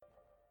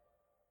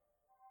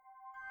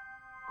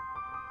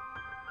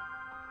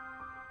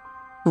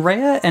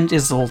Rhea and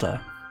Isolde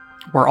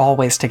were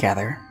always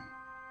together.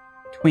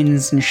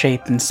 Twins in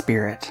shape and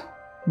spirit,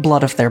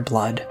 blood of their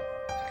blood.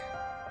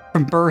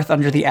 From birth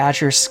under the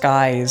azure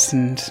skies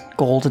and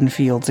golden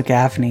fields of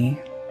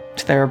Gavny,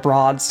 to their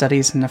abroad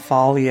studies in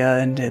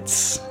Nephalia and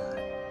its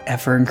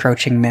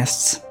ever-encroaching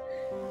mists,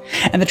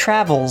 and the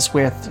travels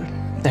with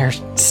their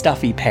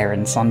stuffy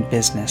parents on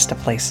business to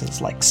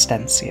places like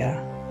Stensia.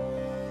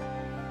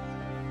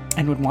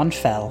 And when one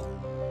fell,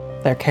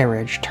 their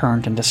carriage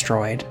turned and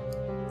destroyed.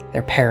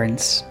 Their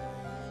parents,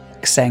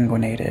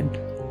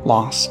 exsanguinated,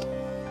 lost.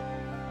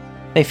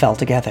 They fell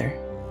together.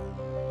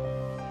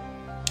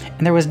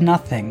 And there was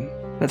nothing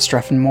that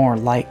Strephon Moore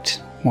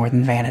liked more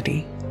than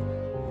vanity.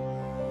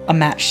 A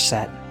match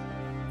set,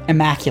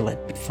 immaculate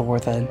but for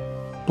the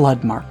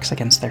blood marks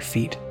against their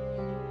feet.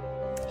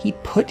 He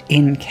put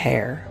in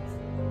care.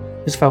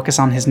 His focus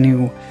on his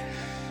new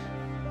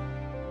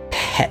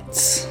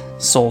pets,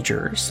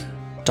 soldiers,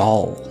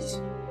 dolls.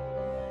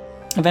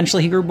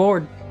 Eventually he grew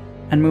bored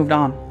and moved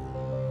on.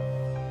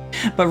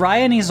 But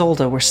Rhea and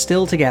Isolde were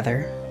still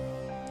together,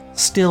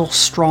 still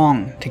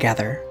strong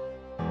together.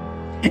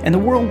 And the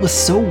world was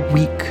so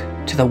weak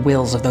to the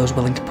wills of those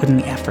willing to put in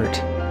the effort.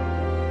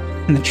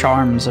 And the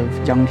charms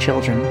of young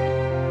children.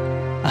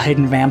 A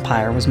hidden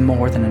vampire was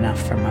more than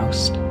enough for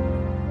most.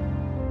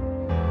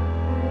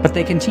 But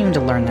they continued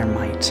to learn their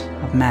might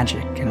of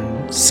magic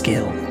and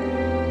skill.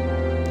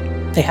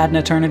 They had an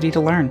eternity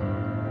to learn.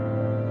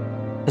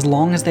 As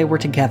long as they were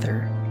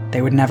together,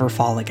 they would never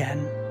fall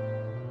again.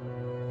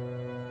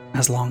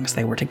 As long as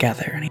they were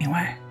together,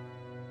 anyway.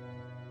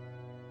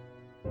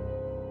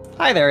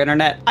 Hi there,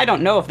 Internet. I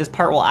don't know if this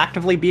part will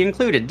actively be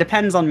included.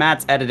 Depends on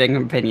Matt's editing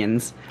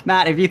opinions.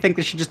 Matt, if you think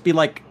this should just be,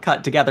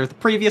 cut together with the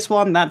previous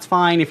one, that's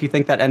fine. If you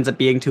think that ends up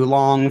being too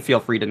long, feel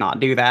free to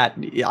not do that.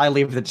 I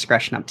leave the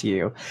discretion up to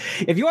you.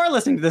 If you are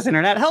listening to this,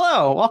 Internet,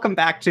 hello! Welcome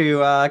back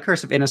to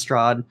Curse of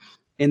Innistrahd.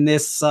 In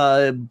this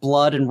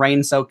blood and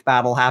rain-soaked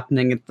battle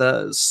happening at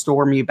the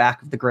stormy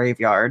back of the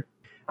graveyard.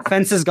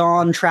 Fences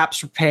gone,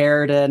 traps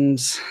repaired, and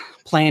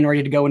plan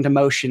ready to go into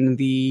motion.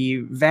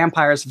 The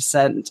vampires have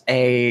sent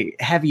a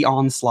heavy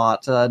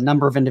onslaught, a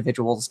number of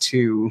individuals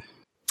to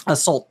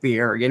assault the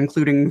area,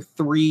 including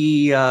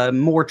 3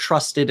 more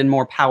trusted and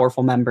more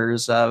powerful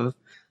members of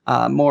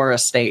Moore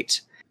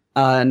Estate.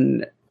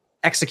 An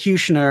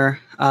exterminator,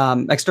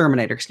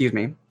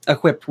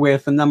 equipped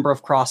with a number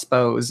of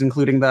crossbows,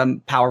 including the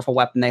powerful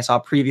weapon they saw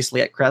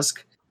previously at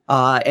Kresk,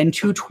 and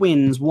 2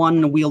 twins,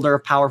 one a wielder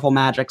of powerful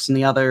magics and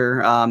the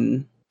other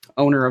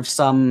owner of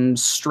some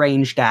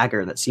strange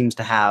dagger that seems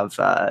to have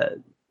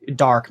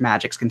dark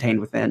magics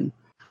contained within.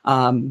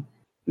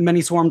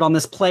 Many swarmed on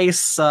this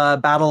place.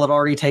 Battle had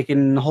already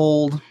taken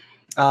hold.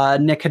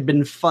 Nick had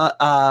been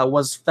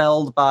was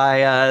felled by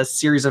a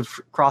series of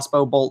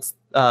crossbow bolts,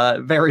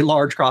 very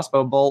large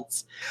crossbow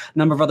bolts. A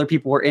number of other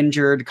people were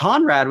injured.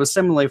 Conrad was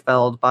similarly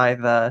felled by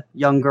the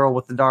young girl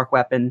with the dark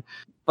weapon,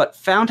 but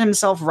found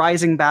himself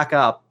rising back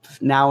up,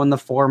 now in the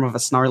form of a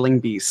snarling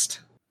beast.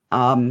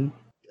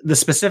 The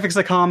specifics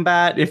of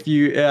combat, if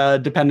you,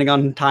 depending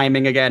on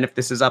timing, again, if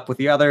this is up with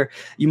the other,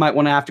 you might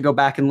want to have to go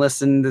back and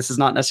listen. This is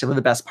not necessarily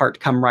the best part to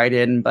come right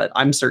in, but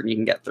I'm certain you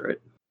can get through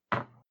it.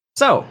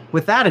 So,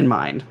 with that in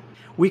mind,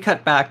 we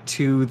cut back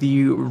to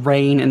the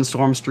rain and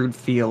storm-strewed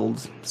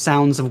field,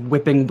 sounds of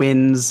whipping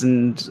winds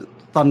and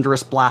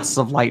thunderous blasts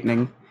of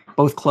lightning,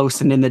 both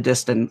close and in the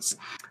distance.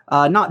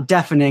 Not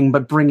deafening,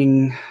 but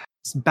bringing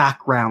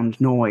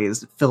background noise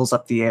that fills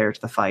up the air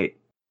to the fight.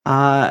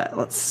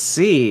 Let's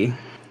see.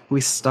 We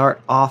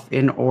start off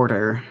in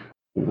order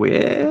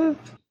with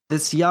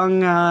this young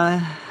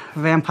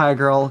vampire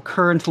girl,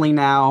 currently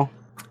now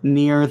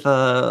near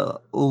the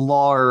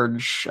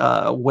large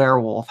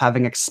werewolf,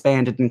 having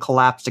expanded and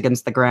collapsed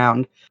against the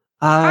ground.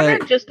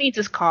 Conrad just needs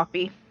his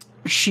coffee.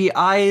 She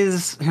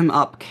eyes him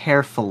up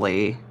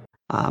carefully,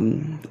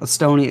 a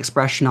stony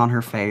expression on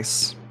her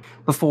face,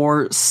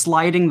 before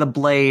sliding the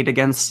blade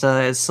against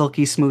a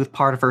silky smooth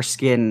part of her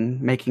skin,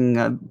 making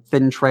a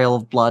thin trail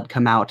of blood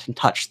come out and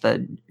touch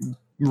the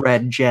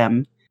red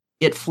gem.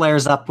 It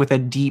flares up with a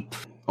deep,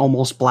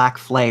 almost black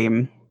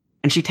flame,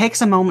 and she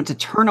takes a moment to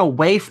turn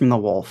away from the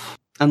wolf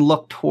and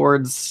look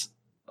towards,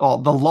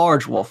 the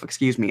large wolf,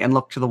 and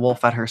look to the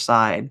wolf at her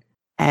side,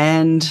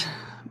 and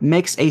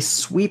makes a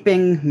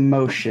sweeping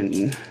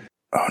motion.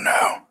 Oh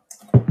no.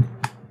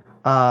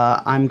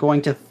 I'm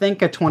going to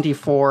think a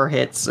 24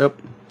 hits. Oh,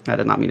 I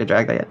did not mean to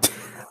drag that yet.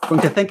 I'm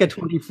going to think a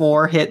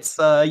 24 hits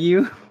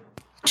you.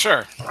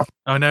 Sure.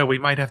 Oh no, we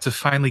might have to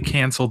finally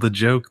cancel the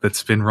joke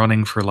that's been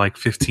running for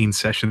 15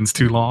 sessions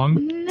too long.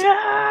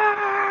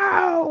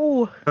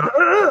 No!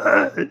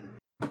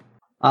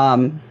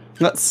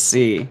 Let's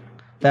see.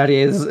 That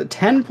is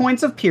 10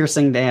 points of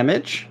piercing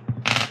damage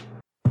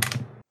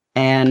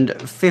and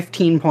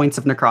 15 points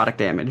of necrotic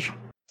damage.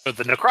 But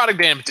the necrotic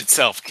damage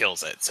itself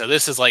kills it. So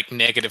this is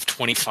negative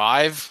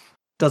 25.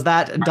 Does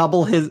that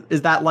double his...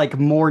 Is that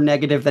more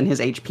negative than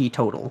his HP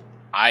total?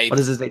 What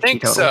is his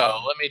HP total?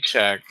 So. Let me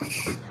check.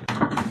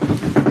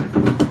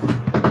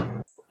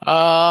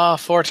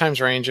 4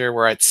 times Ranger,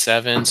 we're at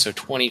 7, so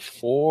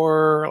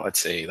 24. Let's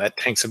see, that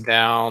tanks him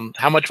down.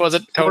 How much was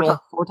it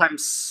total? 4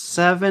 times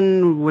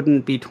 7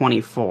 wouldn't be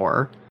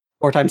 24.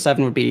 4 times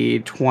 7 would be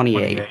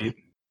 28.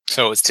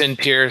 So it's 10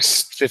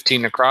 pierce,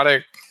 15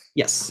 necrotic.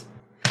 Yes.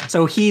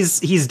 So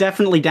he's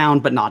definitely down,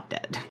 but not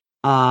dead.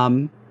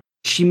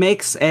 She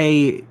makes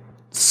a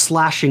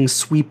slashing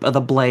sweep of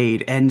the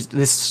blade, and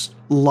this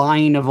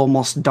line of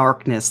almost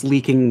darkness,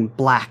 leaking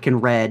black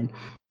and red,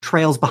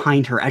 trails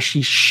behind her as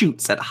she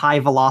shoots at high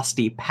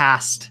velocity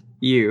past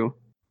you,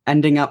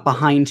 ending up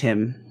behind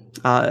him,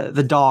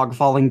 the dog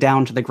falling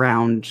down to the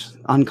ground,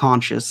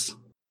 unconscious.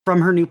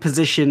 From her new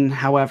position,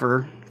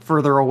 however,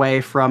 further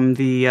away from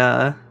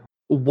the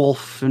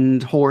wolf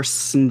and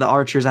horse and the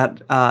archers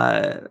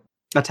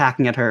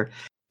attacking at her,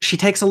 she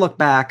takes a look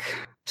back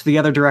to the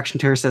other direction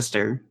to her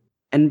sister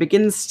and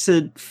begins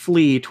to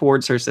flee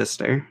towards her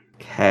sister.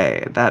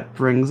 Okay, that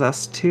brings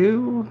us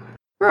to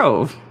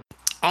Grove.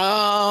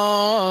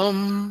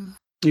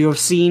 You have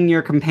seen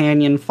your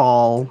companion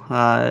fall,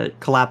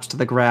 collapse to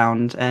the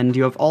ground, and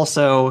you have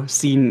also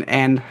seen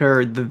and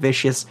heard the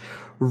vicious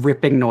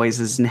ripping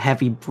noises and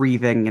heavy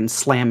breathing and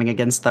slamming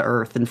against the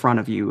earth in front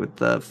of you at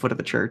the foot of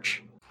the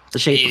church. The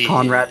shape of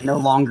Conrad no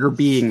longer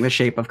being the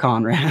shape of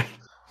Conrad.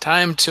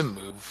 Time to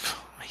move.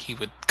 He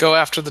would go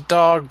after the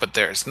dog, but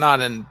there's not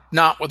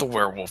with a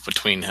werewolf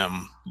between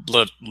him.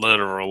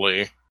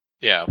 Literally.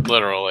 Yeah,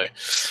 literally.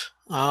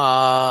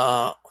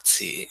 Let's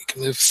see. He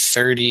can move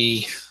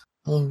 30.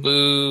 We'll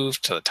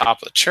move to the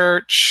top of the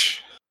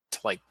church, to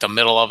like the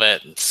middle of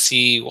it, and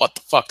see what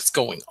the fuck is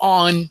going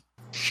on.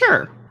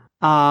 Sure.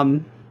 Are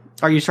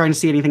you trying to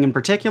see anything in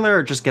particular,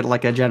 or just get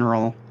like a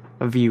general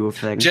view of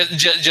things?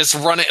 Just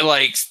run it,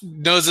 like,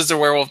 knows there's a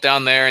werewolf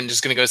down there, and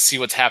just gonna go see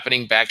what's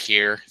happening back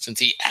here, since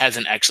he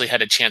hasn't actually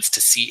had a chance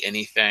to see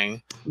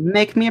anything.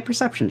 Make me a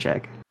perception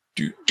check.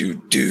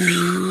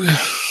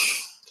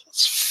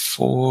 That's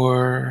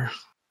 4.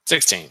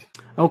 16.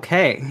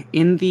 Okay.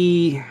 In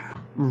the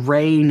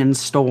rain and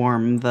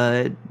storm,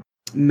 the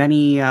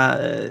many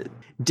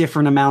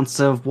different amounts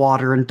of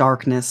water and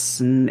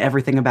darkness and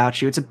everything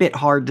about you, it's a bit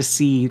hard to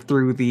see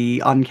through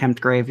the unkempt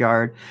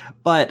graveyard.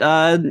 But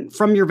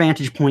from your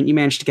vantage point, you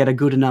manage to get a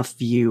good enough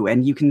view,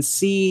 and you can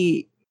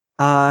see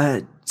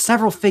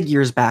several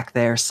figures back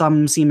there,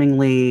 some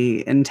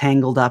seemingly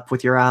entangled up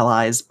with your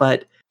allies,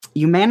 but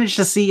you manage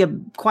to see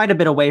quite a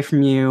bit away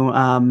from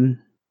you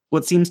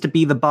what seems to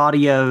be the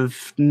body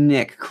of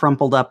Nick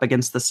crumpled up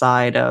against the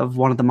side of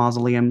one of the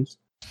mausoleums.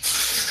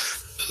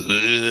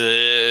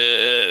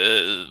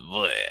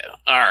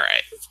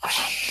 Alright.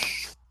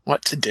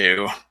 What to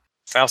do?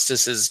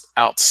 Faustus is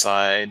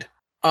outside.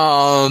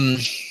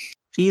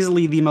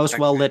 Easily the most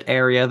well-lit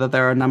area, that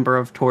there are a number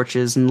of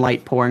torches and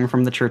light pouring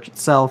from the church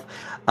itself,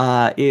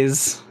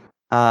 is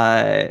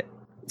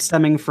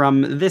stemming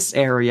from this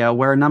area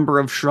where a number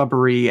of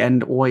shrubbery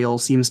and oil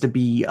seems to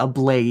be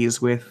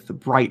ablaze with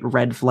bright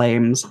red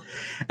flames.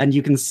 And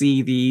you can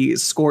see the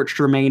scorched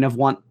remains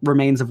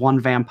of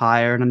one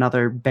vampire and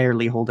another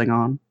barely holding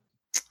on.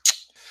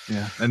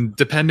 Yeah, and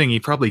depending, he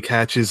probably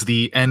catches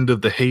the end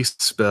of the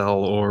haste spell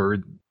or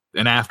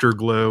an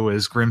afterglow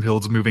as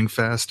Grimhild's moving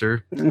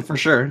faster. For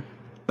sure.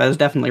 That is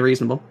definitely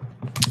reasonable.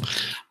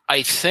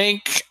 I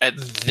think at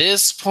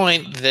this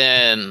point,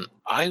 then,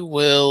 I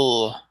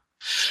will...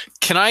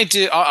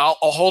 I'll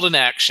hold an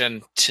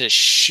action to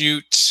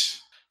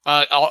shoot...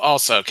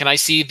 also, can I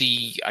see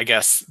the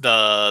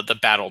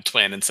battle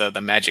twin instead of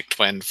the magic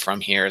twin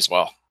from here as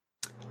well?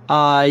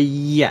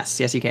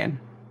 Yes, you can.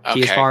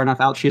 Okay. She is far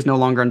enough out, she is no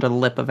longer under the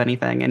lip of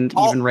anything, and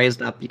even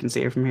raised up, you can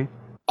see her from here.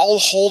 I'll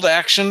hold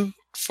action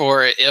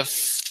for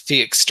if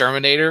the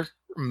exterminator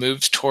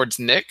moves towards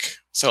Nick.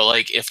 So,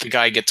 like, if the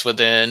guy gets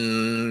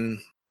within,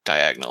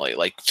 diagonally,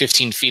 like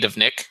 15 feet of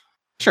Nick.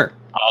 Sure.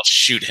 I'll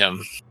shoot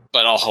him,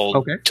 but I'll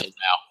hold till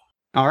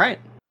now. All right.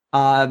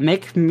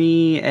 Make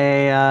me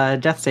a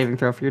death saving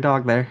throw for your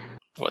dog there.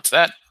 What's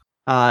that?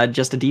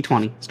 Just a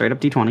D20. Straight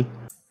up D20.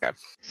 Okay.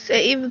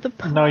 Save the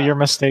No, you're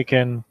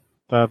mistaken.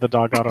 The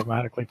dog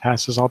automatically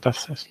passes all death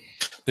saves.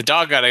 The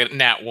dog got a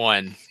nat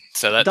 1,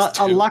 so that's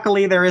 2.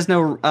 Luckily, there is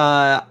no...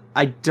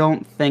 I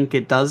don't think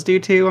it does do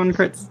 2 on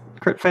crit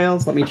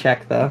fails. Let me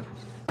check, though.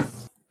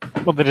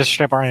 Well, they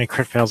just aren't any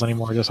crit fails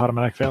anymore, just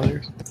automatic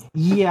failures.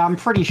 Yeah, I'm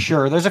pretty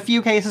sure. There's a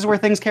few cases where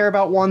things care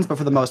about 1s, but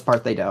for the most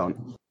part, they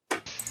don't.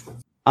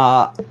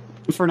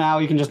 For now,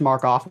 you can just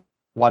mark off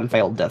 1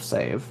 failed death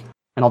save.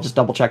 And I'll just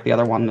double-check the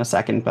other one in a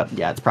second, but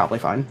yeah, it's probably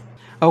fine.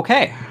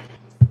 Okay.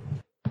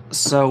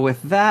 So with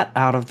that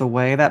out of the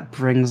way, that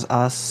brings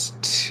us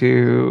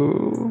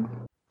to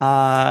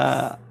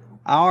our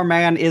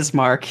man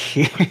Ismark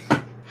here.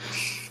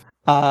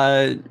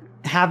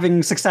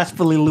 Having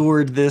successfully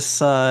lured this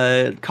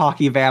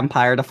cocky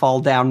vampire to fall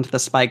down to the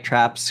spike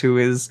traps, who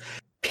is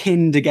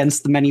pinned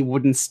against the many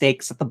wooden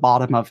stakes at the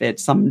bottom of it,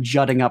 some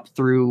jutting up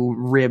through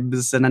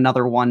ribs and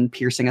another one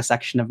piercing a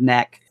section of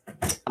neck.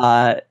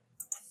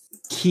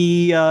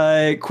 He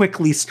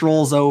quickly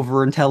strolls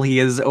over until he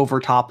is over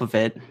top of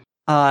it.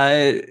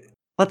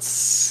 Let's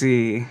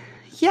see.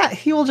 Yeah,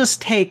 he will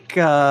just take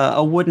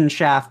a wooden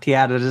shaft he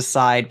had at his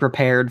side,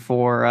 prepared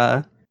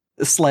for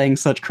slaying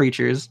such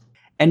creatures,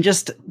 and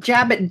just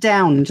jab it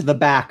down into the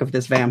back of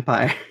this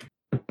vampire.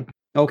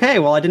 Okay,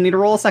 well, I didn't need to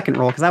roll a second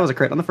roll because that was a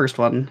crit on the first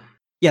one.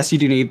 Yes, you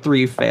do need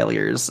 3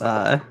 failures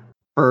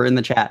for in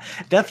the chat.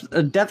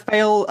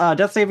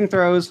 Death saving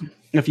throws.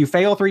 If you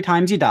fail 3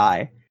 times, you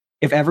die.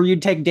 If ever you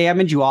take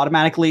damage, you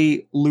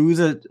automatically lose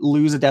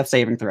a death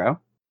saving throw.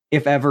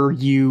 If ever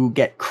you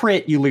get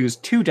crit, you lose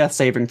 2 death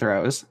saving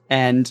throws,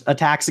 and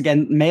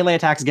melee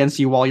attacks against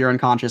you while you're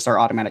unconscious are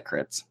automatic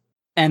crits.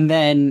 And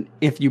then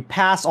if you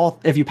pass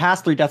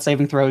 3 death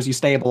saving throws, you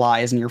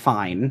stabilize and you're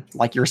fine.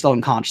 Like, you're still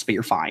unconscious, but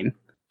you're fine.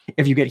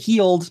 If you get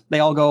healed, they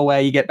all go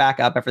away. You get back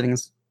up.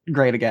 Everything's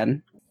great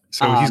again.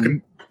 So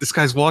this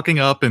guy's walking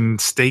up and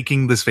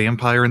staking this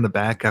vampire in the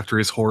back after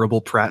his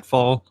horrible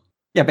pratfall.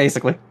 Yeah,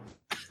 basically.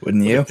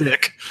 Wouldn't you?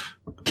 Dick.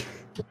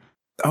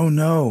 Oh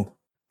no.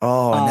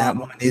 Oh, and that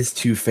one is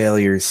 2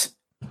 failures.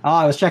 Oh,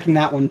 I was checking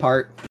that one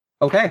part.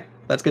 Okay,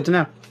 that's good to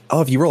know. Oh,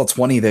 if you roll a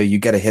 20, though, you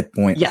get a hit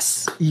point.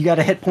 Yes, you get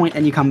a hit point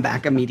and you come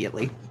back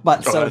immediately.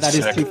 But so that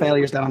is 2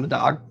 failures down on the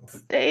dog.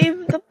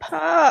 Save the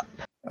pup.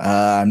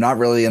 I'm not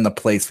really in the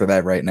place for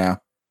that right now.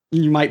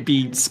 You might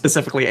be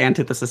specifically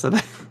antithesis of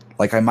that.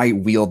 Like, I might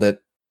wield it.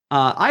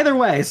 Either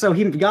way, so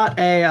he got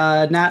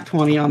a nat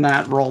 20 on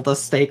that roll to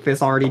stake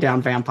this already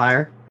down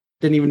vampire.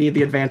 Didn't even need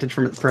the advantage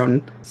from its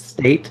prone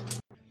state.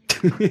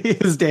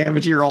 His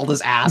damage, he rolled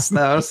his ass,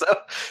 though, so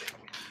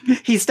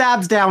he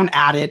stabs down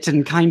at it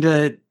and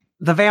the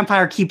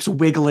vampire keeps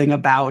wiggling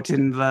about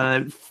in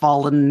the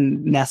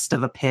fallen nest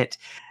of a pit,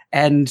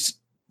 and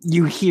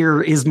you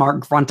hear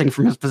Ismark grunting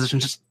from his position,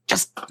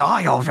 just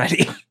die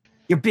already.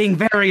 You're being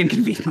very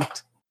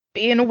inconvenient.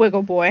 Being a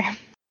wiggle boy.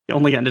 He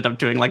only ended up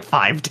doing like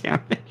 5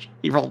 damage.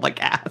 He rolled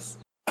like ass.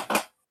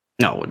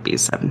 No, it would be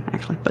 7,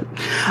 actually, but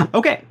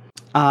okay.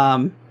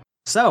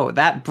 So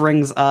that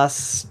brings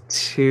us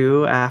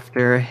to,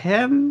 after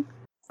him,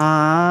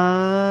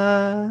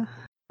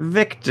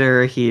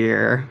 Victor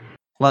here.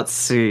 Let's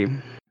see.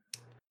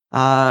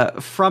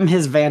 From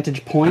his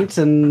vantage point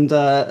and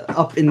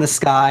up in the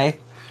sky,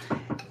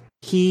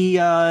 he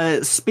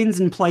spins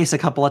in place a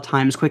couple of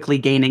times, quickly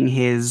gaining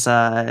his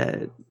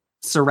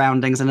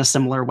surroundings in a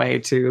similar way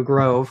to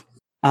Grove.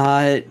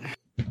 But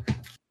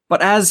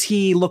as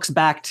he looks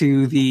back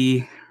to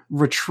the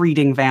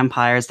retreating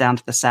vampires down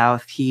to the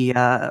south, he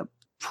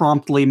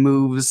promptly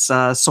moves,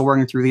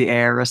 soaring through the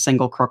air, a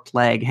single crooked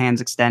leg, hands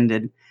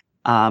extended,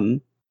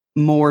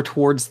 more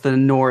towards the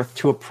north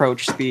to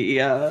approach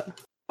the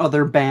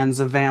other bands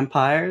of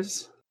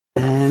vampires.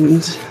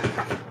 And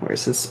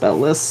where's his spell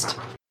list?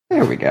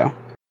 There we go.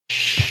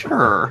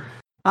 Sure.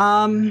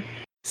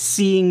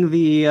 Seeing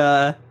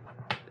the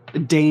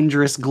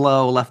dangerous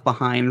glow left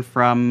behind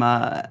from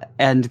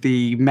and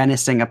the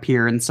menacing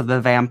appearance of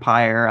the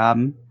vampire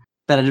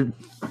that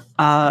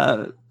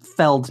had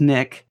felled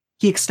Nick,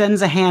 he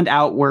extends a hand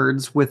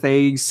outwards with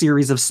a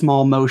series of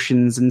small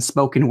motions and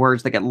spoken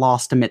words that get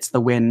lost amidst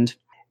the wind.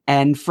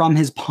 And from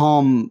his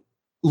palm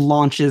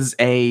launches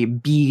a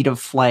bead of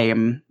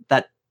flame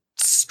that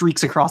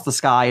streaks across the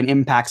sky and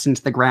impacts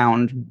into the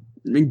ground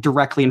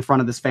directly in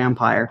front of this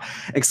vampire,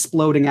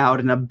 exploding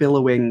out in a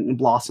billowing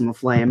blossom of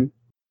flame.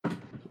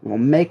 We'll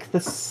make the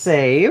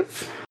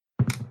save,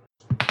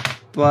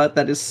 but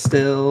that is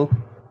still...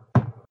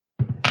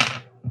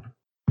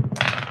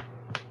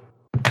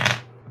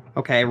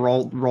 Okay,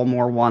 roll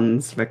more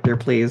 1s, Victor,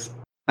 please.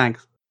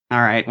 Thanks.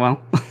 All right,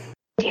 well.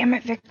 Damn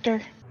it,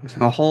 Victor.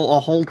 A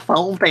whole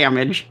 12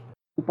 damage.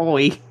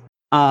 Boy.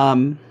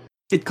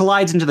 It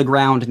collides into the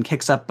ground and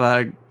kicks up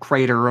a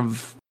crater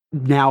of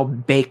now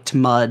baked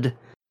mud.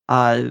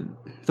 The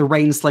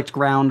rain-slicked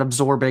ground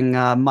absorbing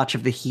much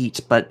of the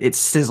heat, but it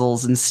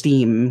sizzles and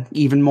steam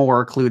even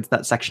more occludes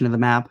that section of the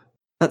map.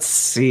 Let's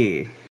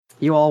see.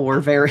 You all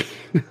were very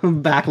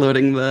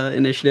backloading the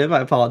initiative. I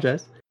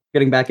apologize.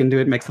 Getting back into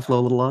it makes the flow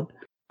a little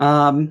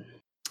odd.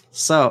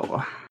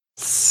 So,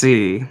 let's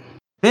see.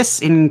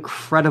 This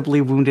incredibly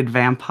wounded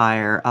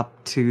vampire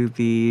up to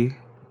the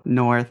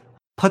north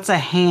puts a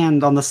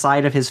hand on the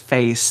side of his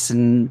face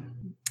and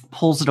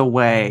pulls it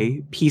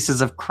away,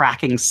 pieces of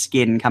cracking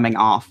skin coming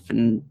off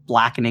and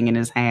blackening in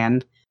his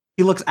hand.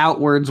 He looks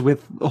outwards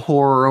with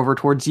horror over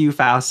towards you,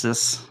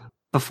 Faustus,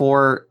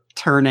 before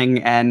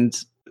turning and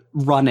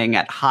running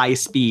at high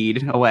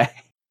speed away.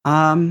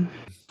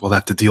 We'll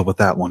have to deal with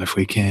that one if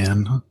we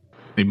can.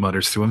 He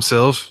mutters to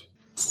himself.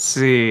 Let's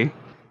see.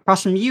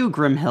 Across from you,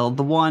 Grimhild,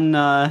 the one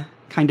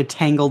kind of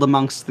tangled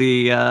amongst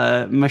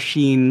the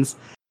machines,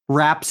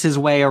 wraps his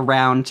way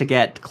around to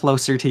get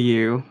closer to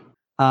you.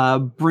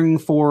 Bring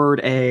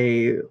forward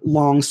a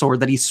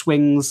longsword that he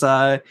swings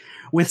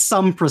with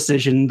some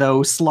precision,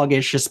 though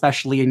sluggish,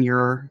 especially in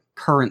your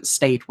current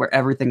state where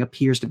everything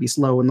appears to be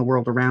slow in the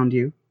world around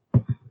you.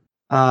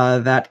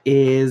 That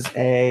is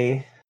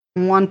a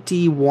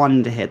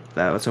 21 to hit,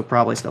 though, so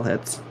probably still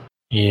hits.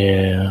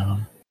 Yeah.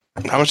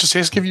 How much does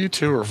haste give you?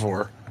 2 or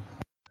 4?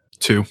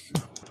 2.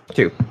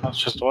 That's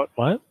just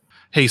what?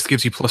 Haste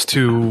gives you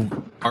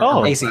 +2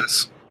 Oh, AC.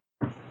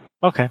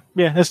 Okay.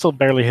 Yeah, it still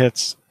barely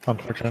hits,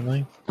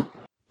 unfortunately.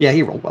 Yeah,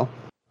 he rolled well.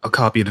 I'll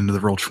copy it into the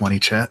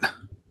Roll20 chat.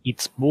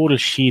 It's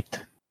bullshit.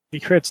 He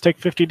crits, take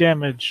 50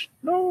 damage.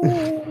 No!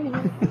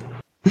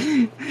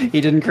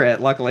 He didn't crit,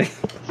 luckily.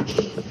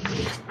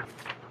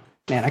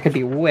 Man, I could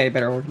be way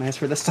better organized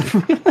for this stuff.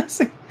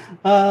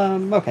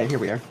 Okay, here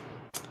we are.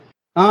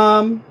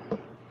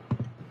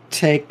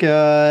 Take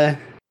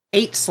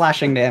 8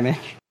 slashing damage.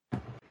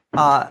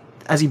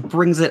 As he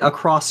brings it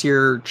across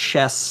your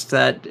chest,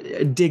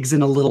 that digs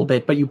in a little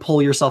bit, but you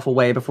pull yourself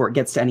away before it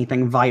gets to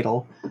anything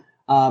vital.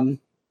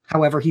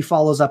 However, he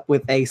follows up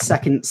with a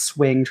second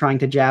swing, trying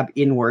to jab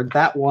inward.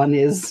 That one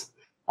is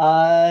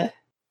an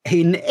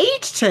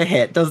 8 to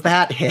hit. Does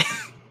that hit?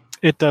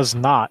 It does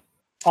not.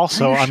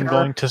 Also, I'm Sure.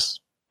 going to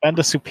spend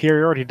a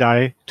superiority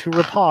die to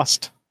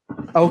riposte.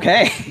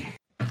 Okay.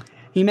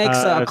 He makes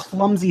a It's-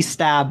 clumsy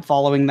stab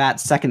following that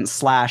second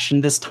slash,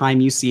 and this time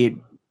you see it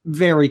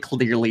very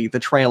clearly, the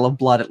trail of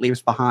blood it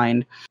leaves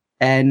behind.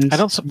 And I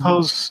don't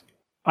suppose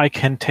I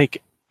can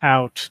take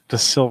out the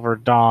Silver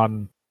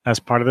Dawn as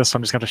part of this, so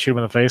I'm just going to shoot him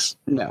in the face.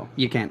 No,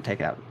 you can't take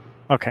it out.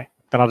 Okay,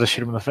 then I'll just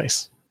shoot him in the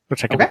face,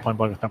 which I can Okay. do point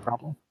blank with no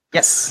problem.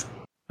 Yes.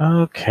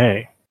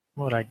 Okay,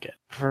 what would I get?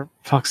 For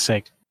fuck's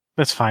sake.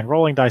 That's fine.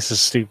 Rolling dice is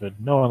stupid.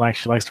 No one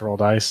actually likes to roll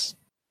dice.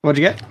 What'd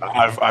you get?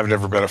 I've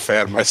never been a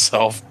fan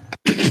myself.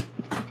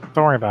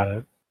 Don't worry about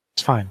it.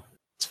 It's fine.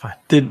 It's fine.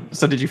 Did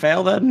you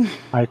fail then?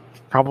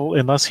 Probably,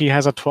 unless he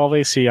has a 12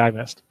 AC, I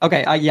missed.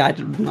 Okay, yeah,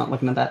 I'm not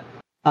looking at that.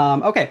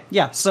 Okay,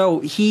 yeah, so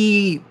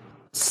he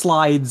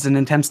slides and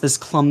attempts this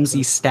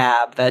clumsy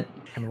stab that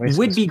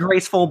would be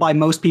graceful by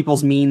most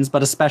people's means,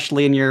 but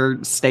especially in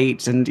your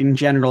state and in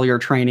general your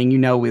training, you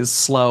know, is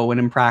slow and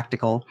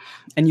impractical.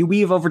 And you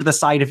weave over to the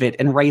side of it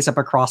and raise up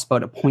a crossbow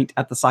to point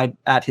at the side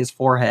at his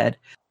forehead.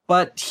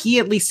 But he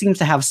at least seems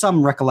to have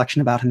some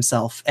recollection about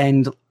himself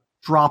and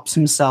drops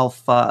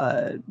himself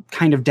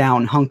kind of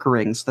down,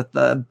 hunkering, so that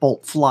the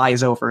bolt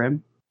flies over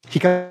him. He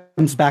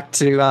comes back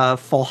to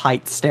full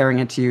height,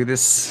 staring at you,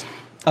 this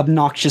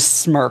obnoxious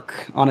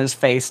smirk on his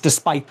face,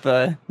 despite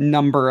the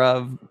number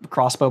of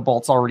crossbow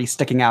bolts already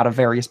sticking out of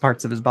various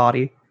parts of his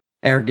body.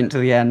 Arrogant to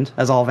the end,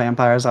 as all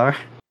vampires are.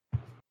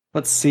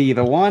 Let's see,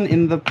 the one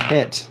in the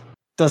pit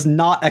does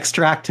not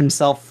extract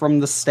himself from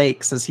the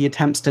stakes as he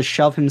attempts to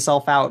shove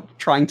himself out,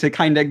 trying to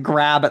kind of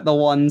grab at the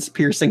ones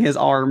piercing his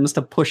arms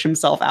to push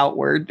himself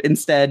outward.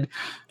 Instead,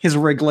 his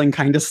wriggling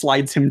kind of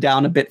slides him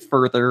down a bit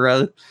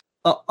further,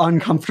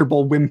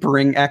 uncomfortable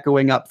whimpering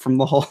echoing up from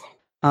the hole.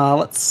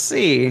 Let's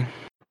see.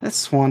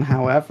 This one,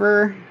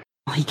 however,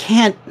 he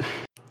can't...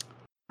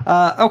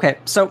 Okay,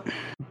 so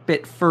a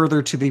bit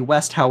further to the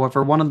west,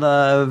 however, one of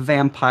the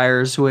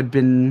vampires who had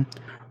been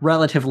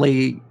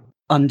relatively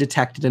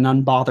undetected and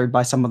unbothered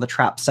by some of the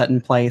traps set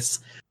in place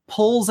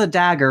pulls a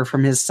dagger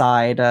from his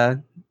side, a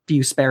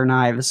few spare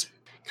knives,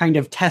 kind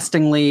of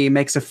testingly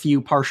makes a few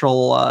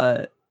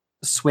partial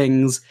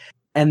swings,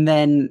 and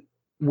then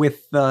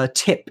with the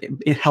tip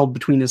held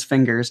between his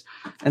fingers,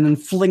 and then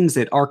flings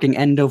it, arcing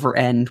end over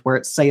end, where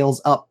it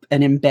sails up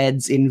and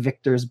embeds in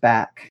Victor's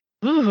back.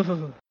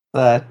 Ooh.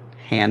 A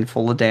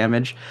handful of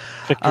damage.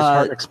 Victor's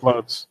heart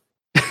explodes.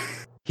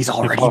 He's He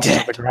already falls to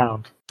dead. the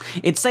ground.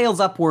 It sails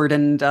upward,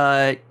 and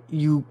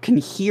you can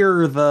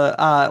hear the...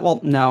 well,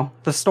 no,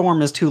 the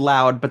storm is too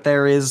loud, but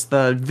there is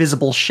the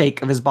visible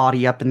shake of his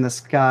body up in the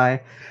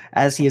sky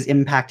as he is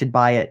impacted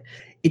by it.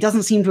 It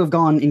doesn't seem to have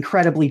gone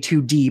incredibly too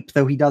deep,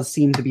 though he does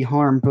seem to be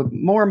harmed, but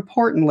more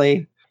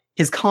importantly,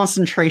 his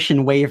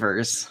concentration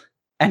wavers,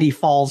 and he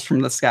falls from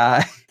the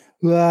sky.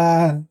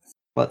 Ah.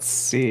 Let's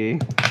see.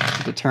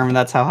 Determine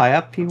that's how high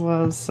up he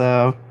was,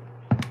 so...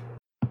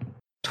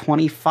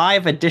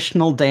 25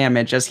 additional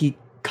damage as he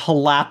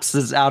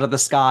collapses out of the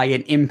sky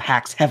and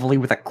impacts heavily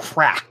with a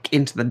crack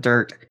into the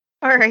dirt.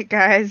 Alright,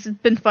 guys. It's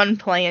been fun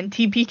playing.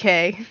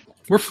 TPK.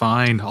 We're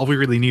fine. All we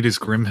really need is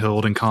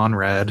Grimhild and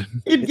Conrad.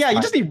 You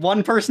just need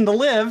one person to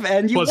live,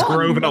 and you Plus, won.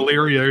 Grove and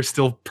Illyria are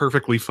still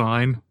perfectly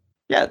fine.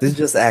 Yeah, This is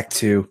just Act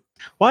 2.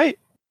 Why?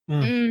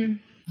 Mm.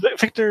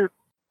 Victor,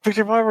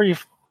 why were you...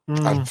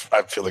 I'm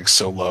feeling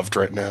so loved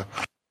right now.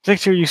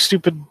 Victor, you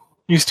stupid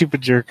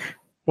jerk.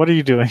 What are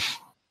you doing?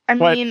 I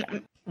What? mean,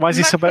 Why is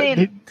he I'm so not bad?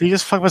 saying- Did he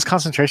just fuck with his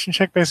concentration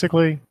check,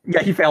 basically?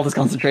 yeah, he failed his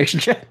concentration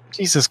check.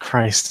 Jesus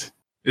Christ.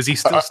 Is he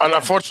still? And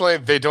unfortunately,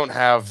 they don't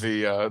have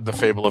the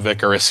Fable of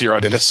Icarus here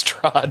on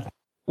Innistrad.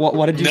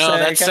 What did you say? No,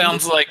 that again?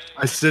 sounds like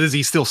I said, is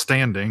he still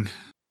standing?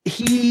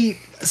 He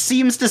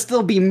seems to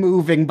still be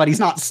moving, but he's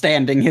not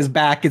standing. His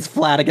back is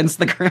flat against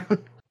the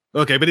ground.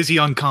 Okay, but is he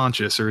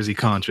unconscious or is he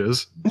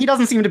conscious? He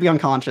doesn't seem to be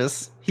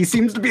unconscious. He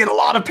seems to be in a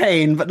lot of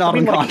pain, but not I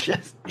mean, like-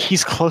 unconscious.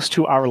 He's close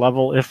to our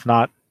level, if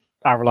not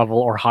our level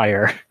or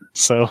higher.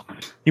 So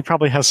he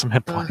probably has some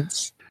hit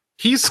points.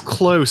 He's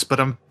close, but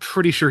I'm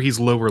pretty sure he's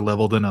lower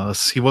level than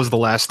us. He was the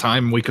last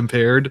time we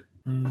compared.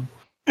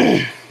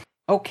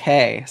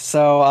 Okay,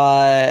 so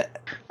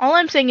all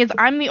I'm saying is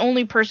I'm the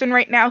only person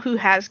right now who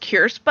has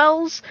cure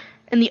spells,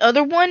 and the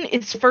other one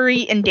is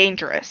furry and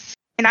dangerous.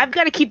 And I've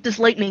got to keep this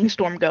lightning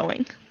storm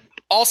going.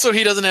 also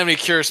he doesn't have any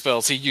cure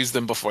spells. He used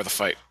them before the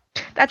fight.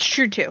 That's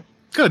true too.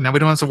 Good. Now we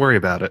don't have to worry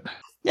about it.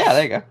 Yeah,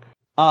 there you go.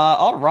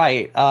 All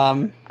right.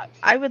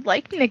 I would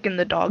like Nick and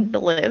the dog to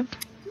live.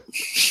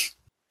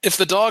 If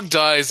the dog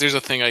dies, there's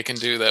a thing I can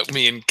do that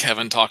me and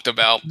Kevin talked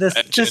about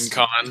at Gen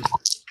Con.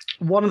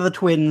 One of the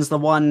twins, the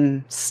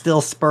one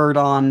still spurred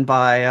on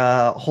by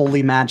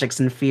holy magics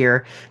and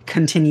fear,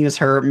 continues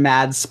her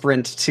mad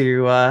sprint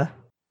to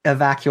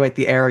evacuate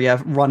the area,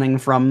 running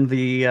from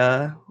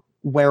the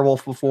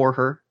werewolf before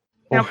her.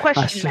 Now, Or,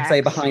 question, I should Max. say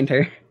behind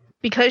her.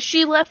 Because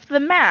she left the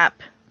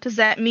map, does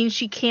that mean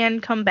she can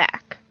come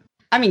back?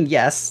 I mean,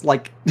 yes.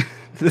 Like,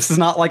 this is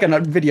not like a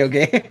video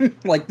game.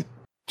 Like,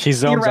 She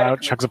zones out,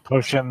 Theoretically. chugs a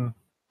potion,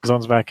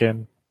 zones back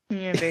in.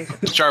 Yeah,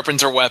 basically.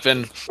 Sharpens her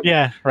weapon.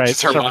 Yeah, right.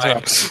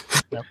 Survives.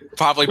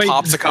 Probably Wait.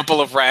 pops a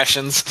couple of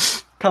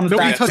rations. comes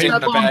Nobody back. touched in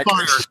that the back.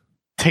 bonfire.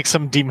 Take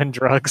some demon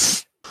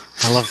drugs.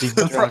 I love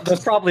demon drugs.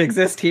 Those probably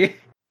exist here.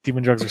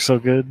 Demon drugs are so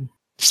good.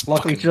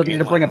 Luckily, she doesn't need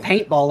to bring a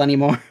paintball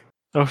anymore.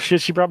 Oh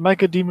shit, she brought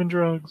mecha demon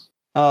drugs.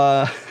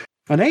 An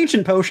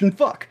ancient potion.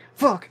 Fuck.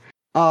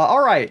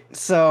 All right.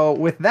 So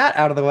with that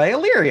out of the way,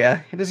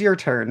 Illyria, it is your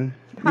turn.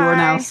 You are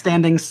now Hi.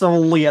 standing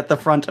solely at the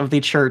front of the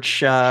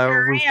church am.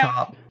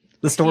 rooftop.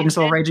 The storm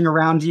still raging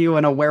around you,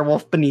 and a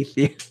werewolf beneath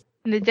you.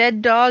 And a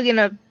dead dog and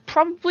a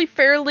probably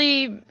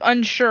fairly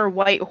unsure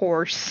white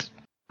horse.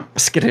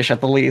 Skittish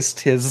at the least.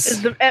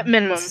 His At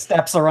minimum.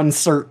 steps are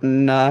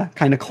uncertain,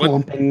 kind of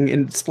clumping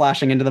and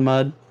splashing into the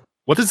mud.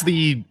 What does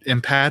the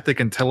empathic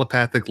and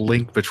telepathic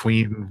link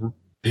between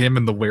him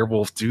and the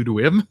werewolf do to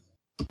him?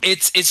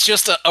 It's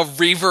just a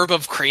reverb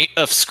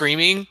of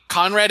screaming.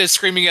 Conrad is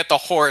screaming at the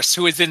horse,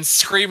 who is then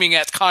screaming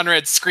at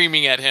Conrad,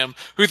 screaming at him,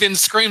 who then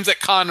screams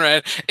at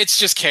Conrad. It's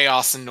just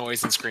chaos and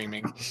noise and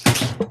screaming.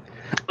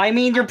 I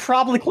mean, you're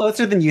probably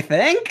closer than you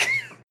think.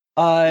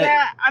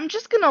 Yeah, I'm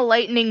just gonna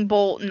lightning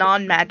bolt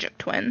non-magic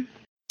twin.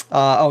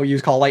 You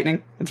call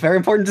lightning. It's a very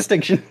important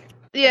distinction.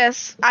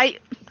 Yes, I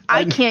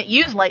can't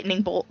use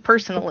lightning bolt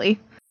personally.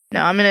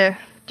 No, I'm gonna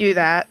do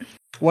that.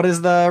 What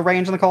is the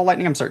range on the call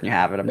lightning? I'm certain you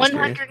have it. I'm just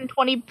curious.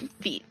 120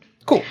 feet.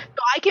 Cool.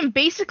 So I can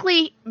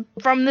basically,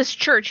 from this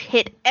church,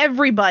 hit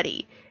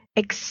everybody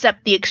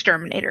except the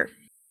exterminator.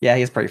 Yeah,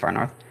 he's pretty far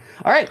north.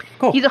 All right,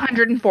 cool. He's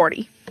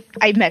 140.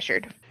 I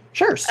measured.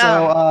 Sure.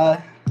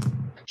 So,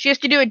 She has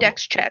to do a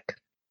dex check.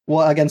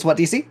 well, against what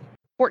DC?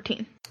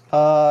 14.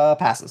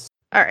 Passes.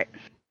 Alright.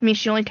 I mean,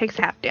 she only takes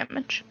half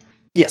damage.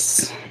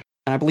 Yes.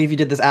 And I believe you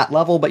did this at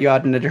level, but you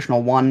had an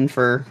additional 1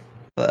 for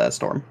the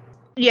storm.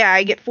 Yeah,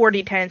 I get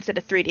 4d10 instead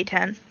of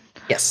 3d10.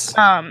 Yes.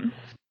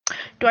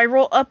 Do I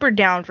roll up or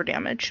down for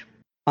damage?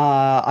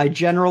 I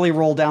generally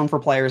roll down for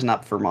players and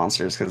up for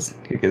monsters, because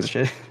who gives a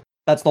shit?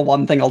 That's the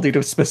one thing I'll do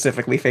to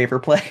specifically favor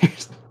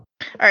players.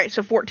 Alright,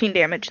 so 14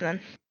 damage then.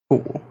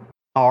 Cool.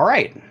 All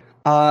right.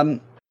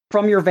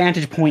 From your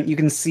vantage point, you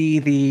can see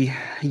the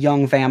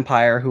young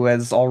vampire who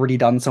has already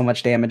done so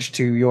much damage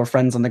to your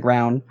friends on the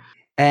ground,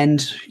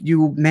 and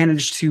you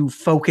manage to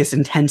focus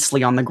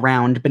intensely on the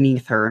ground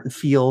beneath her and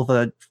feel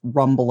the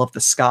rumble of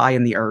the sky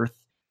and the earth,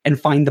 and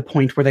find the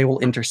point where they will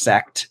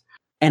intersect.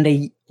 And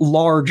a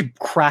large,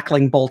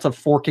 crackling bolt of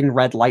forking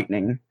red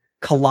lightning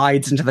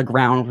collides into the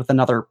ground with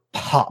another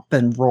pop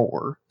and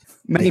roar.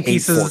 Many I hate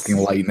pieces. forking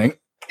lightning.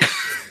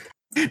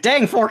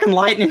 Dang, forking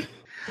lightning!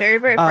 Very,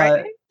 very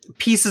frightening.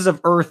 Pieces of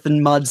earth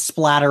and mud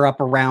splatter up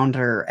around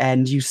her,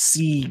 and you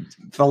see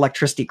the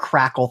electricity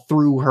crackle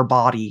through her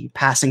body,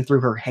 passing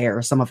through her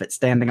hair, some of it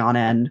standing on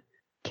end.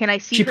 Can I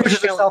see She her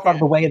pushes herself out of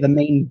the way of the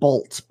main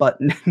bolt, but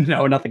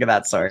no, nothing of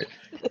that sort.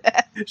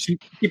 She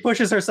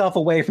pushes herself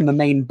away from the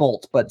main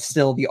bolt, but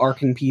still the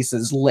arcing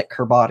pieces lick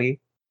her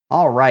body.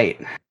 All right.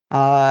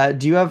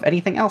 Do you have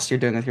anything else you're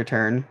doing with your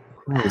turn?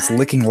 Oh, this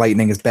licking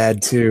lightning is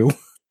bad too.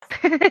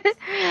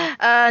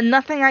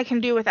 Nothing I can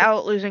do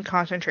without losing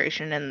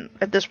concentration, and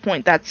at this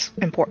point, that's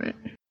important.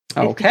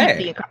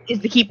 Okay. Is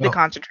to keep the Oh.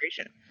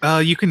 concentration.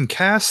 You can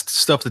cast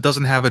stuff that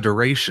doesn't have a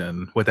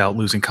duration without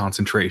losing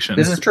concentration.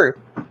 This is true.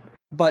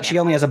 But she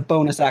only has a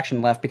bonus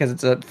action left because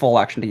it's a full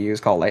action to use,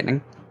 call lightning.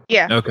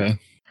 Yeah. Okay.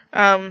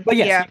 But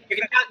yes, yeah.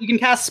 you can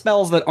cast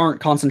spells that aren't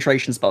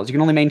concentration spells. You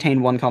can only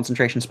maintain one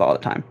concentration spell at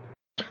a time.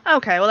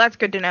 Okay, well that's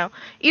good to know.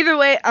 Either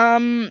way,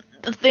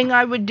 the thing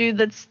I would do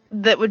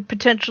that would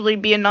potentially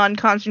be a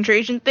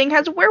non-concentration thing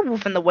has a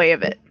werewolf in the way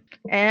of it,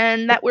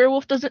 and that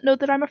werewolf doesn't know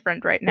that I'm a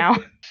friend right now.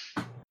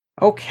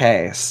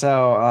 Okay,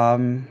 so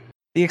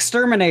the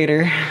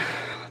exterminator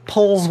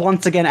pulls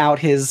once again out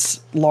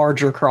his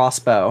larger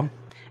crossbow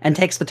and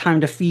takes the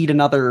time to feed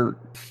another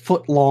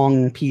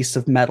foot-long piece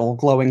of metal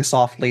glowing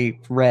softly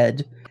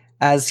red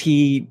as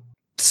he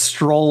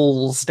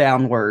strolls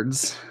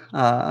downwards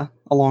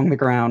along the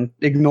ground,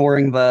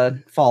 ignoring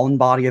the fallen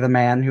body of the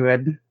man who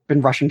had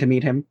been rushing to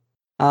meet him.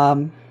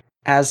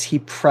 As he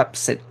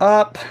preps it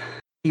up,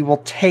 he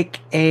will take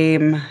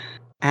aim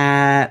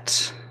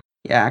at...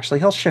 Yeah, actually,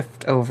 he'll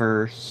shift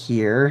over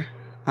here.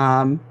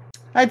 I'd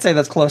say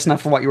that's close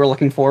enough for what you were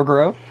looking for,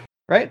 Gro.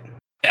 Right?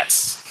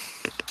 Yes.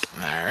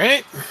 All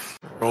right.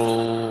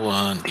 Roll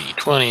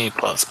 1d20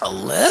 plus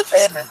 11.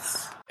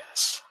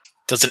 Yes.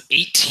 Does an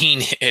 18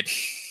 hit?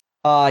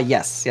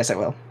 Yes, it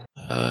will.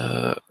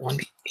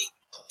 1d8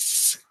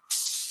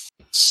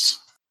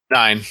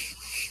 9.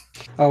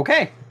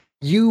 Okay.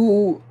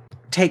 You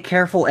take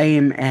careful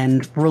aim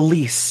and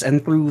release,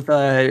 and through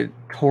the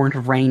torrent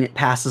of rain, it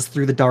passes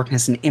through the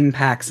darkness and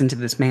impacts into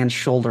this man's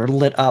shoulder,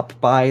 lit up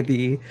by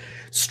the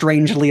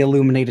strangely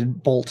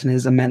illuminated bolt in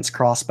his immense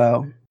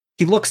crossbow.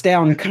 He looks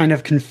down, kind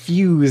of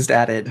confused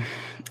at it,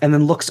 and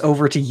then looks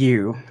over to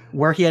you,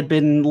 where he had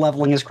been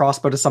leveling his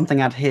crossbow to something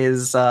at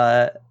his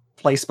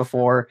place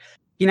before.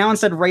 He now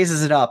instead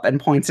raises it up and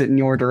points it in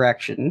your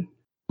direction.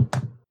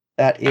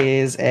 That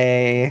is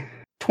a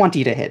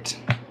 20 to hit.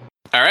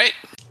 All right.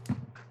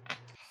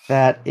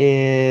 That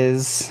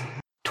is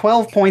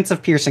 12 points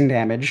of piercing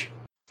damage.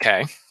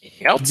 Okay.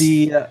 Yep.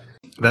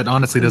 That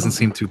honestly doesn't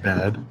seem too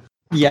bad.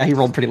 Yeah, he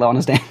rolled pretty low on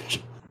his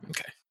damage.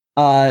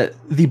 Okay.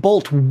 The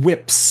bolt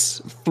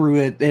whips through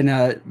it in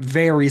a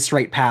very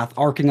straight path,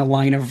 arcing a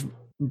line of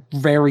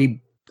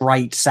very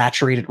bright,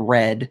 saturated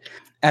red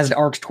as it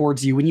arcs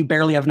towards you, and you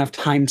barely have enough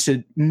time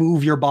to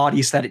move your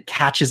body so that it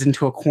catches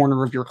into a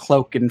corner of your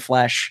cloak and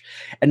flesh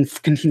and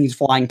continues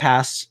flying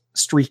past,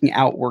 streaking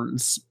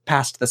outwards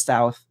past the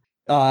south.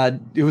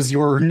 It was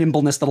your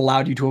nimbleness that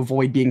allowed you to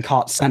avoid being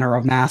caught center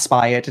of mass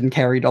by it and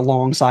carried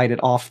alongside it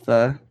off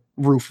the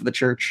roof of the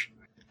church.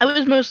 I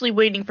was mostly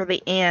waiting for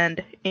the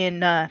 "and" in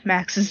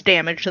Max's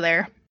damage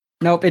there.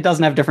 Nope, it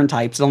doesn't have different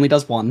types. It only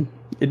does one.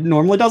 It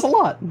normally does a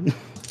lot.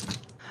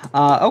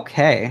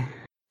 Okay.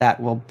 That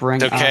will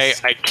bring Okay,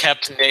 us... I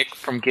kept Nick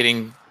from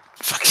getting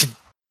fucking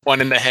 1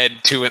 in the head,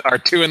 2 in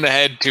the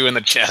head, 2 in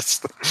the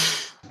chest.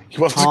 He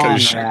wasn't going to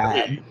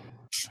shoot.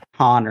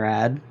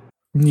 Conrad.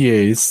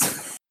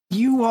 Yes.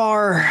 You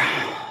are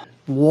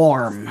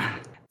warm,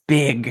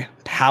 big,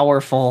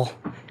 powerful,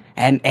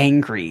 and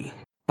angry.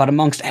 But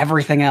amongst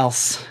everything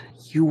else,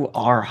 you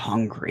are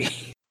hungry.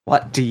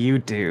 What do you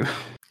do?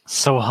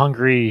 So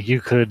hungry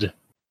you could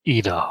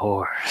eat a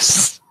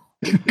horse.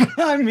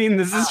 I mean,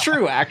 this is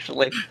true,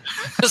 actually.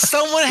 Does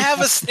someone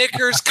have a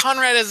Snickers?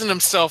 Conrad isn't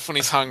himself when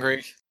he's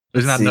hungry.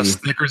 There's not enough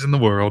Snickers in the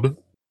world.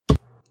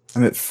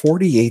 I'm at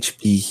 40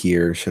 HP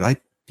here. Should I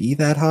be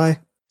that high?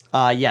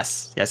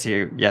 Yes,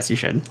 you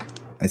should.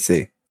 I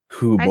see.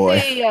 Hoo boy. I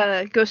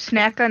say go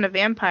snack on a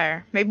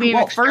vampire. Maybe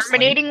Well, an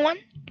exterminating one?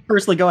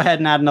 Firstly, go ahead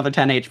and add another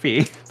 10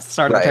 HP.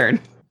 Start the turn.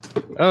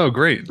 Oh,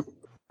 great.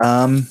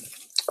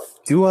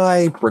 Do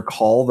I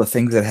recall the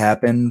things that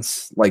happened,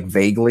 like,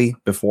 vaguely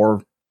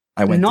before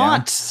I went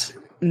down?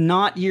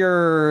 Not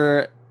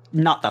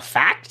the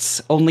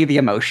facts, only the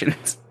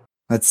emotions.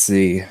 Let's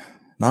see.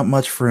 Not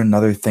much for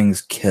another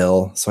thing's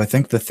kill, so I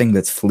think the thing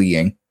that's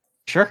fleeing.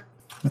 Sure.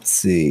 Let's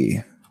see.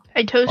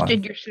 I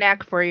toasted your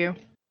snack for you.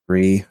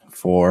 3,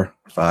 4,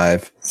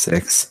 5,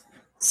 6,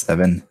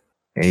 7,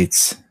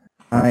 8,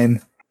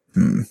 9.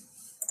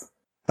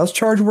 How's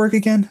charge work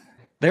again?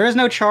 There is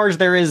no charge,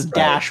 there is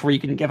dash where you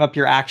can give up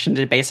your action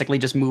to basically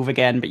just move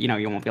again, but you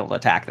won't be able to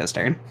attack this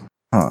turn.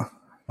 Huh.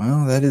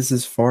 Well, that is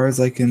as far as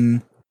I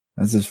can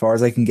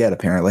get,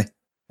 apparently.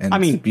 And I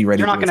mean, be ready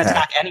you're not to going to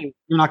attack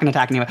You're not going to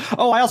attack anyone.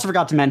 Oh, I also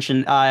forgot to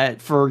mention,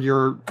 for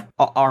your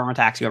arm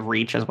attacks, you have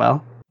reach as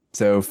well.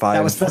 So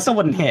 5. That still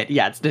wouldn't hit.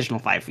 Yeah, it's additional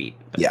 5 feet.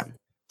 But. Yeah.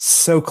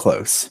 So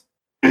close.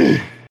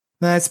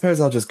 I suppose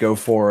I'll just go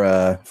for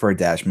a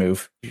dash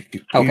move.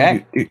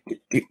 Okay.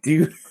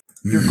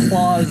 Your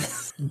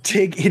claws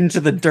dig into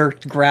the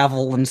dirt,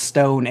 gravel, and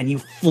stone, and you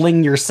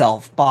fling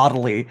yourself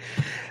bodily,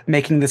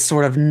 making this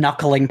sort of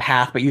knuckling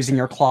path, but using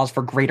your claws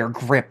for greater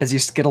grip as you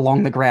skid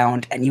along the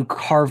ground, and you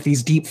carve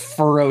these deep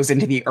furrows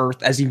into the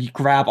earth as you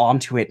grab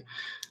onto it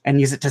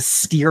and use it to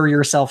steer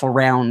yourself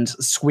around,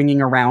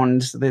 swinging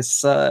around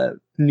this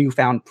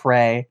newfound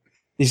prey,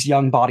 this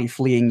young body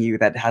fleeing you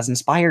that has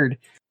inspired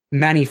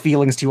many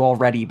feelings to you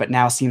already, but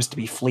now seems to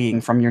be fleeing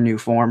from your new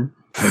form.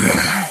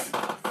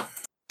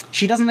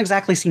 She doesn't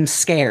exactly seem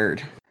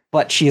scared,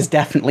 but she is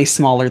definitely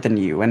smaller than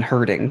you and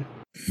hurting.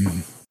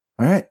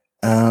 All right.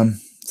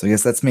 So I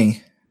guess that's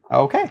me.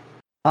 Okay.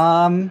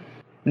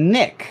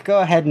 Nick, go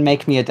ahead and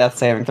make me a death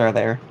saving throw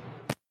there.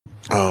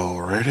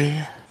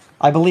 Alrighty.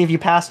 I believe you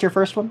passed your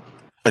first one?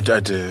 I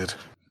did.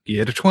 He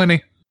had a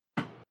 20.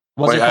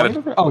 Was Wait, it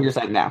 20? Oh, you're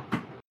saying now.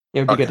 It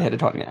would be good to hit a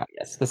 20 now.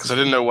 Yes. Because I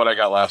didn't know what I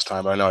got last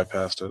time. I know I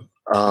passed it.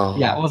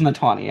 Yeah, it wasn't a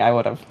 20. I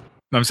would have.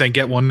 I'm saying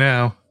get one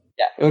now.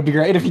 Yeah, it would be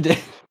great if you did.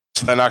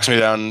 So that knocks me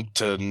down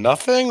to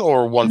nothing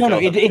or one? No,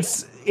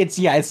 it's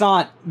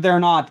not. They're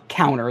not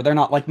counter. They're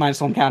not like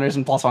 -1 counters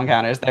and +1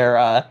 counters.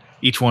 They're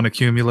Each one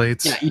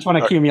accumulates. Yeah, each one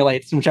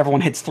accumulates. Whichever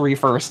one hits 3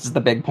 first is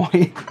the big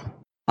point.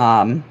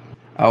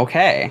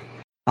 Okay.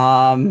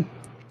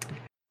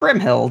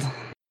 Brimhild.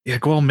 Yeah,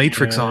 go all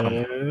Matrix on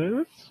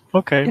him.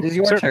 Okay. It is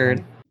your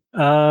turn.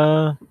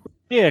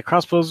 Yeah,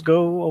 crossbows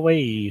go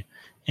away,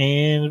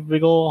 and a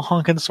big ol'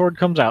 honking sword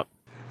comes out.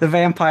 The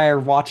vampire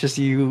watches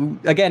you,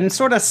 again,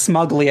 sort of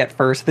smugly at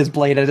first, with his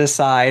blade at his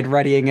side,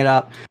 readying it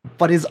up,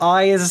 but his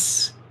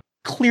eyes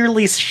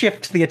clearly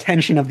shift the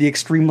attention of the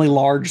extremely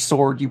large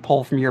sword you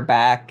pull from your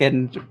back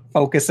and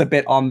focus a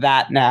bit on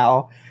that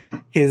now,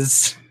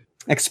 his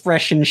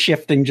expression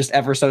shifting just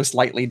ever so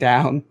slightly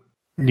down.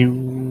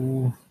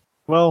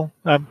 Well,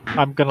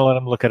 I'm gonna let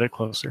him look at it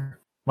closer.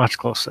 Much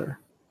closer.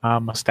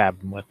 I'm gonna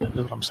stab him with it, is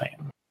what I'm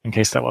saying. In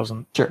case that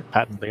wasn't Sure.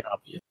 patently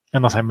obvious.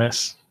 Unless I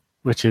miss,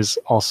 which is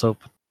also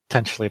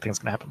potentially a thing that's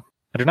gonna happen.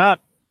 I do not.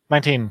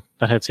 19.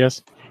 That hits,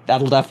 yes?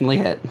 That'll definitely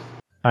hit.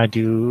 I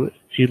do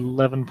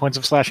 11 points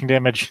of slashing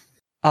damage.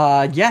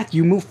 Yeah,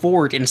 you move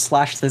forward and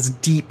slash this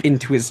deep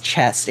into his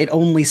chest. It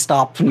only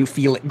stops when you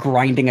feel it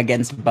grinding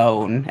against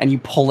bone, and you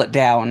pull it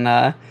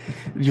down.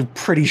 You're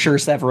pretty sure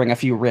severing a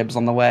few ribs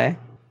on the way.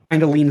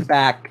 Kind of lean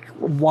back,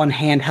 one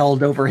hand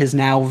held over his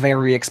now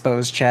very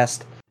exposed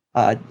chest.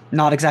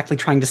 Not exactly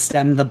trying to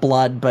stem the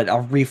blood, but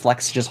a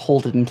reflex to just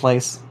hold it in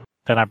place.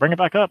 Then I bring it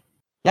back up.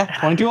 Yeah,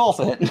 22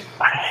 also hit.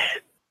 I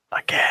hit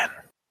again.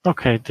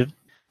 Okay,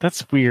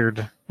 that's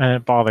weird, and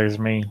it bothers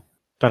me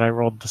that I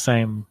rolled the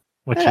same,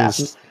 which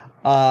is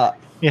so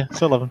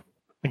 11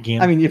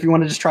 again. I mean, if you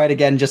want to just try it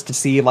again, just to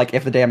see like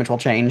if the damage will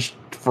change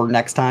for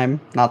next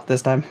time, not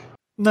this time.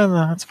 No,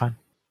 that's fine.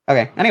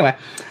 Okay. Anyway,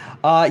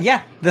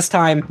 this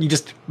time you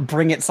just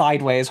bring it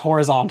sideways,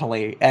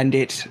 horizontally, and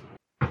it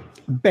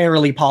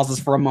barely pauses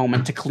for a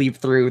moment to cleave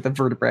through the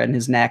vertebra in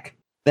his neck.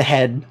 The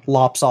head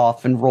lops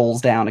off and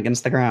rolls down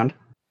against the ground.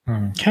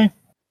 Okay.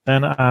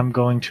 Then I'm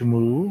going to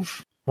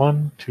move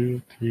 1,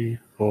 2, 3,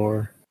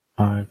 4,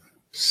 5,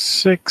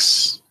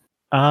 6.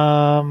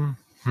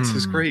 This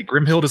is great.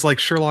 Grimhild is like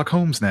Sherlock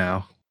Holmes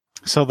now.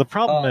 So the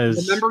problem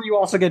is... Remember, you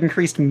also get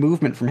increased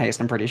movement from haste,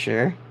 I'm pretty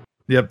sure.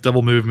 Yep,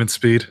 double movement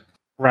speed.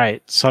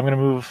 Right. So I'm going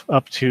to move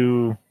up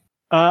to...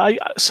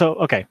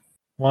 okay.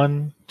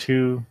 1,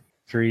 2,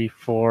 3,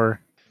 4.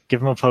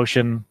 Give him a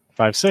potion.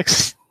 5,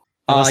 6.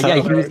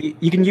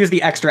 You can use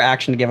the extra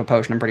action to give a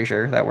potion, I'm pretty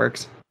sure. That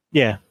works.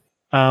 Yeah.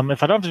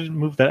 If I don't have to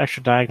move that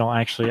extra diagonal,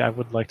 actually, I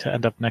would like to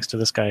end up next to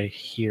this guy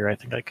here. I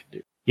think I could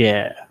do.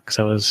 Yeah, because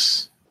I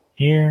was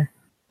here.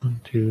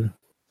 1, 2.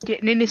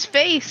 Getting in his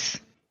face.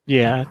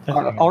 Yeah.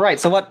 All right.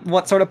 So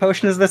what sort of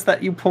potion is this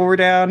that you pour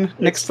down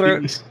Nick's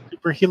throat? The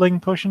super healing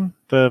potion,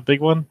 the big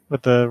one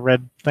with the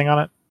red thing on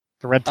it,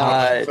 the red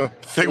top. The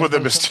thing with the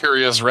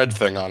mysterious red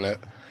thing on it.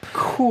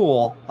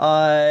 Cool.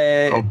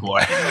 Oh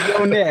boy.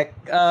 Yo, Nick,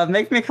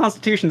 make me a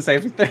Constitution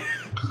saving throw.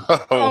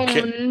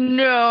 Okay. Oh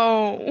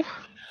no.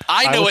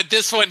 I know what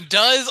this one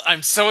does.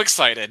 I'm so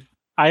excited.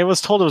 I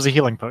was told it was a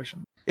healing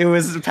potion. It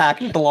was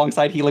packaged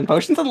alongside healing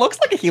potions. It looks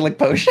like a healing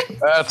potion.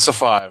 That's a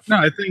 5. No,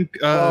 I think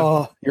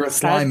you're a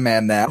slime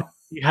man now.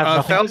 You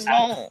have nothing to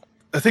add.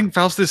 I think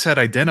Faustus had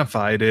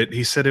identified it.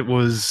 He said it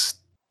was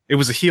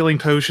a healing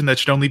potion that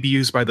should only be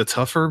used by the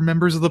tougher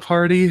members of the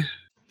party.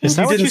 Is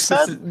that what you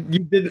said? You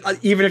didn't.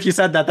 Even if you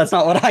said that, that's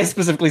not what I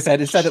specifically said.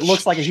 It said it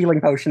looks like a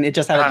healing potion. It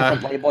just had a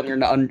different label, and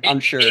you're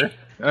unsure.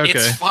 Okay.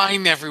 It's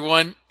fine,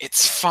 everyone.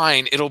 It's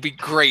fine. It'll be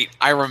great.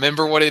 I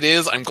remember what it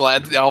is. I'm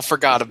glad y'all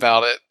forgot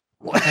about it.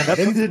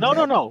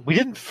 No. We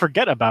didn't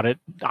forget about it.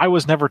 I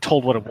was never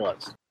told what it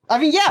was. I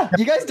mean, yeah,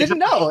 you guys didn't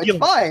know. It's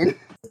fine.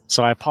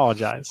 So I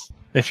apologize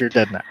if you're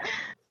dead now.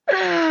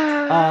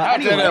 How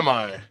dead am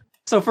I?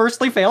 So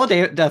firstly, fail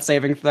a death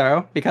saving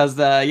throw, because,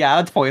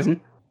 it's poison.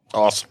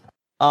 Awesome.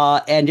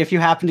 And if you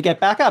happen to get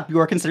back up, you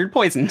are considered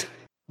poisoned.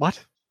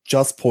 What?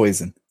 Just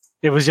poison.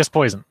 It was just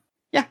poison.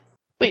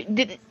 Wait,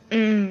 didn't...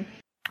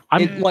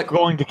 I'm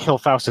going to kill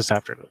Faustus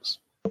after this.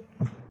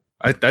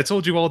 I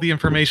told you all the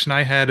information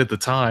I had at the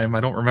time. I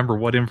don't remember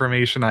what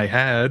information I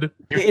had.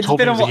 You told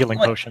me it was a healing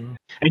potion,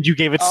 and you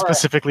gave it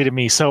specifically to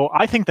me, so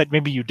I think that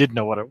maybe you did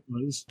know what it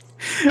was.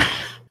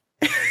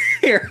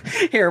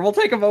 Here, we'll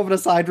take a moment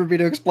aside for me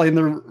to explain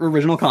the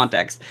original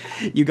context.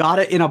 You got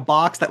it in a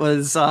box that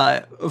was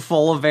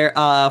full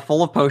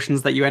of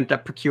potions that you ended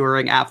up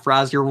procuring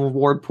as your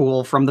reward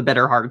pool from the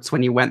Bitter Hearts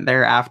when you went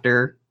there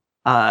after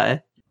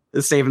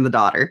saving the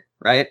daughter,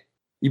 right?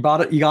 You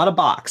got a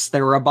box.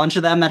 There were a bunch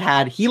of them that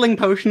had healing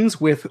potions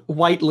with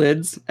white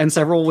lids and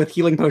several with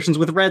healing potions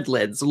with red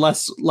lids,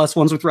 less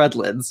ones with red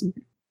lids.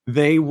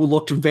 They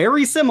looked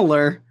very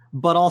similar,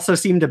 but also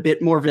seemed a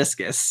bit more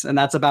viscous, and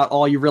that's about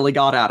all you really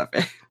got out of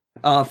it.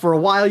 For a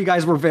while, you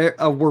guys were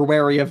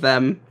wary of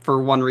them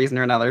for one reason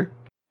or another,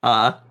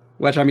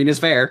 which, I mean, is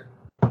fair.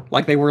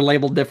 Like, they were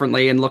labeled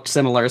differently and looked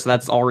similar, so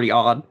that's already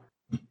odd.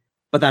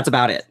 But that's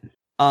about it.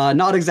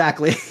 Not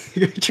exactly,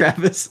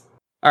 Travis.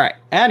 All right,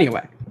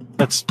 anyway.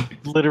 That's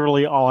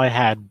literally all I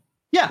had.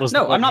 Yeah,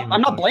 no, I'm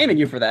not blaming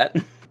you for that.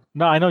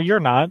 No, I know you're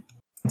not.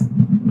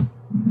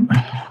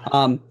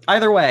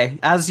 Either way,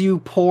 as you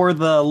pour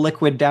the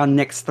liquid down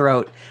Nick's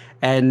throat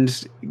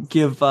and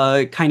give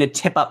a kind of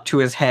tip up to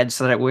his head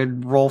so that it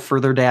would roll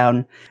further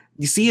down,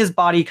 you see his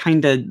body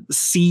kind of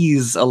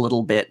seize a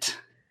little bit,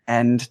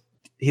 and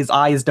his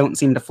eyes don't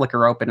seem to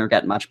flicker open or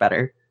get much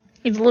better.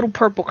 He's a little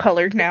purple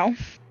colored now.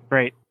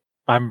 Great.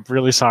 I'm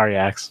really sorry,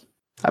 Axe.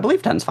 I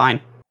believe 10's fine.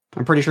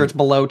 I'm pretty sure it's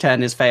below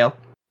 10 is fail.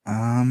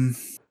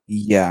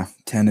 Yeah,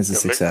 10 is a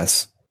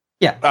success.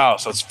 Yeah. Oh,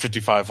 so it's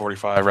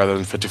 55-45 rather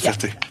than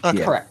 50-50.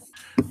 Yeah. Correct.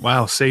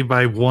 Wow, saved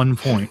by 1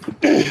 point.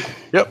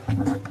 Yep.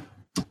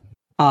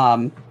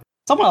 Someone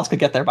else could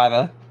get there by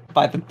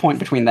the point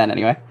between then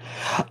anyway.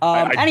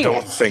 I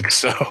don't think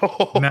so.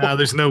 Nah,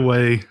 there's no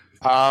way.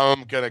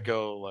 I'm gonna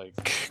go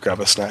grab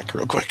a snack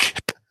real quick.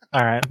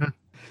 All right.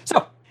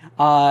 So,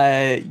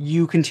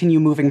 You continue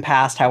moving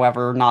past,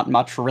 however, not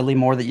much really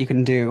more that you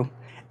can do.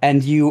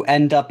 And you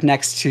end up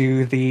next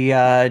to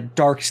the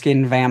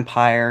dark-skinned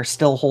vampire,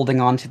 still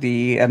holding on to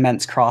the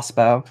immense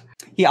crossbow.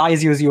 He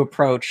eyes you as you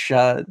approach,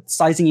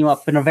 sizing you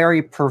up in a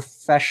very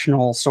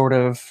professional sort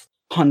of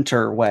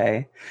hunter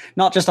way.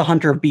 Not just a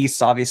hunter of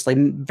beasts, obviously.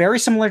 Very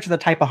similar to the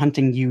type of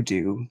hunting you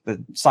do,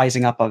 the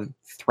sizing up of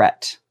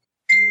threat.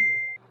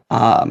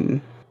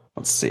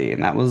 Let's see,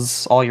 and that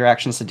was all your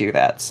actions to do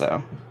that,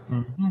 so...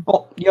 Mm-hmm.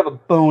 Well, you have a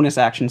bonus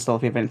action still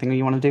if you have anything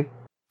you want to do.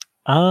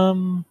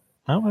 I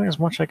don't think there's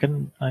much I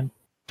don't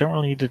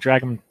really need to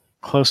drag him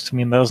close to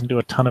me, and that doesn't do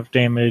a ton of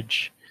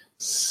damage.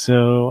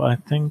 So I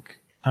think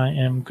I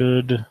am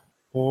good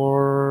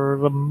for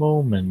the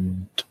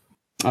moment.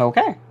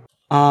 Okay.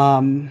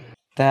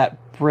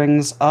 That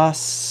brings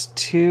us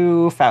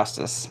to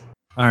Faustus.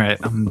 All right,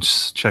 I'm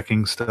just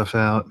checking stuff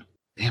out.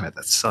 Damn it,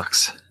 that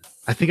sucks.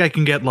 I think I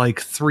can get like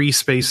 3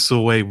 spaces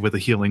away with a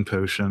healing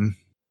potion.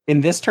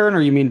 In this turn,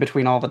 or you mean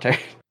between all the turns?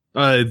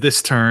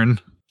 This turn.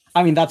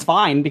 I mean, that's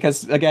fine,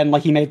 because, again,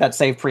 like, he made that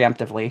save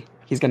preemptively.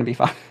 He's going to be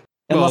fine.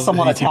 Unless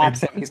someone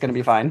attacks him, he's going to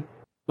be fine.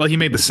 Well, he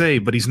made the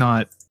save, but he's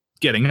not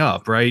getting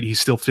up, right?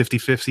 He's still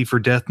 50-50 for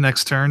death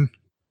next turn?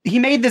 He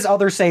made this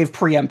other save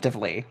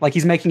preemptively. Like,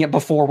 he's making it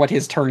before what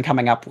his turn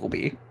coming up will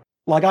be.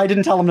 Like, I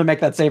didn't tell him to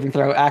make that saving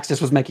throw. Axis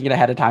was making it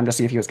ahead of time to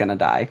see if he was going to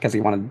die, because he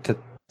wanted to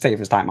save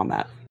his time on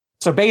that.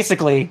 So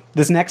basically,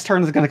 this next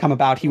turn is going to come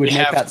about. He would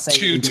make that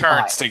save. You have 2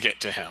 turns to get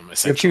to him,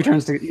 essentially. You have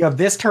 2 turns you have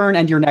this turn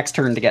and your next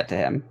turn to get to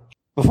him.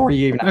 Before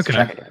you even have to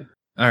check again.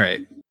 All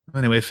right.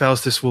 Anyway,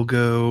 Faustus will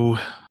go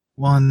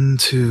 1,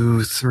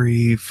 2,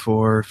 3,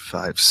 4,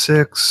 5,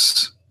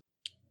 6.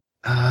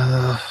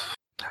 Yeah,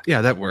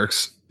 that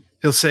works.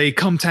 He'll say,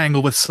 "Come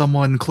tangle with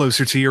someone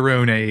closer to your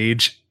own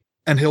age,"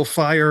 and he'll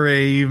fire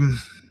a.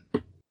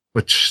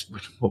 What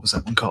was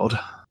that one called?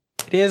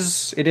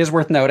 It is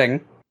worth noting,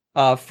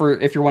 for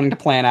if you're wanting to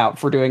plan out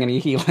for doing any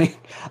healing,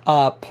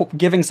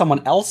 giving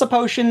someone else a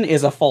potion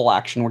is a full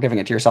action. We're giving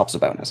it to yourself as a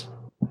bonus.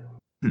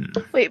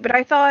 Wait, but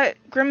I thought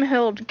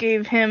Grimhild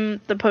gave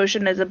him the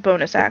potion as a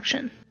bonus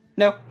action.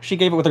 No, she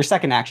gave it with her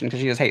second action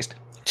because she has haste.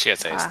 She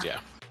has haste, yeah.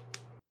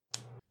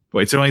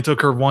 Wait, so it only took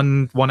her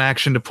one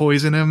action to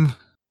poison him?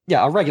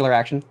 Yeah, a regular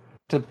action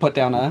to put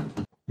down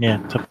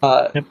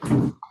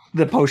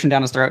the potion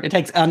down his throat. It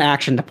takes an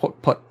action to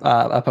put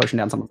a potion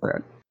down someone's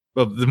throat.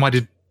 Well, then why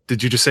did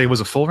you just say it was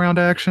a full round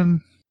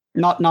action?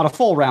 Not a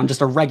full round,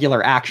 just a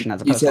regular action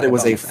as opposed to. You said it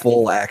was a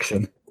full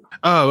action.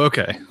 Oh,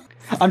 okay.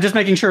 I'm just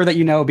making sure that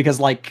you know, because,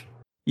 like,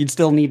 you'd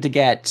still need to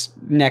get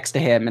next to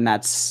him, and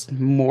that's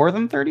more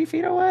than 30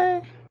 feet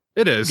away.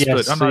 It is,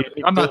 yes, but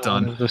I'm not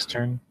done this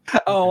turn.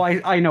 Oh,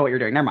 I know what you're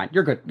doing. Never mind.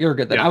 You're good. You're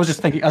good then. Yeah. I was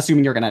just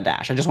assuming you're going to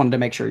dash. I just wanted to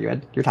make sure you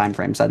had your time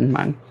frame set in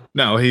mind.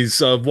 No,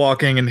 he's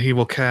walking, and he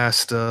will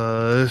cast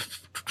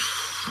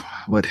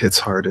what hits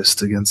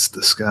hardest against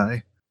this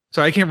guy.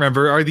 So I can't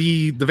remember. Are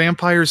the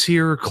vampires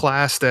here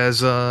classed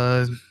as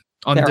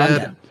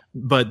undead?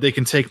 But they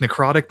can take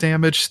necrotic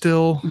damage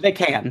still? They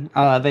can.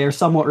 They are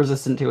somewhat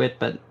resistant to it,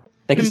 but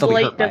they can still be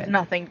hurt by it. Blight does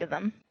nothing to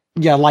them.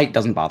 Yeah, light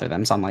doesn't bother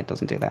them. Sunlight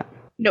doesn't do that.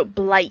 No,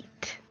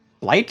 blight.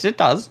 Blight? It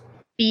does.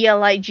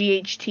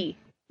 BLIGHT.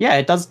 Yeah,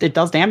 it does. It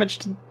does damage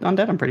to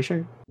undead. I'm pretty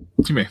sure.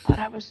 What do you mean?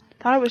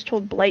 I was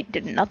told blight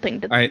did nothing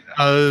to them.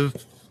 All right.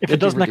 If it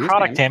does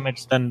necrotic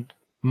damage, then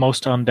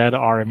most undead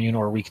are immune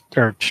or weak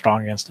or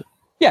strong against it.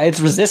 Yeah,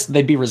 it's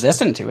they'd be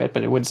resistant to it,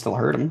 but it would still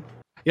hurt them.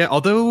 Yeah,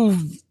 although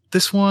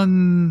this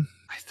one,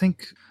 I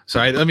think.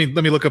 Sorry, let me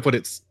look up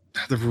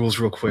the rules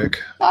real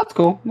quick. That's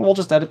cool. We'll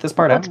just edit this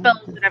part out. What spells?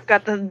 I've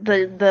got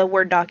the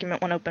Word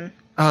document one open.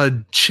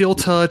 Chill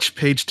Touch,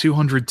 page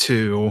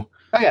 202.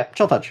 Oh yeah,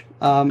 Chill Touch.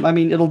 I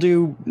mean, it'll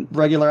do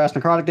regular ass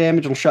necrotic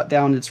damage. It'll shut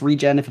down its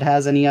regen if it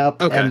has any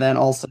up, okay. And then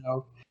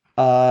also.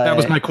 That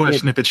was my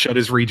question. If it shut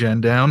his regen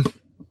down.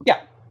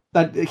 Yeah,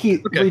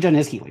 regen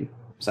is healing.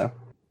 So.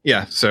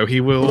 Yeah, so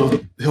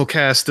he'll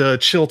cast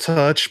Chill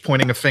Touch,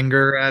 pointing a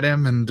finger at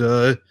him and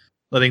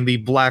letting the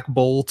black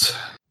bolt.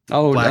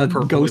 Oh, a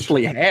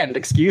ghostly hand.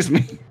 Excuse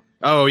me.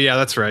 Oh yeah,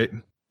 that's right.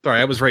 Sorry,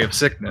 I was Ray of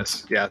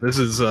Sickness. Yeah, this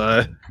is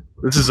a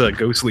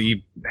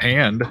ghostly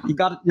hand.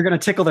 You're gonna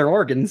tickle their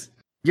organs.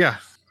 Yeah,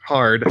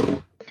 hard.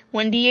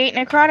 1d8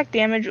 necrotic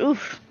damage.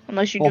 Oof.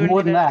 Unless you do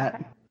more than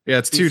that. Yeah,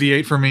 it's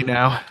 2d8 for me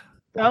now.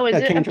 Oh, is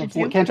it?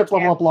 Cantrips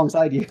level up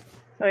alongside you.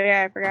 Oh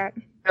yeah, I forgot.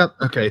 Yep.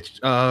 Okay.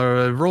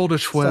 Rolled a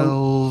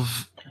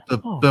 12. The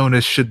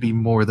bonus should be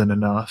more than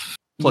enough.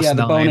 Plus the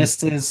 9.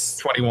 Bonus is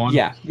 21.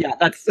 Yeah,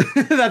 that's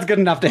that's good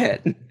enough to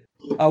hit.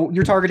 Oh,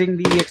 you're targeting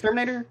the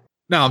exterminator?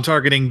 No, I'm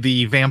targeting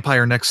the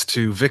vampire next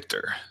to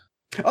Victor.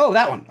 Oh,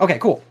 that one. Okay,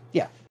 cool.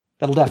 Yeah,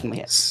 that'll definitely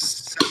hit.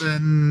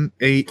 7,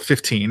 8,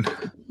 15.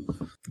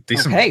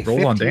 Decent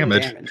roll on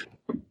damage.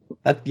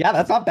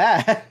 That's not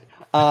bad.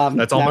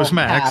 That's almost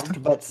maxed.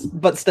 Halved,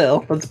 but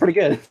still, that's pretty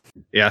good.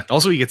 Yeah.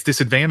 Also, he gets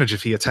disadvantage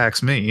if he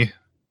attacks me.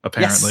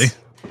 Apparently, yes,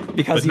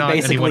 because you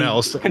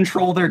basically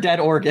control their dead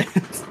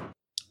organs.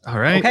 All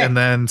right, and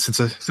then since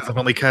I've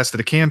only casted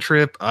a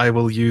cantrip, I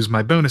will use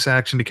my bonus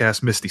action to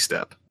cast Misty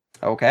Step.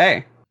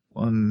 Okay.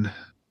 1,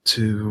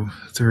 2,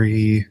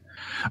 3.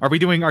 Are we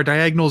doing our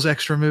diagonals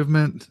extra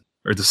movement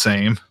or the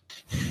same?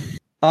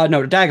 No,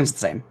 the diagonal's the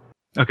same.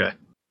 Okay.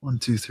 1,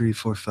 2, 3,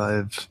 4,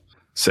 5,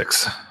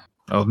 6.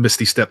 I'll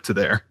Misty Step to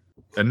there.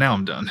 And now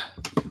I'm done.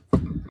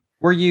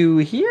 Were you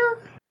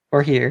here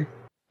or here?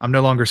 I'm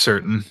no longer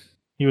certain.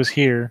 He was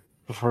here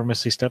before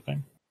Misty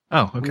stepping.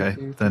 Oh, okay. 1,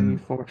 2, 3, Then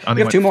 4. I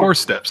only You have went 2 more. 4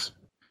 steps.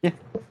 Yeah.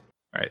 All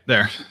right,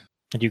 there.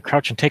 And you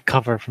crouch and take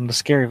cover from the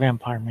scary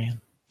vampire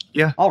man.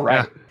 Yeah. All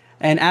right. Yeah.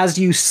 And as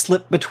you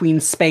slip between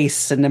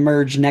space and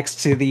emerge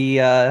next to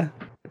the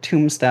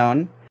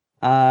tombstone,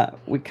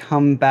 we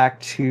come back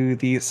to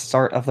the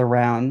start of the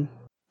round.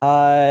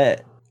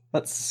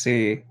 Let's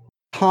see.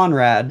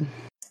 Conrad,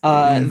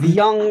 the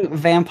young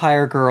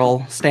vampire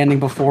girl standing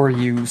before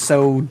you,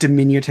 so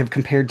diminutive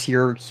compared to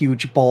your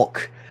huge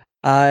bulk,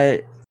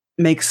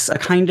 makes a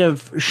kind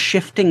of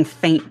shifting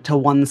feint to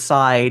one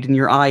side, and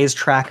your eyes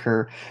track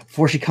her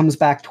before she comes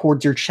back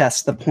towards your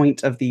chest, the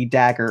point of the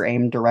dagger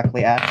aimed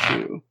directly at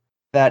you.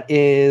 That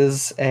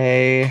is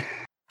a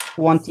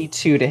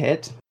 22 to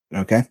hit.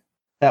 Okay.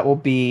 That will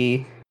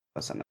be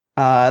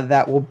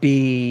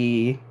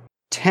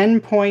 10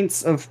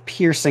 points of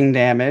piercing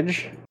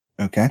damage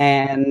Okay.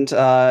 and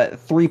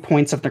 3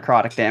 points of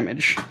necrotic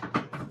damage.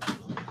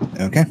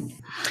 Okay.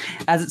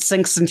 As it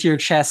sinks into your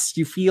chest,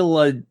 you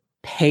feel a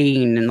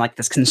pain and like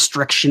this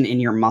constriction in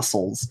your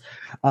muscles,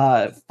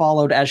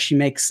 followed as she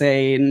makes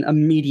an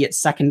immediate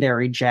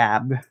secondary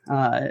jab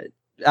at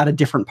a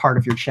different part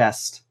of your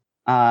chest.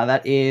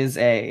 That is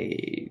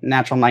a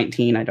natural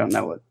 19. I don't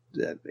know what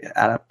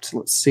add up to.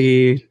 Let's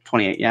see.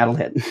 28. Yeah, it'll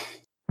hit.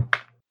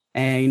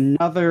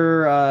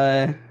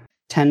 Another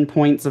 10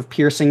 points of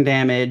piercing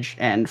damage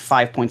and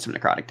 5 points of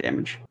necrotic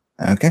damage.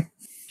 Okay.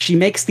 She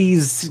makes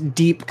these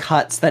deep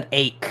cuts that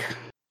ache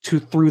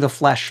through the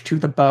flesh to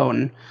the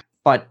bone,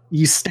 but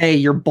you stay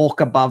your bulk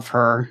above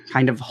her,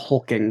 kind of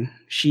hulking.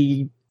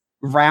 She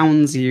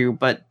rounds you,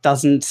 but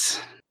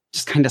doesn't,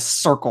 just kind of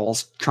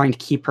circles, trying to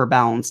keep her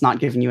balance, not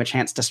giving you a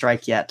chance to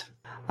strike yet.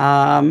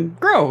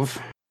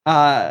 Grove,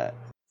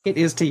 it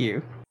is to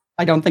you.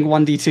 I don't think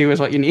 1d2 is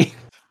what you need.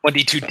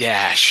 1d2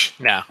 dash.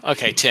 No.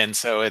 Okay, 10,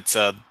 so it's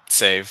a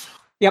save.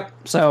 Yep,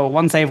 so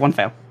 1 save, 1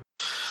 fail.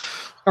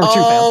 Or 2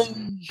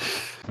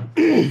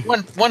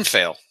 fails. One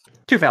fail.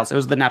 2 fails, it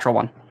was the natural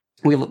one.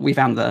 We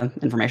found the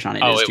information on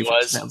it. Oh, is it 2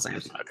 was? fails.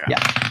 Okay.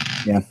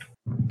 Yeah.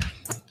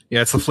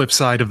 Yeah, it's the flip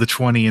side of the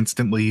 20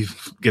 instantly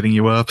getting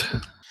you up.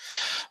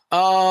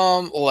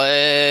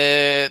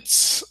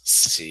 Let's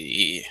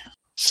see.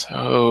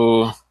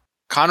 So,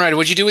 Conrad,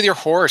 what'd you do with your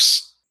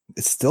horse?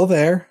 It's still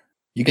there.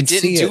 You can It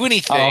didn't see do it.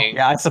 anything. Oh,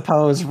 yeah, I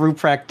suppose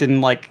Ruprecht,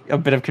 in like a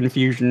bit of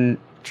confusion,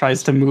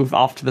 tries to move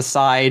off to the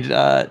side,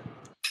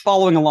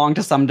 following along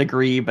to some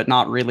degree, but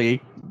not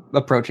really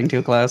approaching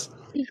too close.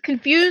 He's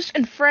confused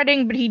and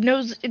fretting, but he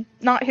knows it's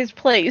not his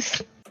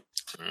place.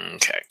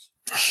 Okay.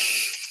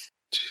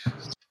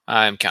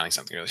 I'm counting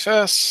something really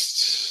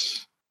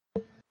fast.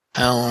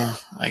 Oh,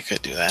 I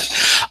could do that.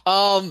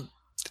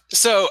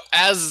 So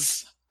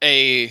as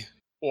a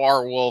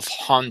werewolf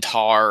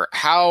hunter,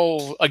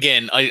 how,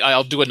 again,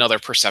 I'll do another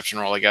perception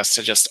roll, I guess,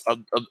 to just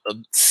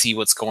see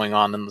what's going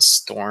on in the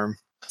storm.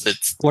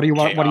 It's What do you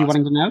chaos.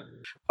 wanting to know?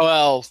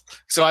 Well,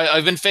 so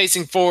I've been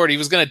facing forward. He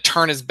was going to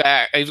turn his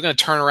back. He was going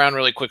to turn around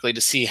really quickly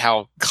to see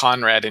how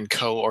Conrad and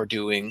co are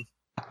doing.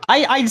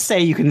 I'd say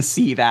you can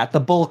see that. The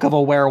bulk of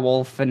a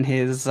werewolf and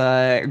his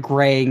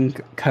graying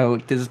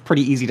coat is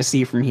pretty easy to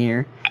see from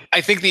here.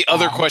 I think the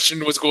other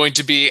question was going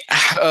to be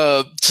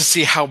to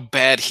see how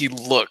bad he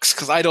looks,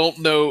 because I don't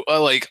know.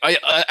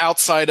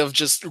 Outside of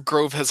just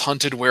Grove has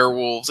hunted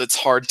werewolves, it's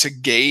hard to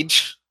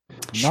gauge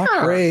Not Sure.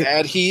 how great.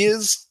 bad he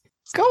is.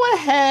 Go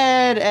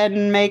ahead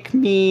and make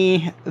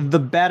me the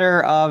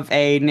better of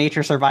a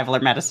nature, survival, or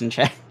medicine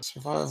check.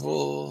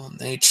 Survival,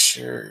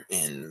 nature,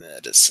 and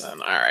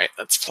medicine. All right,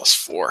 that's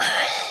 +4.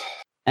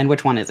 And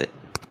which one is it?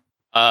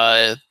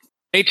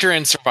 Nature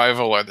and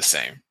survival are the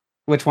same.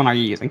 Which one are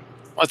you using?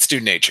 Let's do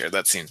nature.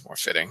 That seems more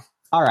fitting.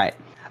 All right.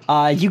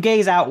 You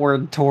gaze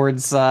outward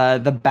towards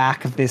the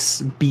back of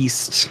this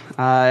beast,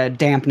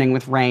 dampening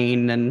with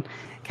rain and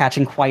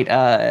catching quite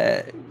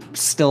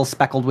still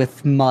speckled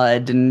with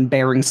mud and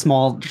bearing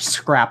small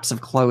scraps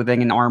of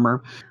clothing and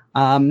armor.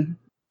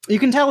 You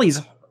can tell he's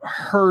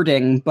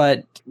hurting,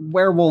 but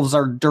werewolves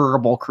are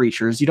durable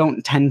creatures. You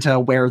don't tend to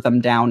wear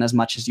them down as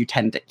much as you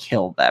tend to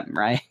kill them,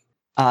 right?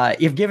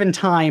 If given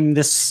time,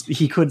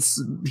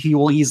 he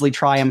will easily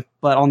triumph.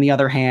 But on the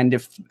other hand,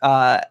 if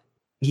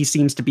he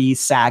seems to be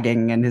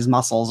sagging and his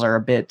muscles are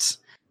a bit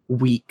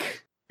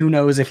weak, who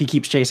knows if he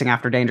keeps chasing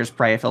after dangerous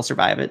prey if he'll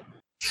survive it.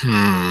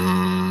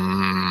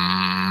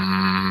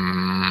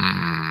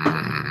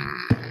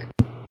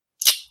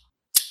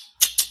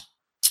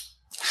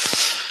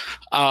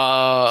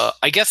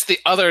 I guess the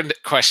other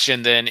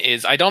question then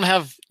is, I don't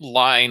have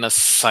line of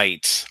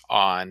sight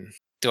on.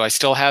 Do I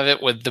still have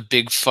it with the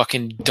big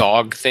fucking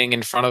dog thing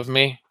in front of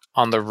me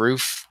on the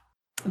roof?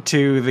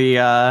 To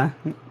the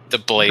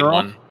blade girl?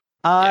 one.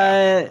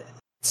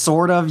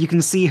 Sort of. You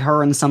can see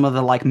her and some of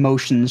the like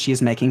motions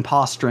she's making,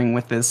 posturing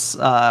with this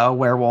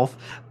werewolf.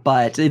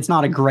 but it's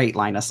not a great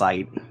line of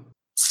sight.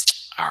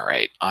 All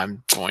right,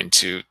 I'm going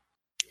to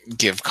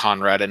give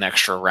Conrad an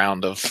extra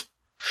round of.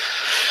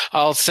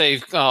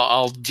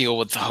 I'll deal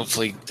with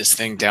hopefully this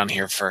thing down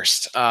here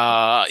first.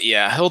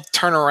 Yeah, he'll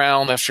turn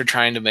around after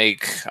trying to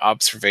make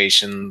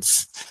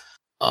observations.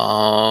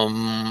 Sorry,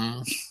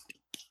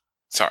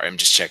 I'm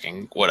just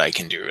checking what I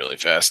can do really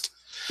fast.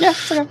 Yeah,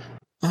 it's okay.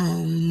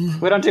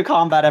 We don't do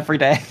combat every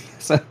day,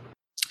 so.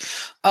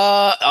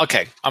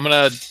 Okay,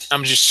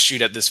 I'm just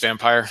shoot at this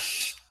vampire,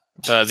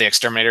 the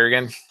exterminator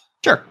again.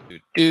 Sure.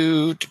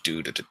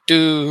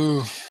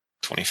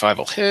 25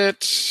 will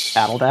hit.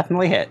 That'll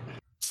definitely hit.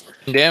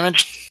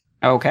 Damage.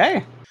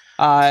 Okay.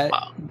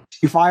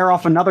 You fire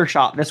off another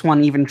shot, this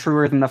one even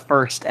truer than the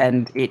first,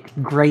 and it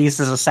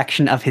grazes a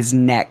section of his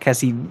neck as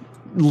he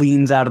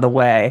leans out of the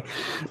way.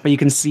 But you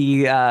can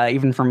see,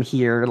 even from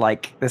here,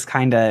 like, this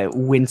kind of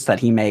wince that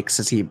he makes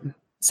as he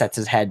sets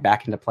his head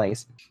back into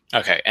place.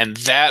 Okay, and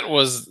that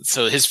was...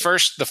 So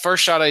the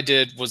first shot I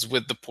did was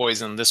with the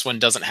poison. This one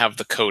doesn't have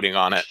the coating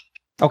on it.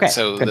 Okay.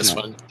 So this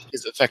one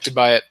is affected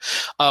by it.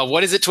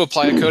 What is it to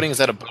apply a coating? Is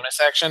that a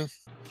bonus action?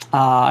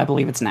 I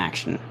believe it's an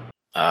action.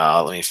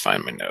 Let me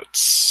find my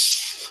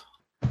notes.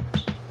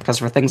 Because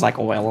for things like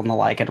oil and the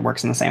like, it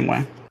works in the same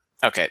way.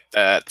 Okay,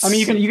 that's... I mean,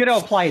 you can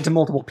apply it to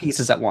multiple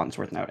pieces at once,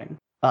 worth noting.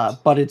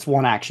 But it's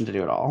one action to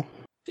do it all.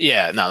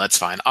 Yeah, no, that's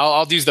fine.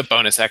 I'll use the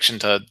bonus action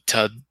to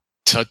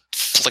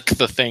flick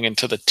the thing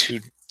into the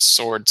two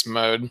swords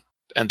mode.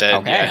 And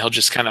then he'll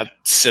just kind of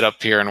sit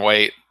up here and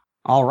wait.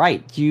 All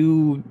right,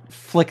 you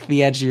flick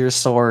the edge of your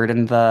sword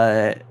and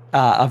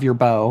of your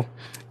bow,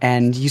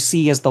 and you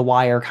see as the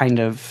wire kind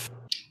of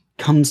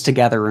comes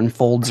together and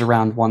folds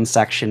around one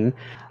section.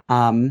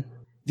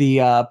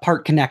 The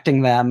part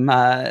connecting them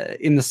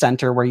in the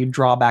center where you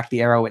draw back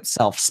the arrow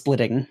itself,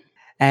 splitting.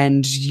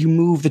 And you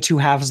move the two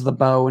halves of the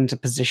bow into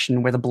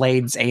position where the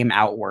blades aim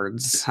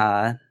outwards.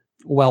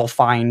 Well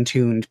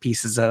fine-tuned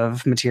pieces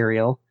of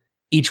material.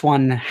 Each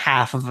one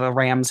half of a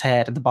ram's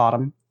head at the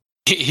bottom.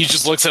 He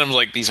just looks at him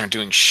like, these aren't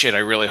doing shit. I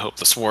really hope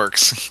this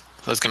works.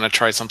 I was going to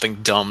try something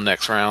dumb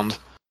next round.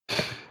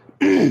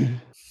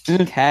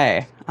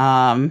 Okay.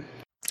 And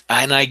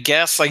I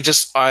guess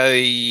is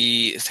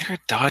there a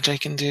dodge I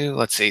can do?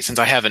 Let's see, since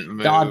I haven't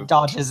moved.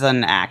 Dodge is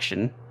an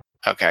action.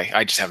 Okay,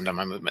 I just haven't done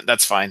my movement.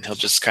 That's fine. He'll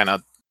just kind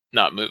of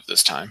not move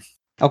this time.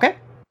 Okay.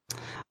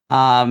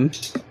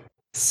 Let's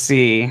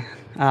see.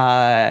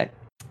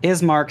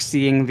 Ismark,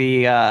 seeing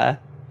the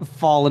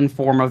fallen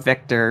form of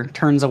Victor,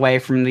 turns away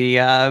from the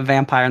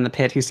vampire in the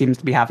pit who seems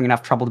to be having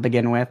enough trouble to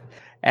begin with,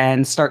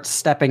 and starts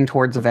stepping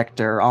towards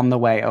Victor on the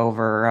way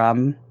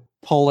over,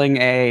 pulling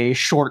a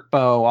short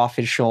bow off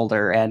his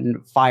shoulder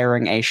and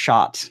firing a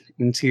shot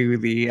into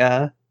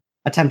the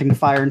attempting to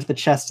fire into the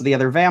chest of the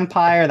other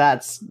vampire.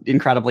 That's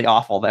incredibly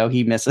awful, though.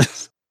 He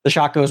misses. The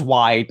shot goes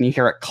wide, and you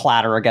hear it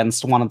clatter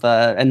against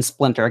and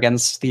splinter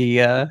against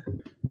the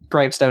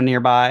gravestone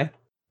nearby.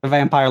 The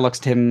vampire looks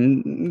at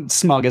him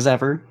smug as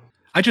ever.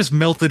 I just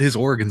melted his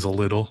organs a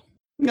little.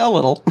 A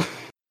little.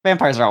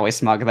 Vampires are always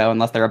smug, though,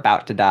 unless they're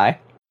about to die.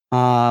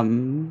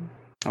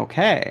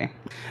 Okay.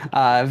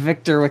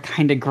 Victor, with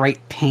kind of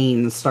great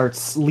pain,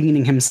 starts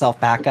leaning himself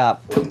back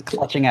up,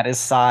 clutching at his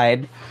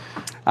side.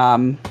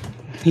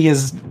 He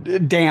is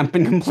damp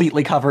and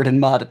completely covered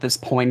in mud at this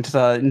point,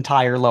 the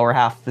entire lower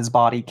half of his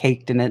body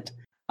caked in it.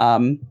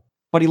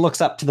 But he looks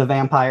up to the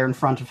vampire in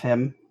front of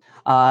him,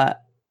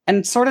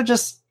 and sort of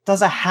just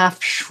does a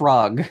half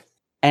shrug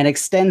and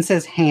extends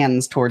his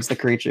hands towards the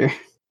creature.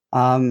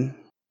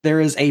 There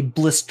is a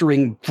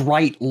blistering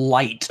bright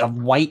light of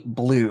white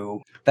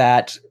blue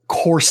that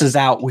courses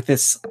out with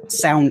this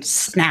sound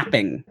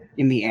snapping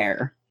in the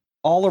air.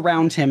 All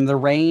around him, the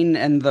rain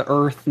and the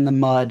earth and the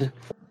mud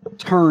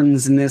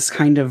turns in this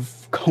kind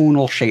of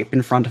conal shape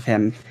in front of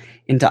him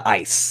into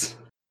ice.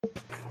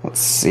 Let's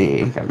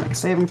see. Gotta make a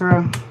saving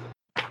throw.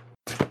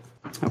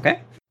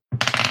 Okay.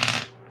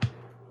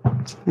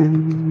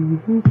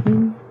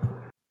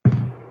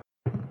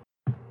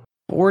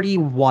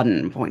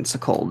 41 points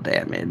of cold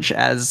damage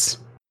as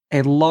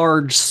a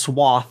large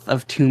swath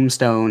of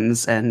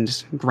tombstones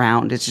and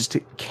ground is just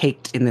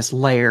caked in this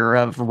layer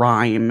of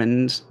rime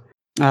and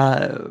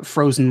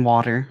frozen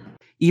water.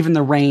 Even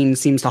the rain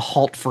seems to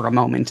halt for a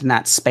moment in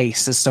that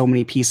space as so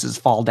many pieces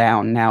fall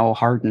down, now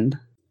hardened.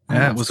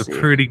 That was a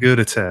pretty good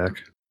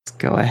attack. Let's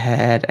go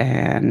ahead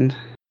and...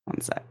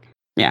 one sec.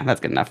 Yeah, that's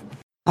good enough.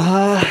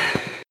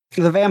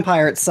 The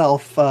vampire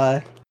itself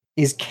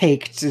is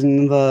caked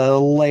in the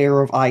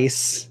layer of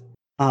ice,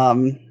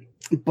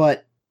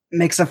 but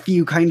makes a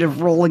few kind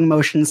of rolling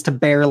motions to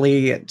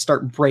barely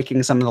start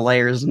breaking some of the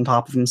layers on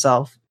top of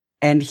himself.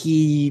 And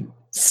he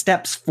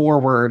steps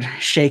forward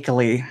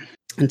shakily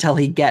until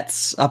he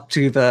gets up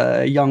to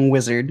the young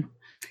wizard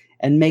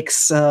and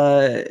makes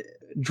a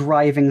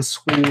driving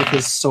swing with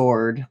his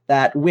sword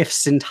that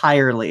whiffs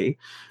entirely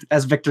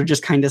as Victor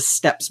just kind of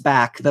steps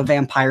back, the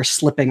vampire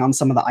slipping on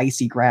some of the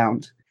icy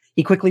ground.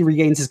 He quickly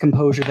regains his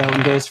composure, though,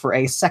 and goes for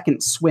a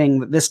second swing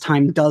that this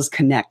time does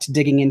connect,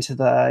 digging into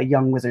the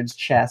young wizard's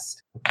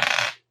chest.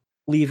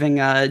 leaving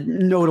a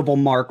notable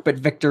mark, but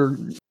Victor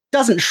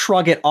doesn't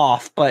shrug it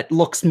off, but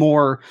looks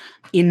more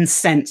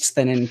incensed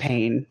than in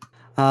pain.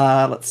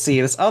 Let's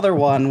see, this other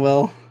one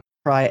will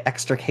try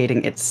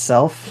extricating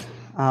itself.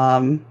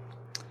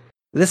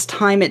 This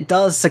time it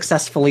does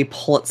successfully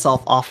pull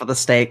itself off of the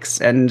stakes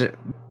and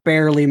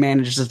barely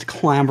manages to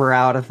clamber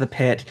out of the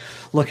pit,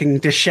 looking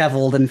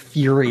disheveled and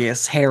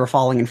furious, hair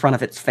falling in front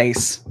of its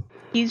face.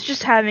 He's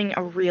just having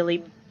a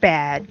really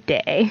bad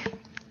day.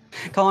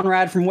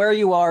 Conrad, from where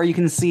you are, you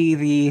can see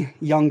the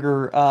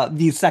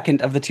the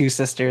second of the two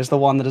sisters, the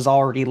one that has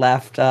already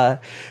left,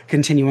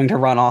 continuing to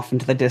run off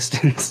into the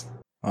distance.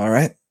 All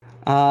right.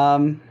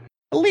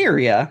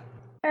 Illyria.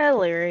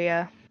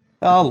 Illyria.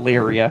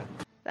 Illyria.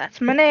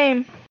 That's my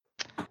name.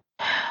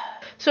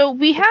 So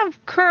we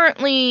have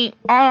currently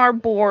on our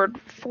board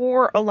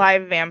 4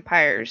 alive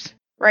vampires,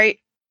 right?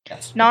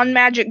 Yes.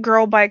 Non-magic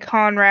girl by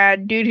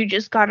Conrad, dude who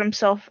just got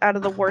himself out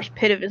of the worst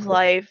pit of his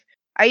life,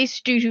 ice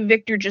dude who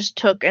Victor just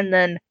took, and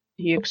then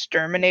the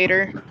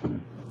exterminator.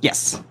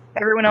 Yes.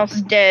 Everyone else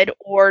is dead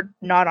or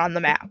not on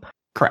the map.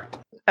 Correct.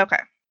 Okay.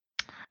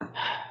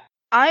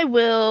 I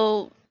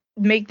will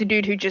make the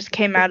dude who just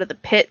came out of the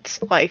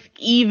pit's life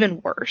even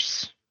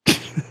worse.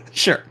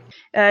 Sure.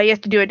 You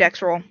have to do a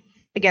dex roll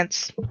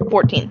against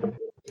 14.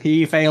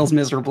 He fails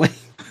miserably.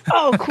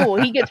 Oh, cool.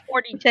 He gets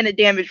 40-10 of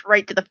damage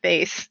right to the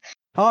face.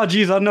 Oh,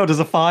 geez, I don't know. Does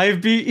a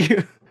 5 beat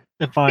you?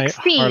 In my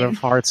 16. heart of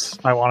hearts,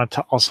 I wanted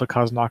to also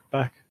cause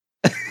knockback.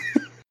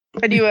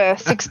 I do a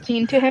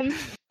 16 to him.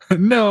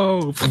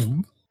 No.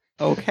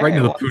 Okay. Right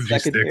into the 1 Punji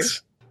second here.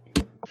 sticks.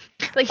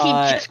 Like, he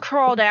just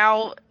crawled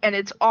out, and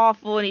it's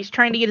awful, and he's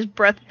trying to get his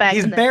breath back.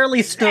 He's and then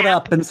barely stood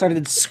up and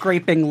started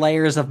scraping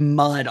layers of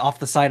mud off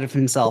the side of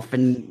himself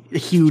in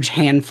huge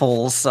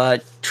handfuls,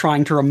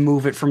 trying to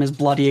remove it from his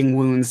bloodying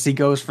wounds. He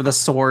goes for the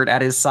sword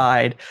at his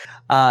side.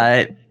 But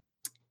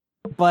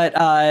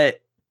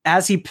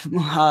as he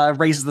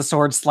raises the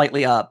sword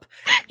slightly up,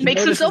 he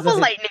makes himself a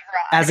notices lightning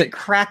rod. as it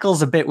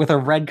crackles a bit with a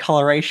red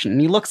coloration.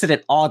 He looks at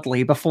it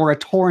oddly before a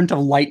torrent of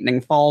lightning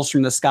falls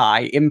from the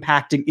sky,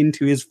 impacting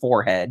into his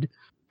forehead.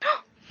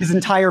 His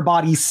entire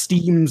body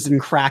steams and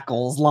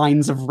crackles,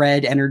 lines of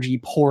red energy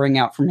pouring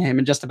out from him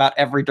in just about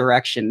every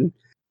direction.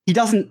 He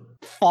doesn't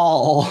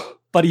fall,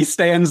 but he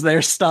stands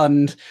there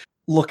stunned,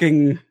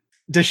 looking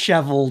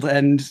disheveled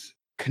and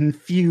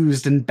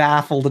confused and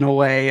baffled in a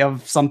way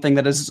of something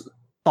that has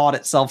thought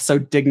itself so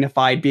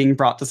dignified being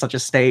brought to such a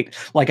state,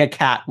 like a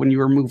cat when you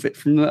remove it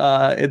from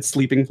its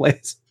sleeping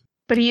place.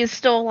 But he is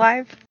still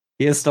alive?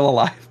 He is still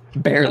alive.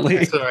 Barely.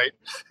 That's all right.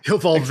 He'll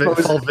fall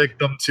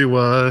victim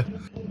to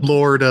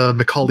Lord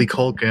Macaulay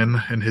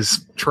Culkin and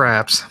his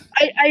traps.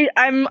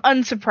 I'm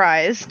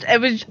unsurprised.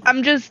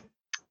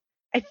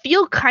 I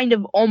feel kind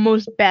of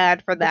almost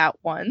bad for that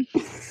one.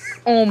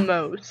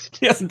 Almost.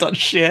 He hasn't done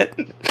shit.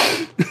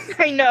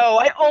 I know.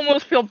 I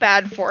almost feel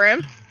bad for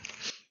him.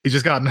 He's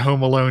just gotten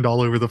home alone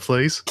all over the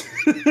place.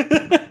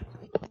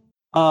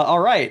 All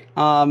right.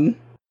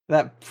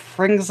 That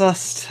brings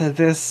us to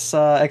this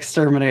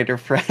exterminator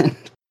friend.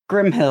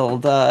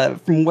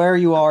 Grimhild, from where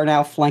you are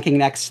now flanking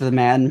next to the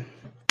man,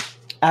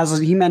 as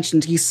he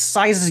mentioned, he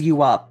sizes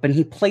you up and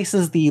he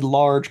places the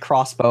large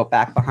crossbow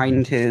back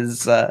behind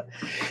his,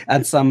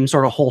 and some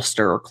sort of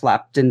holster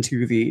clapped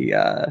into the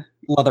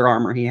leather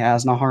armor he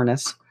has in a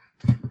harness.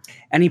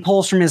 And he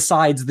pulls from his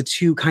sides the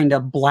 2 kind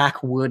of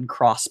black wood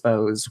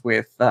crossbows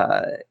with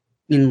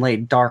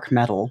inlaid dark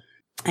metal.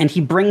 And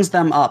he brings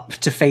them up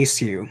to face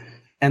you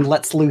and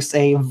lets loose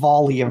a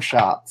volley of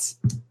shots.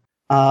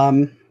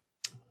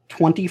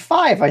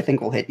 25, I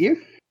think, will hit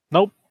you.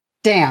 Nope.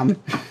 Damn.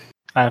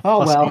 I have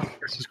Oh, well. +8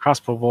 versus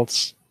crossbow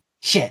bolts.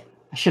 Shit.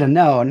 I should have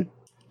known.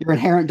 Your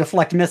inherent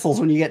deflect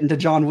missiles when you get into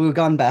John Woo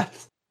gun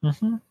battles.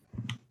 Mm-hmm.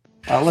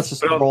 Let's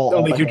just roll.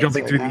 Don't think you're hits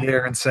jumping through right the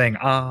air and saying,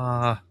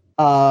 ah.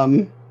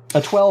 now.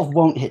 A 12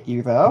 won't hit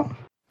you, though.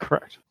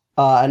 Correct.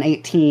 An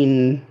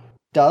 18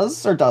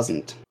 does or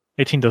doesn't?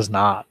 18 does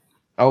not.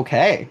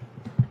 Okay.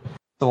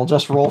 So we'll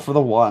just roll for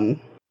the 1.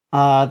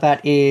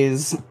 That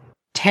is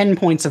 10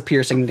 points of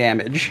piercing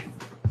damage.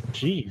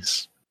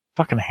 Jeez.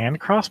 Fucking hand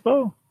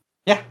crossbow?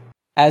 Yeah.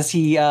 As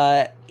he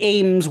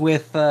aims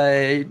with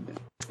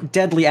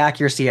deadly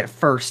accuracy at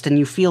first, and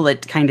you feel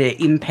it kind of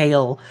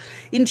impale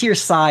into your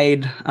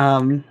side,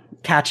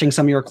 catching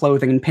some of your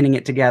clothing and pinning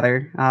it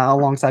together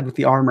alongside with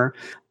the armor.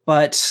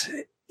 But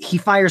he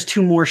fires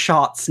 2 more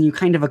shots, and you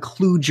kind of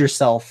occlude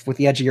yourself with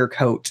the edge of your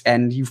coat,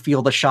 and you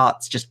feel the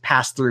shots just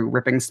pass through,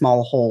 ripping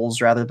small holes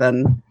rather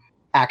than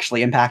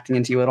actually impacting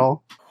into you at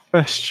all.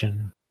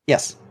 Question.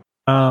 Yes.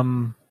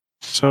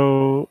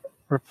 So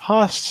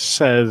Riposte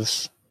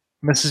says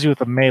misses you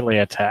with a melee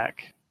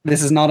attack.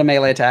 This is not a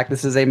melee attack.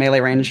 This is a melee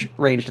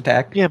ranged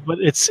attack. Yeah, but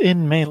it's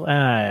in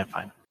melee.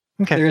 Fine.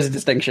 Okay. There is a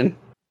distinction.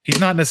 He's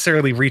not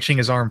necessarily reaching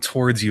his arm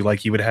towards you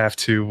like you would have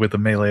to with a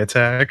melee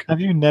attack. Have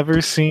you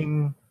never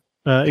seen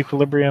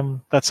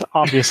Equilibrium? That's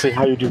obviously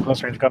how you do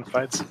close range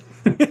gunfights.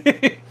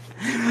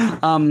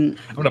 I'm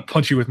gonna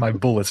punch you with my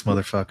bullets,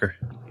 motherfucker.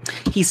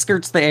 He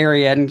skirts the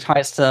area and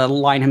tries to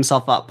line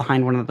himself up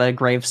behind one of the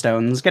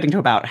gravestones, getting to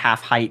about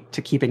half height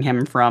to keeping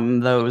him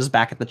from those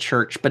back at the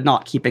church, but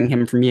not keeping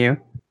him from you.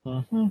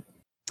 Mm-hmm.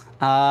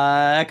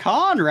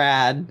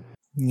 Conrad.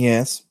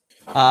 Yes.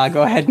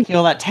 Go ahead and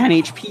heal that 10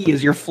 HP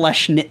as your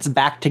flesh knits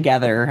back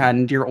together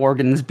and your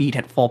organs beat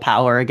at full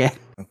power again.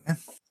 Okay.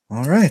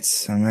 All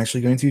right. I'm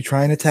actually going to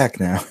try and attack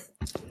now.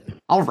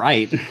 All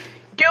right.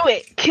 Do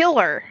it! Kill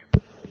her!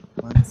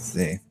 Let's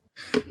see.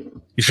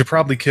 You should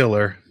probably kill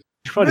her. You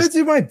I'm probably going just to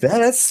do my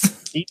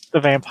best. eat the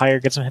vampire,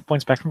 get some hit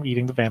points back from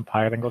eating the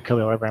vampire, then go kill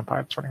the other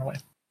vampire that's running away.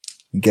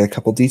 Get a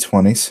couple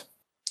d20s.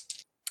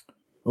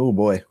 Oh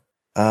boy.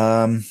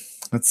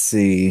 Let's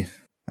see.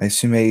 I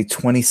assume a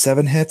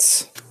 27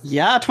 hits.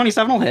 Yeah,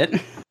 27 will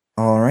hit.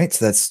 All right,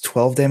 so that's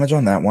 12 damage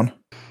on that one,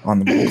 on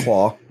the little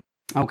claw.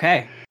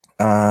 Okay.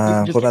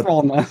 What Just keep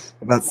rolling those.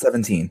 about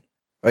 17?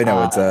 Oh,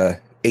 no, it's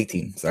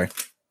 18, sorry.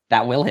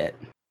 That will hit.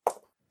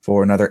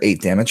 For another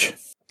 8 damage.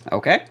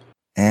 Okay.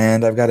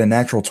 And I've got a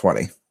natural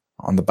 20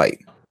 on the bite.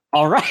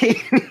 All right.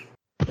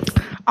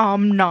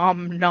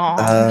 Nom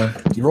nom.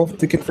 You roll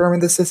to confirm in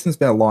this system? It's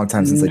been a long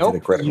time since I Nope,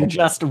 did a critical. you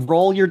just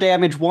roll your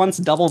damage once,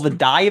 double the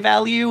die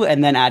value,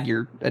 and then add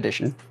your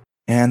addition.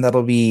 And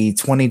that'll be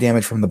 20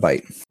 damage from the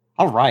bite.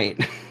 All right.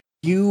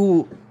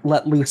 You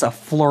let loose a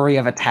flurry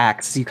of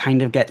attacks as you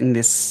kind of get in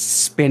this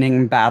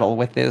spinning battle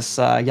with this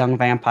young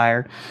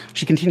vampire.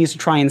 She continues to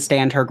try and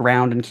stand her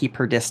ground and keep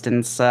her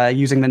distance,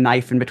 using the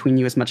knife in between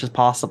you as much as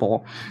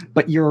possible.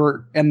 But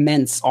your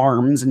immense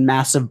arms and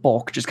massive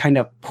bulk just kind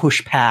of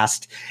push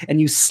past, and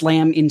you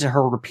slam into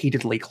her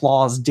repeatedly,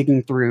 claws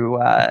digging through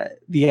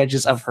the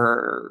edges of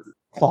her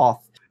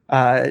cloth.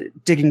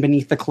 Digging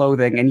beneath the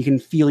clothing, and you can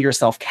feel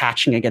yourself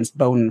catching against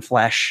bone and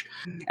flesh.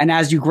 And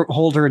as you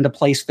hold her into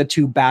place with the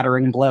two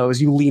battering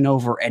blows, you lean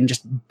over and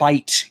just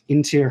bite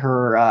into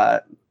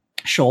her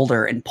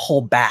shoulder and pull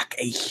back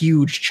a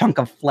huge chunk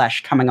of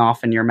flesh coming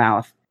off in your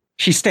mouth.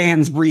 She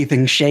stands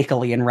breathing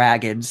shakily and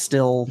ragged,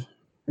 still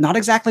not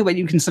exactly what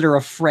you consider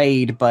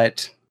afraid,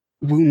 but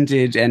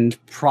wounded and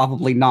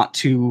probably not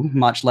too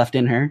much left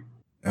in her.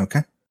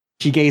 Okay.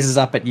 She gazes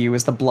up at you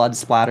as the blood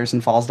splatters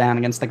and falls down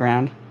against the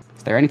ground.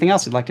 Is there anything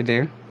else you'd like to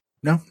do?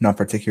 No, not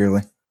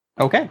particularly.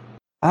 Okay.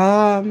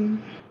 That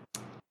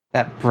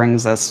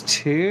brings us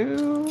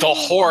to The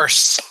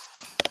horse.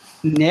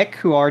 Nick,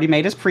 who already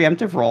made his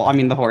preemptive roll. I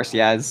mean, the horse,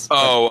 yeah.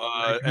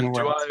 And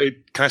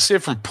can I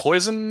save from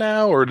poison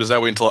now, or does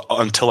that wait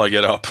until I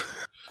get up?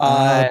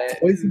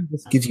 Poison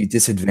just gives you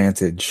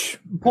disadvantage.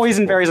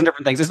 Poison varies on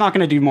different things. It's not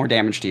going to do more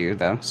damage to you,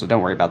 though, so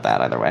don't worry about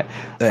that either way.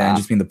 I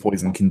just mean the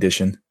poison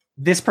condition.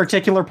 This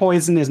particular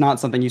poison is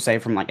not something you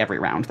save from like every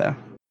round, though.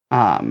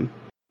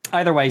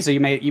 Either way, so you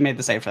made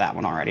the save for that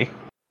one already.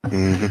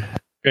 Mm-hmm.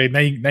 Okay, now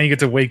you get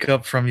to wake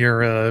up from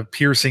your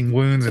piercing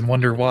wounds and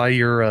wonder why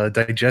your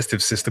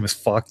digestive system is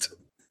fucked.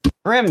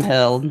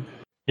 Grimhild,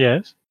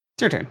 Yes.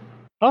 it's your turn.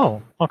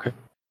 Oh, okay.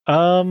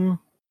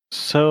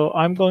 So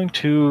I'm going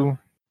to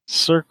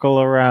circle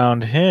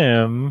around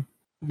him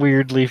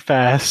weirdly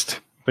fast,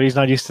 but he's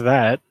not used to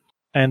that.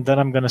 And then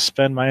I'm going to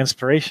spend my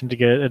inspiration to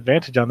get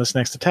advantage on this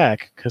next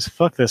attack, because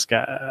fuck this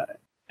guy.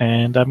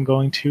 And I'm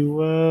going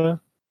to...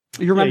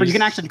 You remember, you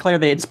can actually declare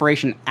the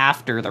inspiration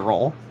after the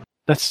roll.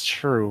 That's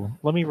true.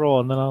 Let me roll,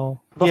 and then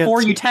I'll...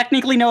 Before you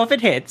technically know if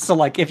it hits, so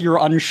like if you're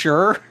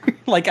unsure,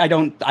 like I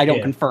don't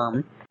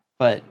confirm,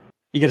 but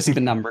you get to see the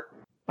number.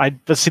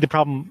 Let's see the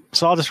problem.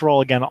 So I'll just roll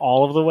again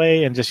all of the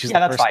way and just use the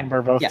first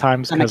number both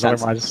times, because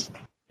otherwise...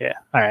 Yeah,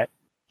 alright.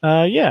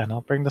 And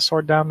I'll bring the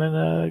sword down in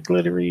a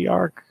glittery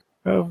arc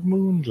of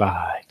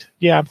moonlight.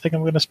 Yeah, I think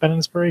I'm going to spend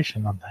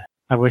inspiration on that.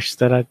 I wish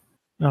that I...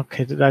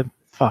 Okay, did I...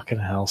 Fucking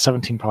hell.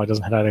 17 probably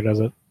doesn't hit either, does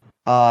it?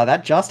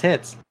 That just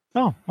hits.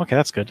 Oh, okay,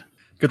 that's good.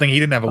 Good thing he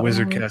didn't have a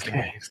wizard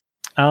casting.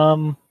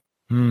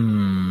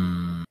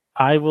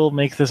 I will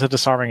make this a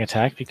disarming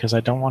attack because I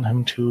don't want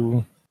him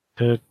to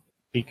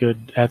be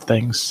good at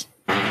things.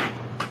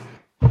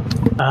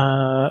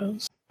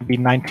 Be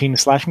 19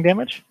 slashing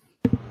damage.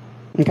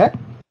 Okay.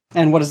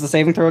 And what is the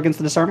saving throw against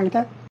the disarming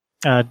attack?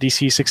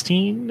 DC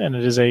 16, and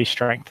it is a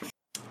strength.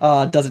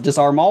 Does it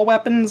disarm all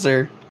weapons,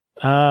 or?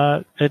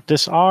 It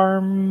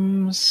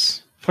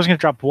disarms... I was going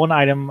to drop one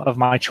item of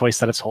my choice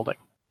that it's holding.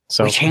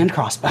 So which hand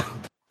crossbow?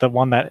 The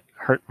one that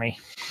hurt me.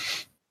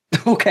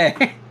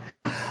 Okay.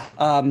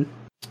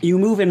 You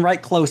move in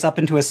right close up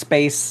into a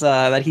space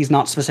that he's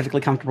not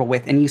specifically comfortable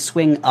with, and you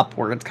swing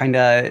upwards, kind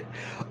of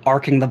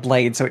arcing the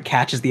blade so it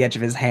catches the edge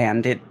of his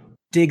hand. It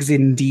digs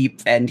in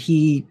deep, and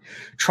he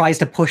tries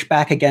to push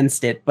back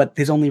against it, but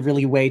his only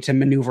really way to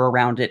maneuver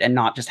around it and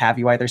not just have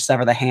you either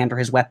sever the hand or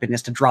his weapon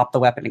is to drop the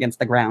weapon against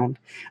the ground.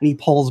 And he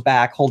pulls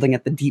back, holding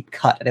at the deep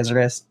cut at his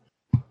wrist.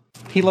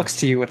 He looks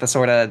to you with a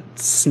sort of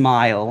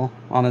smile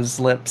on his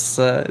lips.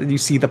 You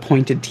see the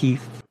pointed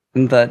teeth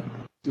and the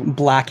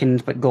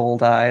blackened but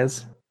gold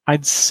eyes.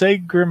 I'd say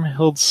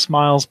Grimhild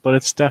smiles, but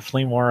it's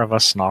definitely more of a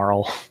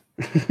snarl.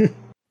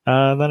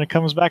 Then it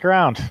comes back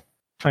around.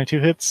 22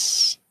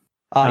 hits.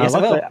 Yes, I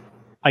will.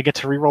 I get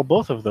to reroll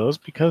both of those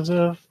because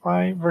of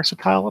my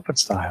versatile weapon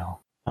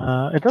style.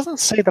 It doesn't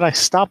say that I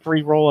stop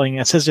re-rolling.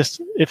 It says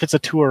just if it's a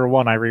 2 or a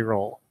 1, I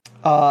re-roll.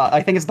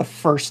 I think it's the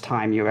first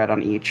time you add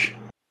on each.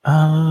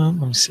 Let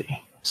me see.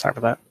 Sorry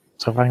for that.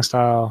 So fighting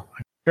style.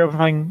 You're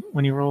opening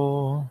when you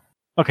roll.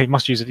 Okay,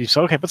 must use it.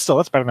 So okay, but still,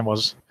 that's better than it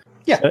was.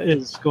 Yeah. So it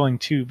is going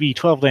to be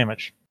 12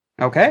 damage.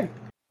 Okay.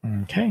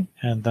 Okay,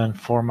 and then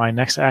for my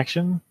next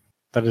action,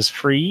 that is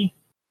free,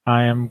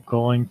 I am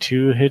going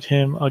to hit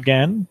him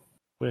again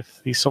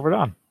with the Silver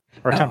Dawn.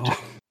 Or attempt.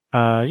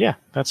 Yeah,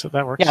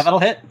 that works. Yeah, that'll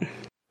hit.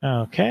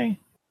 Okay.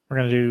 We're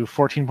gonna do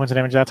 14 points of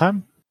damage that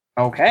time.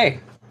 Okay.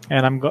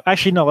 And I'm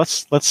actually no,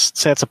 let's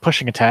say it's a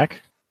pushing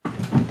attack. I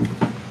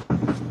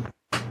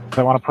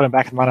want to put him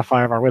back in the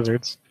modifier of our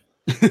wizards.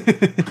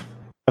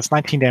 That's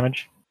 19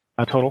 damage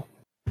total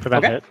for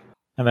that hit.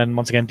 And then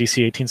once again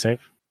DC 18 save.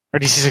 Or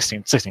DC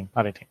 16. 16,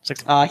 not 18.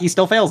 16. He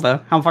still fails though.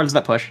 How far does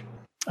that push?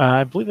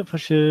 I believe it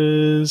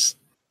pushes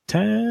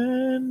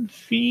 10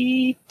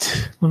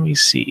 feet. Let me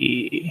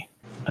see.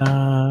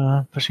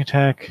 Pushing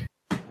attack.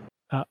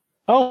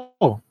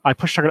 I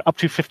push target up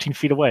to 15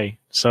 feet away.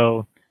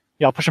 So,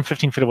 yeah, I'll push him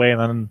 15 feet away,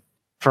 and then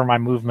for my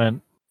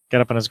movement,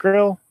 get up on his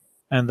grill,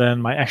 and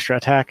then my extra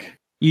attack.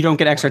 You don't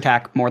get extra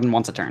attack more than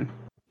once a turn.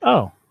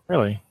 Oh,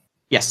 really?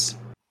 Yes.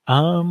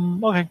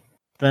 Okay.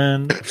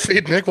 Then...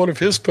 Feed Nick one of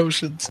his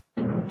potions.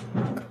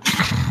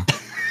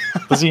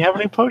 Does he have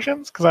any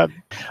potions?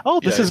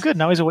 This is good.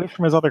 Now he's away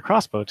from his other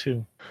crossbow,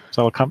 too.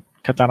 So I'll cut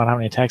down on how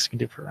many attacks he can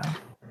do per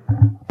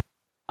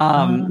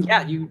round.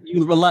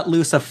 You let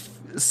loose a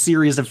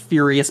series of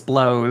furious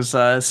blows,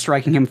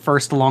 striking him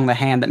first along the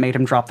hand that made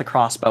him drop the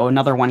crossbow.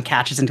 Another one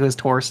catches into his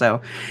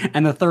torso.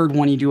 And the third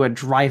one, you do a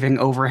driving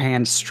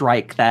overhand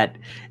strike that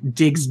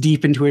digs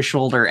deep into his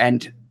shoulder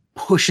and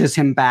pushes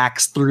him back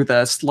through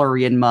the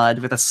slurry and mud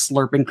with a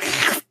slurping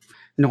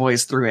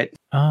noise through it.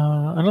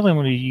 Another I'm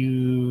going to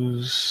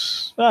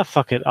use...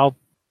 fuck it. I'll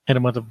hit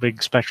him with a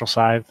big spectral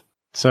scythe.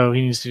 So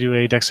he needs to do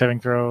a dex saving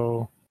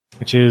throw,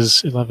 which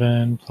is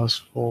 11 plus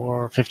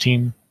 4,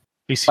 15.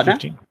 DC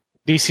 15.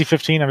 DC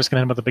 15, I'm just going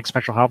to hit him with a big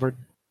spectral halberd.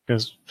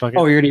 Because fuck it.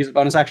 Oh, you're going to use a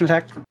bonus action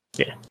attack?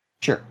 Yeah.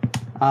 Sure.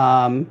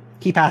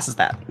 He passes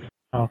that.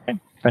 Okay.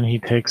 Then he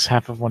takes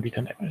half of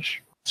 1d10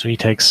 damage. So he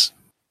takes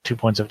 2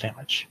 points of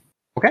damage.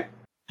 Okay.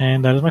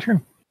 And that is my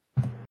turn.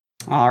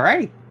 All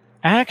right.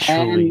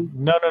 Actually,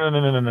 no.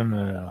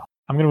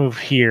 I'm going to move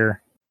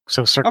here.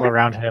 So circle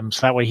around him,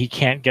 so that way he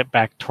can't get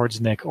back towards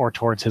Nick or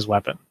towards his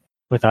weapon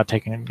without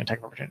taking an attack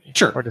of opportunity.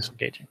 Sure. Or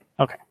disengaging.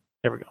 Okay.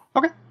 There we go.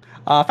 Okay.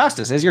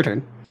 Faustus, it's your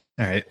turn.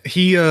 All right.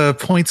 He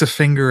points a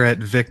finger at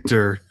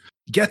Victor.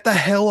 Get the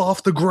hell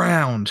off the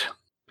ground!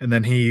 And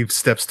then he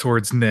steps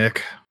towards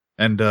Nick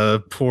and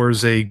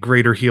pours a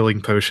greater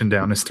healing potion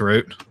down his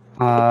throat.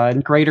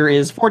 Greater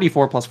is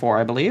 44 plus 4,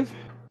 I believe.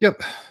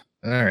 Yep.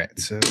 All right.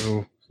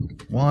 So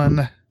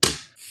 1,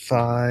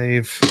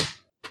 5,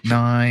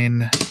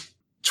 9,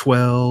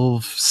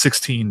 12,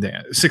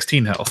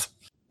 16 health.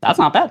 That's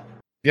not bad.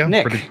 Yeah,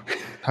 Nick. pretty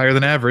higher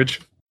than average.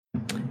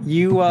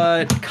 You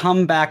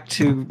come back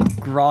to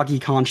groggy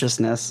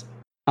consciousness,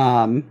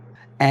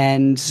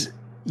 and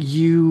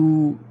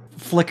you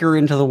flicker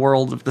into the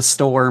world of the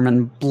storm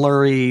and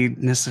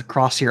blurriness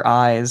across your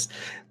eyes,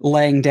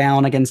 laying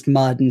down against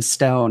mud and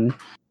stone.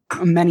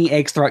 Many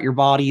aches throughout your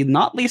body,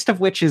 not least of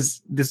which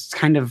is this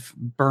kind of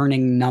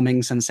burning,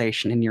 numbing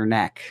sensation in your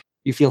neck.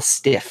 You feel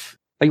stiff,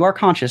 but you are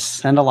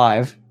conscious and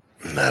alive.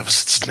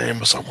 Nevis's name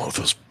was on one of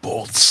those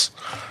bolts.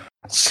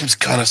 Seems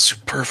kind of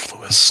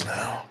superfluous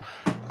now.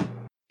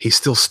 He's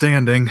still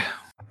standing.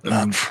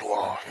 Not for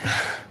long.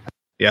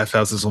 Yeah,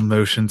 Faustus will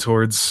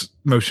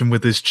motion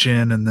with his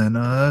chin, and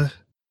then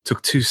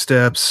took 2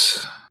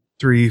 steps.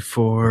 3,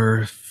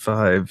 4,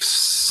 5,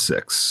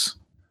 6.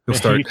 He'll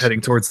start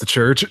heading towards the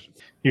church.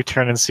 You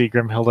turn and see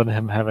Grimhild and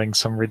him having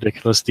some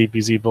ridiculous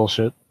DBZ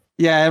bullshit.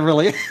 Yeah,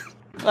 really.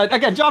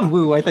 Again, John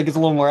Woo, I think, is a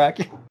little more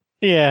accurate.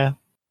 Yeah.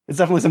 It's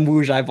definitely some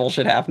Wu-Zhai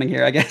bullshit happening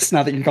here, I guess,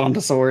 now that you've gone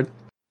to sword.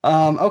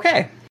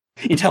 Okay.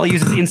 Until he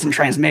uses instant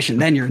transmission,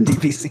 then you're in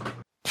DPC.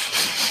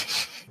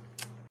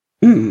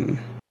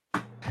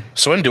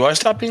 So when do I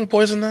stop being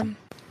poisoned then?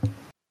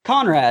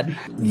 Conrad.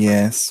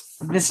 Yes.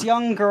 This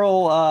young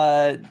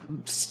girl,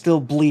 still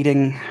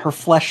bleeding, her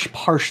flesh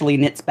partially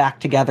knits back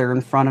together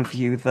in front of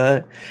you,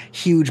 the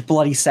huge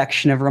bloody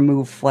section of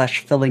removed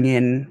flesh filling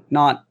in,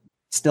 not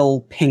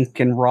still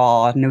pink and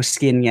raw, no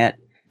skin yet.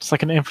 It's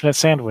like an infinite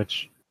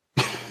sandwich.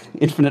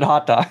 Infinite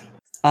hot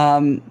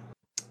dog.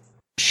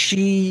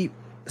 She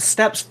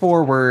steps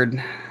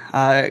forward,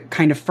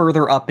 kind of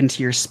further up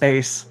into your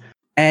space,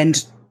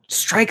 and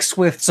strikes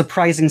with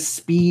surprising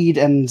speed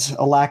and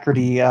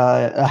alacrity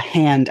a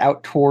hand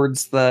out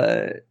towards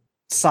the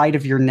side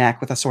of your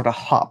neck with a sort of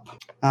hop.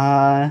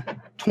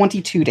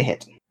 22 to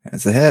hit.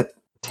 That's a hit.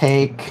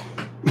 Take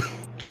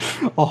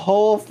a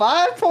whole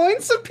 5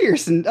 points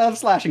of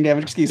slashing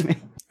damage, excuse me.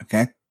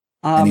 Okay.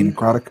 Any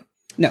necrotic?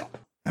 No.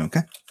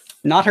 Okay.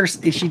 Not her.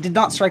 She did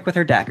not strike with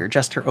her dagger,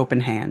 just her open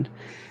hand.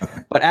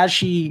 Okay. But as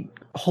she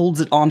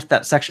holds it onto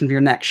that section of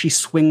your neck, she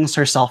swings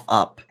herself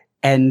up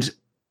and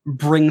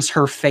brings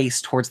her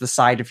face towards the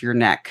side of your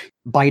neck,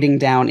 biting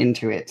down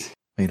into it.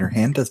 Wait, her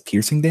hand does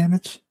piercing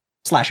damage?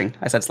 Slashing.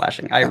 I said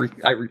slashing. I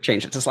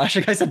changed it to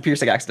slashing. I said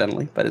piercing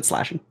accidentally, but it's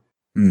slashing.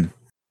 Hmm.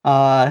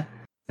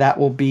 That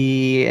will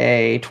be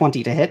a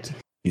 20 to hit.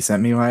 You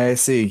sent me my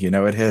IC. You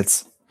know it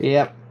hits.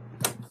 Yep.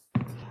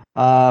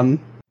 That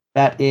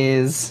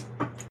is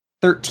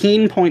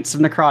 13 points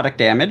of necrotic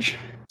damage.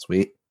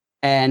 Sweet.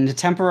 And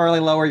temporarily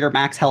lower your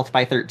max health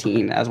by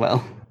 13 as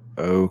well.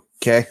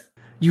 Okay.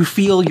 You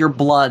feel your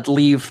blood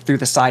leave through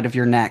the side of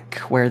your neck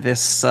where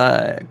this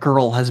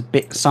girl has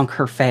sunk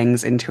her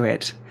fangs into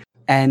it.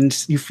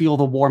 And you feel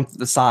the warmth at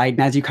the side,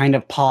 and as you kind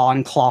of paw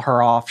and claw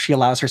her off, she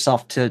allows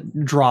herself to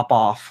drop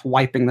off,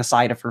 wiping the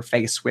side of her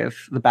face with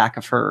the back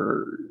of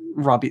her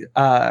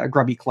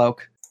grubby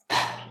cloak.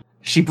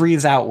 She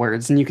breathes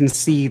outwards, and you can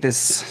see this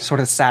sort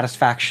of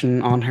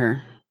satisfaction on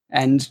her.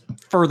 And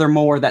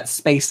furthermore, that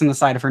space in the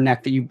side of her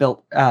neck that you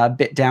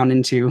bit down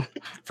into,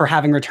 for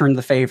having returned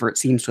the favor, it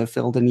seems to have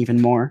filled in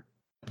even more.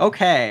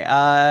 Okay,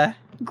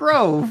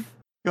 Grove,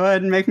 go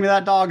ahead and make me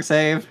that dog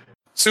save.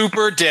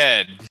 Super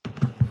dead.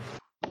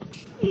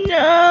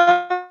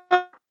 No.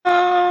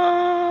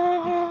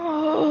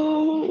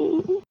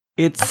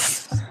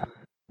 It's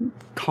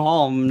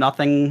calm.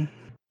 Nothing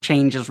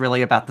changes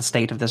really about the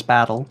state of this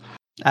battle.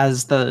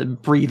 As the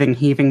breathing,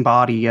 heaving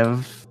body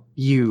of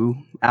you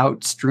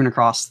out strewn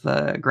across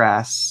the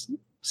grass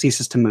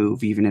ceases to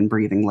move, even in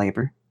breathing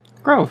labor.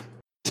 Grove.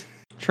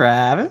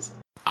 Travis?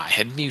 I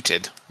had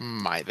muted.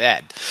 My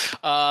bad.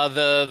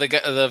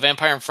 The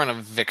vampire in front of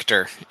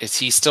Victor, is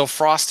he still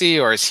frosty,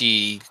 or has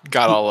he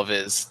got all of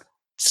his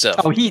stuff?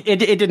 Oh, it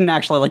didn't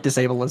actually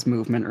disable his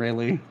movement,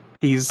 really.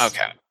 He's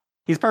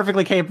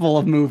perfectly capable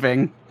of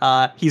moving.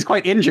 He's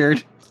quite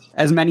injured,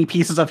 as many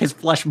pieces of his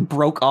flesh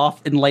broke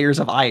off in layers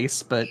of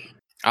ice, but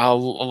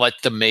I'll let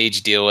the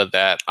mage deal with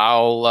that.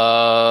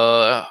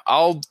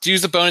 I'll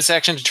use the bonus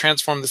action to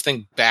transform this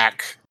thing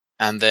back,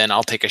 and then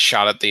I'll take a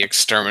shot at the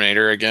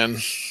exterminator again.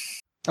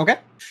 Okay.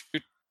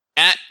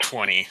 At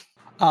 20.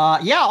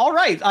 Yeah, all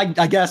right.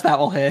 I guess that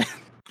will hit.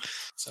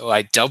 So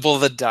I double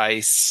the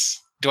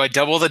dice. Do I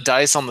double the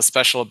dice on the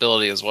special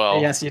ability as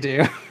well? Yes, you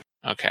do.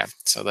 Okay,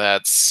 so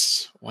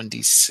that's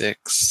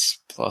 1d6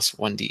 plus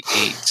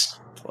 1d8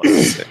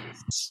 plus 6.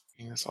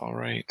 That's all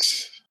right.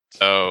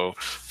 So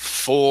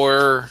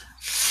 4,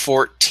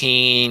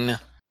 14,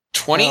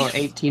 20? Oh,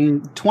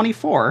 18,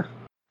 24.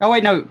 Oh,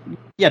 wait, no.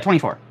 Yeah,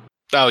 24.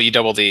 Oh, you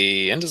double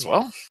the end as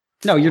well?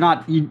 No, you're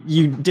not.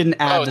 You didn't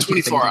add the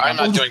 24. I'm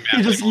not doing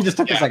math. You just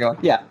took the second one.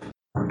 Yeah.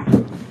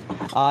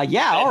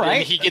 Yeah, all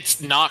right. He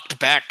gets knocked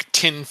back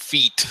 10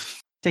 feet.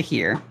 To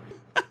here.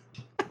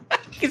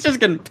 He's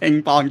just getting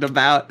ping-ponged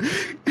about.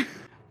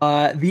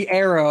 The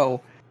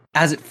arrow,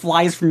 as it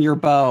flies from your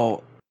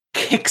bow,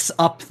 kicks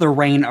up the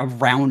rain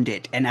around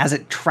it, and as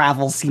it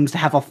travels, seems to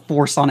have a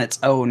force on its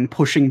own,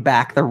 pushing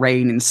back the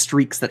rain in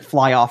streaks that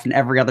fly off in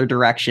every other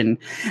direction.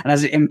 And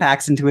as it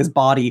impacts into his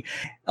body,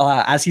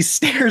 as he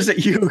stares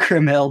at you,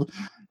 Grimhild,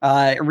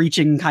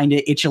 reaching kind of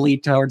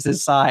itchily towards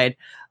his side,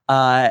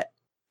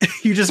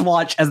 you just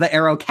watch as the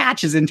arrow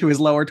catches into his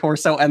lower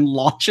torso and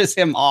launches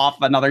him off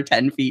another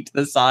 10 feet to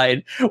the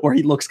side, where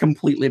he looks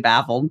completely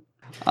baffled.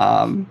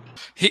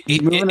 It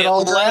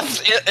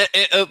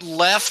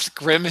left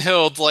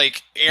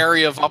Grimhild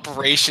area of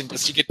operation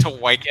just to get to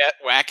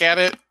whack at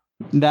it.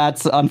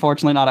 That's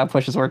unfortunately not how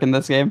pushes work in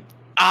this game.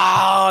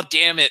 Oh,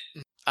 damn it.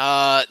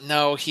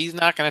 No, he's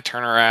not going to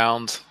turn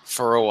around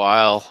for a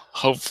while.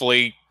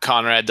 Hopefully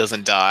Conrad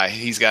doesn't die.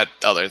 He's got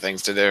other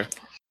things to do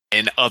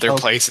in other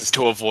places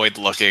to avoid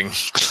looking.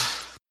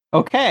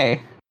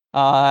 Okay.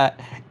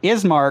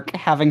 Ismark,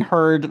 having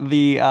heard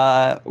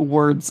the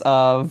words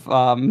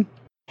of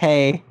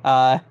hey,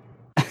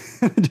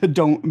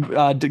 don't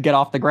get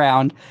off the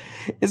ground,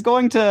 is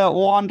going to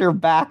wander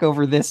back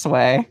over this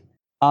way,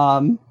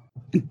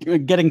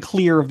 getting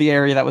clear of the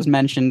area that was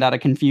mentioned out of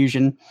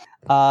confusion,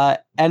 and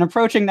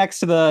approaching next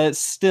to the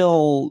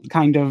still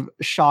kind of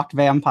shocked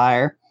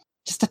vampire,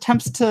 just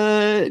attempts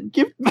to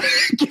give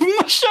him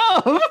a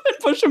shove and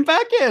push him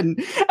back in.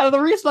 And the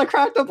reason I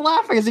cracked up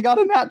laughing is he got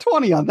a nat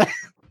 20 on that.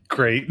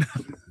 Great.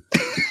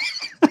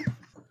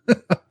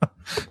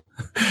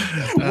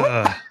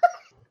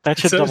 That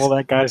should double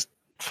that guy's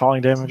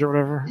falling damage or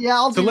whatever. Yeah,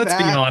 I'll do let's that.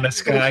 be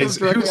honest, guys.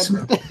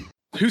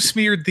 Who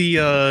smeared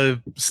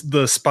the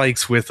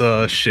spikes with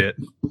shit?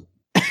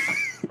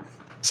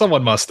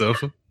 Someone must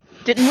have.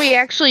 Didn't we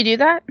actually do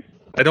that?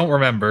 I don't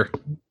remember.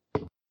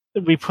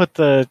 We put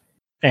the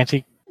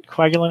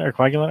anticoagulant or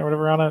coagulant or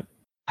whatever on it.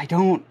 I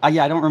don't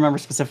remember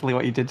specifically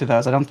what you did to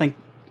those. I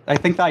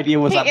think the idea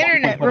was that. Hey,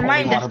 Internet,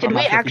 remind us, did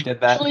we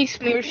actually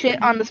smear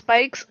shit on the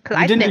spikes? Because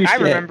I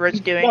remember us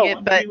doing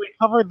it, but we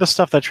covered the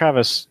stuff that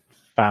Travis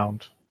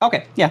found.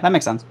 Okay, yeah, that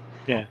makes sense.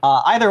 Yeah.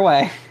 Either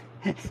way,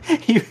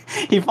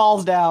 he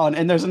falls down,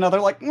 and there's another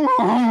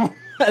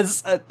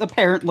as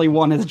apparently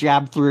one is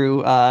jabbed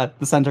through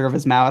the center of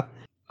his mouth.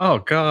 Oh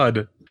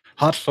God,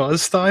 Hot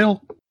Fuzz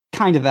style.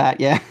 Kind of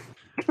that, yeah.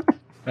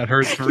 That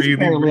hurts really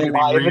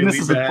alive, and this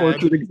is bad. a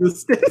tortured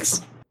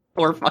existence.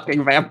 Poor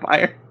fucking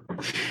vampire.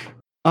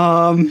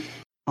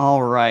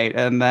 All right,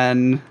 and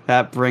then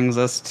that brings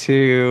us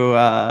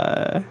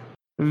to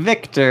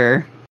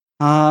Victor,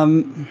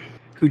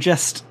 who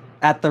just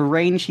at the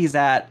range he's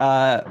at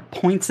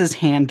points his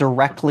hand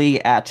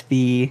directly at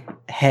the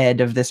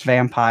head of this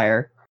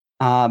vampire,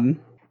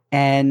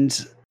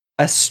 and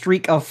a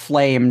streak of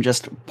flame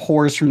just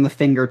pours from the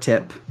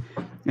fingertip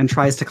and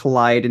tries to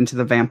collide into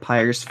the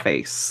vampire's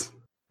face.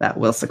 That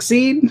will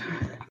succeed.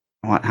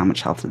 How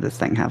much health did this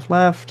thing have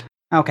left?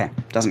 Okay,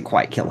 doesn't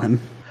quite kill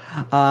him.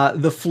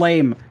 The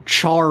flame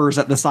chars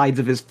at the sides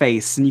of his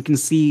face, and you can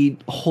see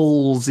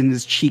holes in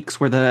his cheeks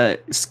where the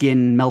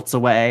skin melts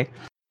away.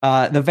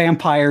 The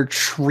vampire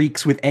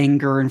shrieks with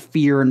anger and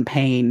fear and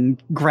pain,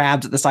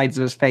 grabs at the sides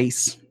of his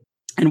face.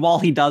 And while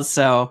he does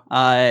so,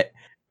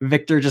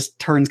 Victor just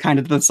turns kind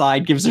of to the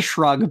side, gives a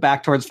shrug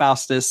back towards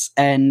Faustus,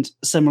 and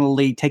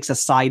similarly takes a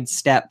side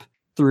step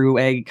through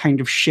a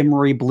kind of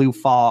shimmery blue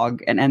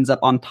fog and ends up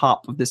on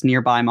top of this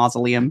nearby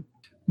mausoleum.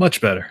 Much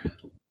better.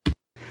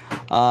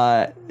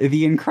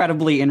 The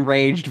incredibly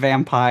enraged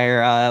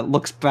vampire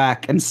looks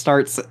back and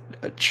starts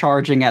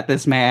charging at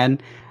this man,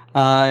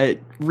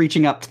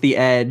 reaching up to the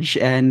edge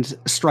and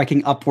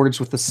striking upwards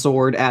with the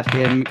sword at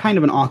him, kind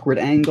of an awkward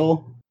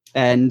angle,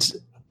 and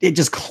it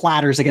just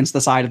clatters against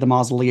the side of the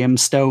mausoleum,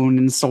 stone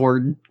and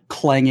sword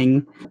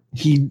clanging.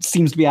 He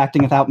seems to be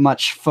acting without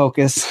much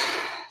focus.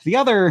 The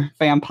other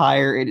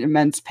vampire, in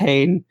immense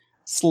pain,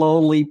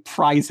 slowly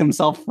pries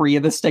himself free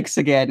of the sticks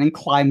again and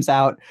climbs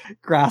out,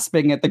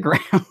 grasping at the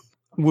ground.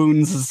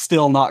 Wounds is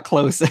still not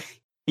closing.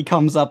 He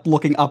comes up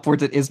looking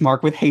upwards at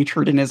Ismark with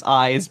hatred in his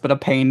eyes, but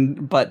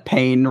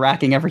pain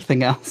racking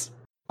everything else.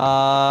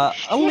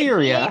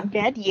 Illyria. Ain't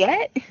dead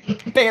yet?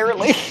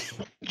 Barely.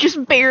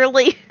 Just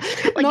barely.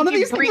 Like, None of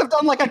these things have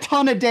done like a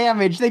ton of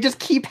damage. They just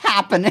keep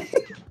happening.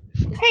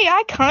 Hey,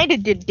 I kind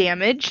of did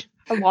damage.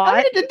 A I lot.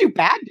 mean, it didn't do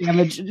bad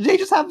damage. They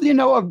just have, a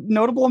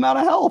notable amount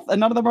of health, and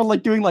none of them are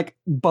like doing like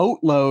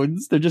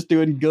boatloads. They're just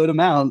doing good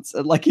amounts.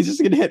 And, like, he's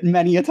just gonna hit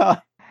many a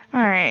time.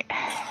 Alright.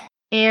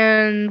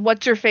 And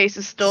what's her face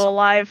is still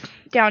alive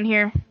down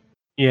here.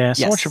 Yeah,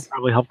 someone Yes. should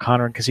probably help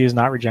Conrad because he is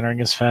not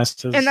regenerating as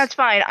fast as. And that's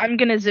fine. I'm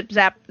gonna zip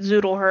zap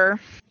zoodle her.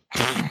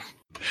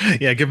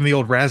 Yeah, give him the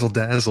old razzle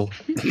dazzle.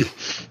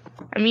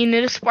 I mean,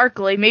 it is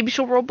sparkly. Maybe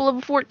she'll roll below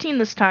 14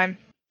 this time.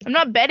 I'm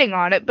not betting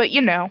on it, but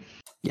Yeah,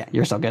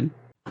 you're so good.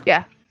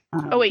 Yeah.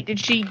 Oh wait, did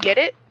she get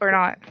it or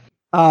not?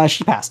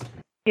 She passed.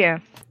 Yeah.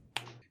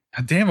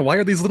 God damn it, why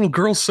are these little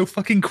girls so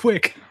fucking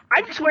quick?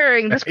 I'm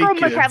swearing, this Hey, girl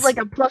must have kids. like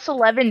a plus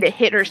 11 to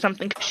hit or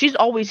something, 'cause she's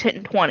always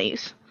hitting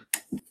 20s.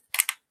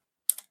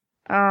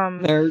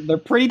 They're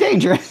pretty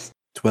dangerous.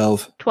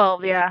 12.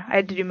 12, yeah. I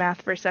had to do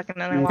math for a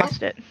second and I Okay.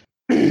 lost it.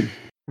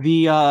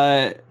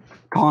 The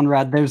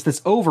Conrad, there's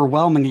this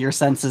overwhelming of your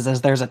senses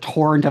as there's a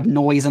torrent of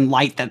noise and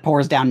light that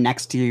pours down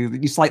next to you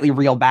that you slightly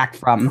reel back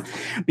from.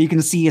 But you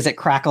can see as it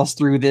crackles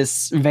through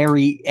this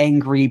very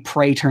angry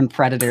prey turned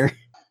predator,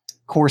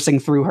 coursing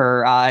through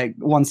her,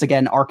 once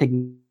again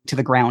arcing to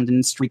the ground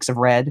in streaks of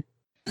red.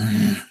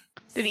 Did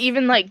it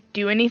even like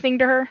do anything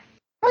to her?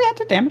 Oh yeah, it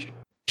did damage.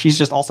 She's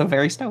just also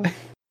very stoic.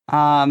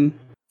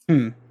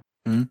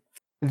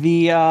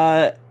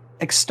 The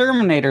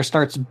exterminator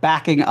starts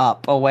backing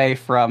up away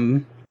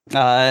from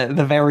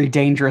the very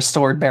dangerous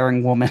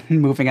sword-bearing woman,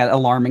 moving at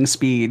alarming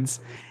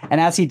speeds.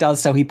 And as he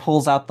does so, he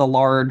pulls out the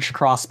large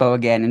crossbow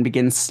again and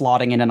begins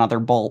slotting in another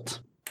bolt.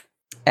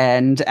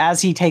 And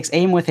as he takes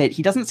aim with it,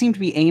 he doesn't seem to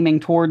be aiming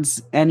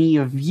towards any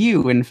of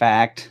you, in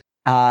fact,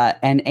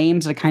 and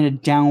aims at a kind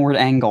of downward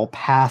angle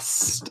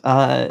past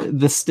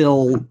the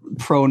still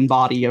prone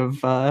body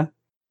of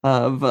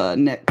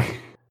Nick.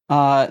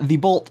 The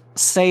bolt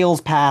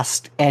sails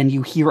past, and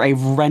you hear a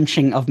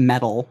wrenching of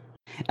metal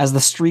as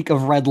the streak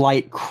of red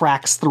light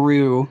cracks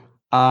through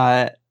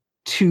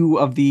two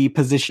of the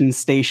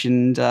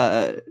position-stationed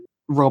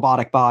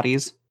robotic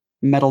bodies,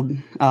 metal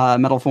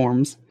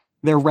forms.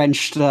 They're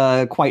wrenched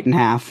quite in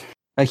half.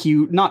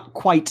 Not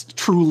quite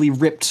truly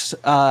ripped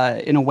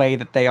in a way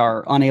that they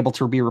are unable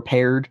to be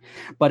repaired,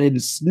 but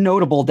it's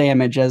notable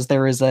damage as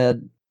there is a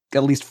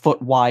at least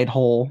foot-wide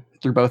hole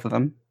through both of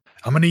them.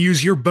 I'm gonna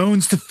use your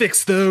bones to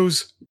fix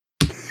those.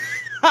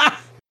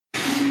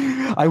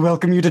 I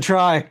welcome you to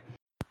try.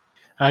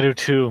 I do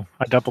too.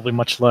 I doubly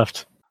much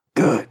left.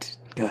 Good.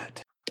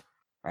 Right,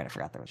 I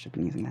forgot that I should have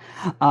been using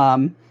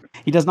that.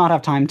 He does not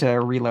have time to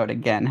reload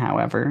again,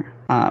 however.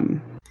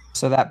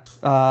 So that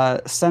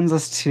sends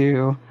us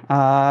to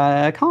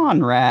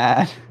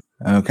Conrad.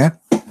 Okay.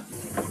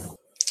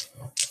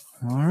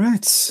 All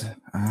right.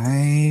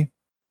 I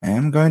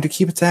am going to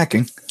keep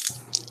attacking.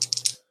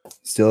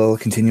 Still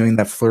continuing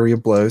that flurry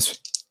of blows.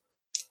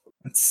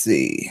 Let's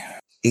see.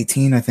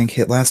 18, I think,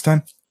 hit last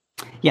time.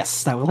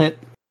 Yes, that will hit.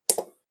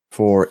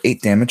 For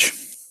 8 damage.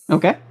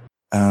 Okay.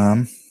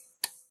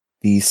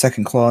 The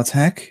second claw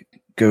attack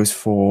goes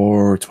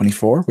for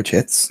 24, which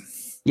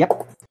hits.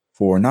 Yep.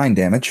 For 9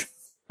 damage.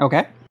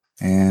 Okay.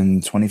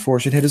 And 24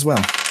 should hit as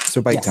well.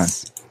 So bite time.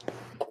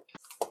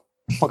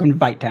 Welcome to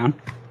Bite Town.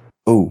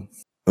 Oh.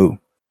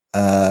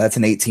 That's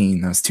an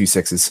 18. That was 2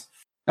 6s.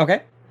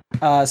 Okay.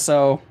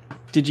 So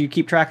did you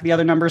keep track of the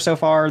other numbers so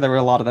far? There were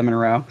a lot of them in a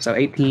row. So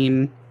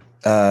 18.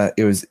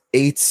 It was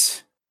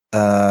 8,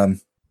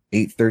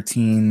 8,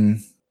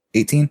 13,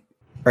 18?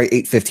 Right,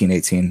 8, 15,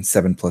 18.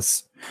 7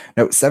 plus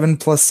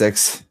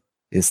 6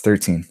 is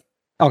 13.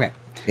 Okay.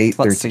 8,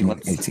 Let's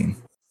 13, see, 18.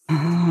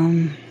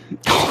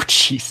 Oh,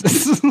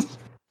 Jesus.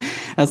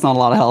 That's not a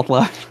lot of health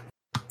left.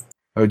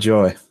 Oh,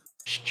 joy.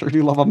 Sure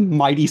do love a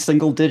mighty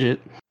single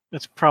digit.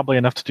 It's probably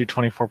enough to do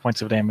 24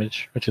 points of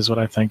damage, which is what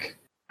I think.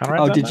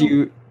 Oh, did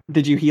you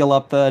heal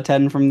up the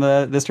 10 from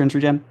this turn's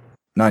regen?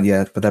 Not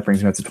yet, but that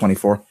brings me up to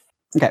 24.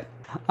 Okay.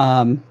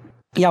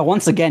 Yeah,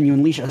 once again, you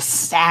unleash a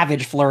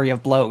savage flurry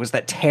of blows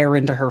that tear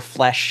into her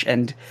flesh,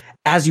 and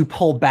as you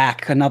pull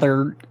back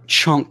another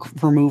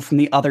chunk removed from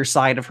the other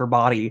side of her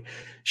body,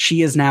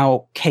 she is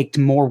now caked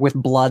more with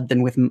blood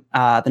than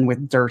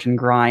with dirt and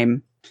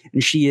grime.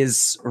 And she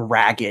is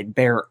ragged,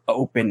 bare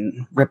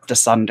open, ripped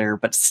asunder,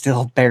 but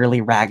still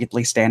barely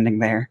raggedly standing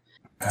there.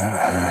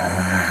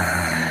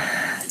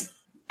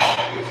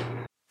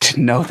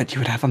 Didn't know that you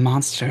would have a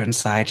monster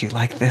inside you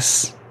like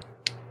this.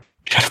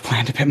 Should have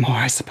planned a bit more,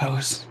 I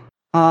suppose.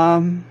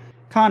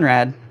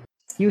 Conrad,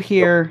 you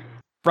hear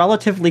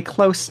relatively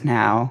close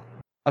now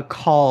a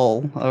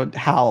call, a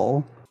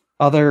howl,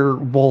 other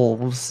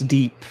wolves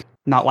deep,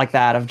 not like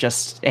that of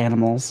just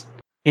animals.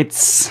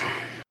 It's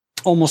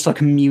almost a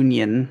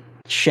communion,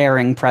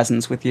 sharing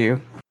presence with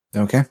you.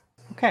 Okay.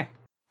 Okay.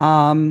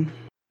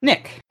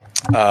 Nick.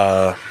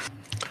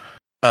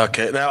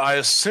 Okay, now I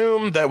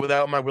assume that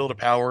without my will to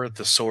power,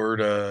 the sword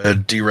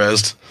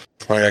derezzed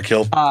when I got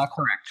killed.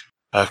 Correct.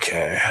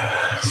 Okay.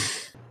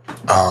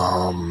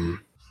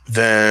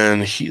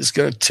 Then he's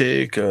gonna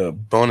take a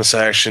bonus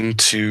action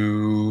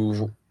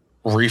to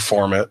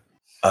reform it.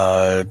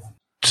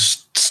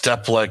 Just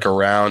step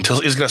around.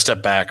 He's gonna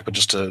step back, but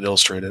just to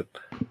illustrate it.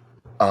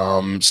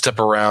 Step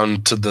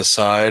around to the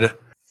side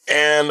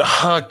and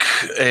huck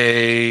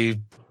a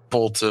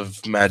bolt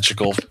of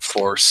magical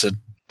force at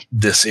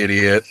this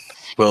idiot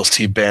whilst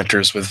he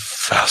banters with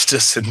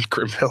Faustus and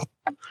Grimhild.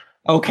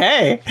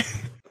 Okay.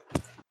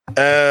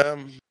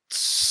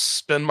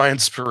 Spend my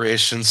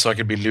inspiration so I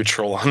can be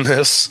neutral on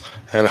this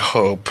and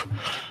hope.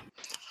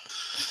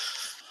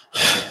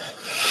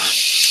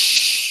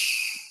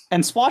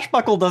 And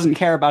Swashbuckle doesn't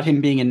care about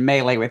him being in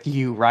melee with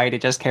you, right?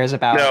 It just cares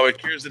about... No, it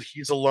cares that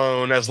he's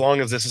alone as long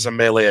as this is a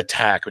melee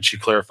attack, which you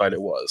clarified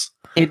it was.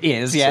 It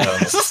is,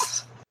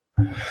 yes.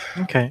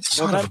 Okay.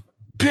 Son of a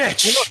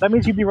bitch! You know, that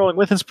means you'd be rolling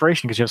with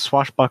inspiration because you have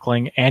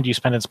swashbuckling and you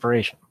spend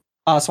inspiration.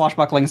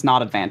 Swashbuckling's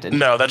not advantage.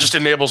 No, that just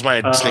enables my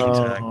sneak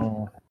attack.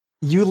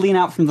 You lean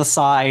out from the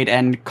side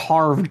and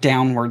carve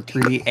downward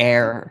through the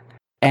air,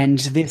 and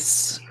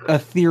this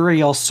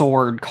ethereal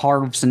sword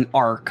carves an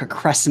arc, a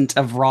crescent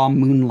of raw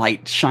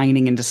moonlight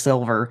shining into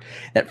silver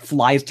that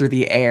flies through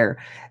the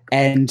air,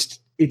 and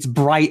its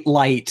bright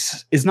light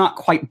is not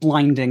quite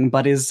blinding,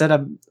 but is at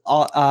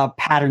a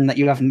pattern that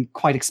you haven't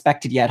quite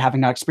expected yet,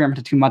 having not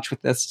experimented too much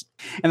with this.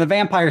 And the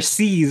vampire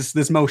sees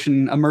this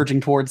motion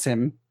emerging towards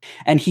him,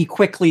 and he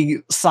quickly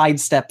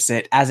sidesteps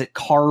it as it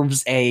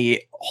carves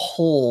a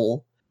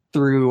hole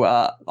through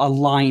a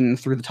line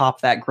through the top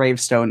of that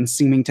gravestone,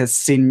 seeming to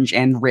singe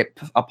and rip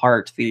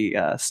apart the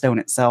stone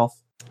itself.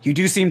 You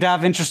do seem to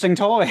have interesting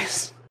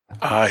toys.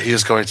 He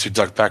is going to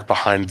duck back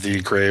behind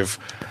the grave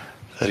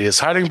that he is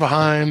hiding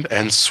behind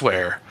and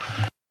swear.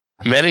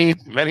 Many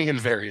and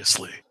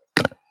variously.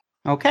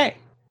 Okay.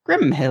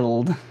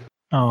 Grimhild.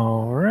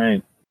 All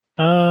right.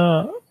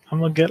 I'm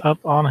going to get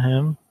up on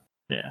him.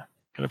 Yeah.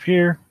 Get up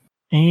here.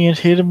 And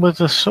hit him with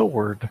a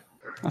sword.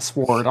 A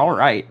sword. All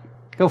right.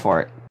 Go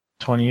for it.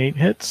 28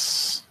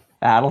 hits.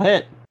 That'll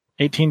hit.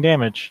 18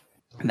 damage.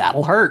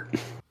 That'll hurt.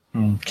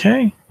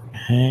 Okay.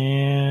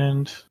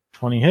 And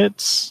 20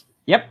 hits.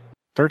 Yep.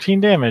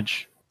 13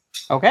 damage.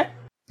 Okay.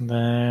 And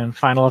then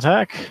final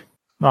attack.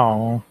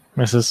 Oh,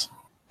 misses.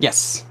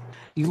 Yes.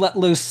 You let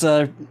loose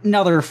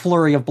another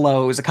flurry of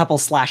blows, a couple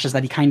slashes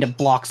that he kind of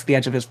blocks the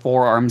edge of his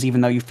forearms,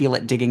 even though you feel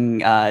it digging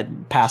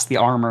past the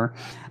armor.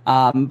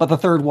 But the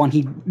third one,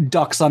 he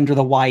ducks under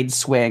the wide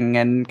swing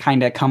and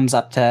kind of comes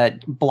up to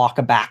block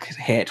a back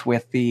hit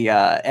with the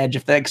edge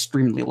of the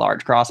extremely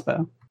large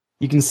crossbow.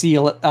 You can see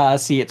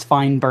its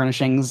fine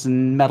burnishings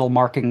and metal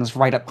markings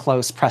right up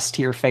close, pressed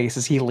to your face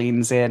as he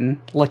leans in,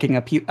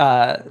 licking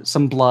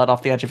some blood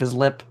off the edge of his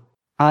lip.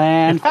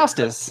 And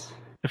Faustus.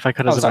 If I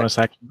could as a bonus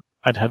action,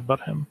 I'd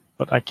headbutt him,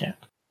 but I can't.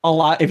 A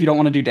lot. If you don't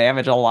want to do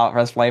damage, a lot for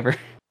his flavor.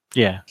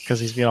 Yeah, because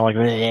he's being all like,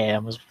 yeah,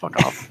 I'm just fuck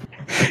off.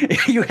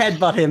 You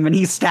headbutt him, and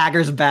he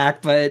staggers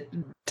back, but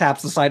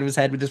taps the side of his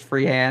head with his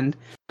free hand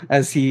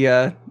as he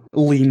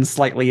leans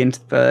slightly into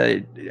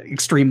the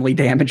extremely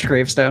damaged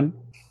gravestone.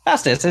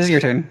 Faustus, it is your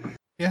turn.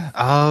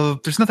 Yeah,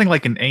 there's nothing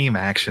like an aim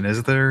action,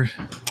 is there?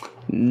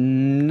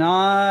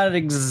 Not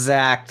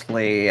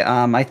exactly.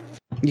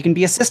 You can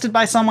be assisted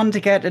by someone to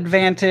get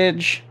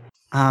advantage.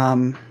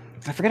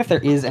 I forget if there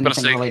is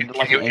anything related to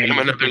like can you aim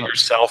another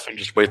yourself and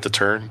just wait the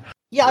turn?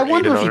 Yeah, I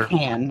wonder if you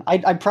can.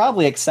 I'd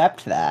probably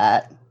accept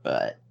that,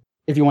 but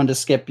if you wanted to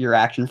skip your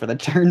action for the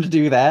turn to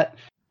do that.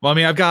 Well, I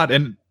mean, I've got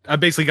an I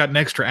basically got an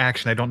extra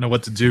action I don't know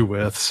what to do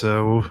with,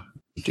 so...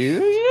 Do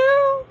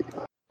you?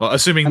 Well,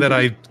 assuming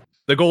that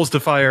the goal is to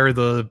fire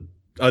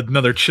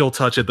another chill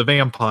touch at the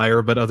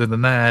vampire, but other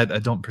than that, I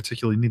don't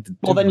particularly need to.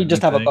 Well, then you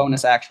just have a anything.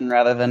 bonus action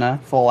rather than a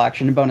full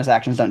action. And bonus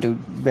actions don't do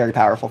very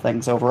powerful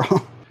things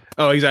overall.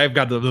 Oh, exactly. I've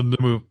got the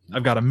move.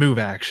 I've got a move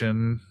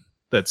action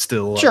that's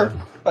still Sure,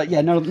 but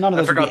yeah, none of those.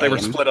 I forgot they were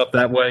aimed. split up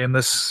that way in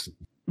this.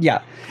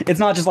 Yeah, it's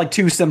not just like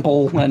too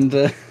simple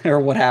and or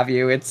what have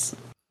you. It's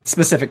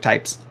specific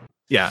types.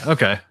 Yeah.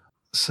 Okay.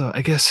 So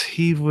I guess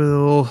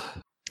he'll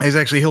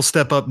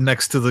step up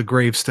next to the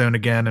gravestone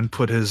again and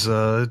put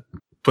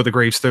the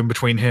gravestone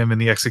between him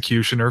and the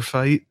executioner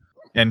fight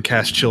and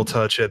cast chill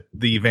touch at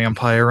the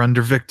vampire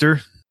under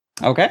Victor.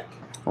 Okay,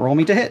 roll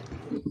me to hit.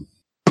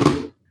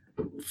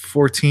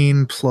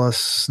 14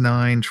 plus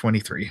 9,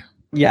 23.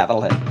 Yeah,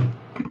 that'll hit.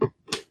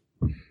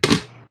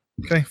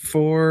 Okay,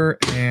 4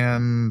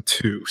 and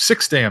 2.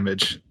 6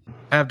 damage.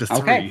 Add to 3.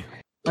 Okay.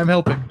 I'm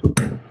helping.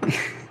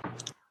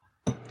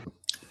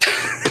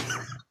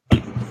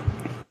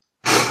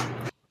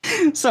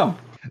 So,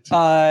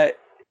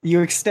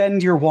 you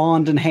extend your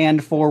wand and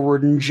hand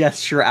forward and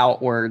gesture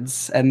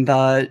outwards, and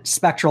the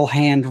spectral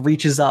hand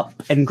reaches up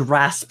and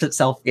grasps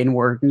itself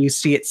inward, and you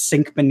see it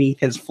sink beneath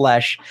his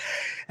flesh,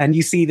 and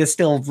you see the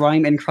still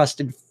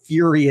rime-encrusted,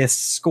 furious,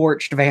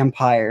 scorched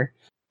vampire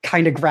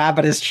kind of grab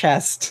at his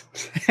chest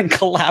and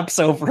collapse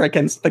over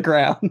against the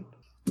ground.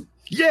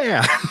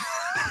 Yeah!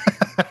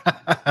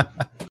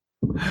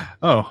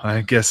 Oh,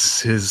 I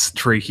guess his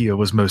trachea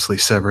was mostly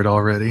severed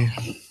already.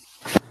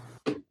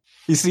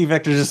 You see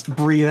Victor just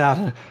breathe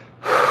out.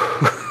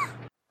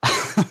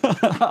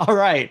 All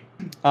right.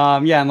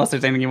 Yeah, unless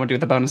there's anything you want to do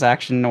with the bonus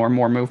action or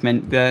more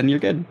movement, then you're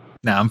good.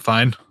 Nah, I'm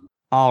fine.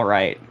 All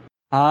right.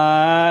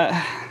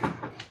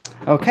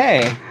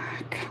 Okay.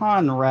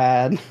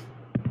 Conrad.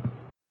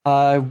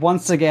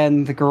 Once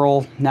again, the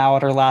girl, now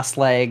at her last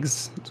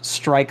legs,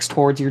 strikes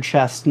towards your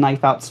chest,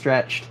 knife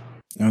outstretched.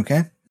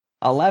 Okay.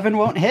 11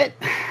 won't hit,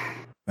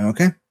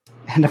 Okay.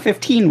 and a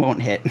 15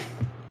 won't hit.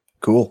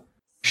 Cool.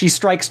 She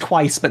strikes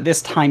twice, but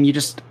this time you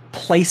just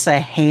place a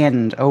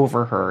hand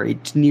over her.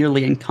 It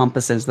nearly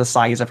encompasses the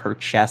size of her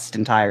chest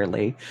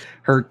entirely,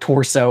 her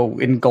torso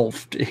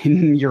engulfed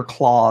in your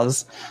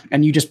claws,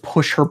 and you just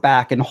push her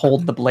back and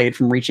hold the blade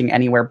from reaching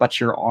anywhere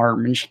but your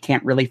arm, and she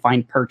can't really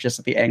find purchase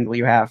at the angle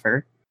you have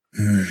her.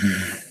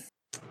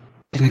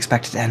 Didn't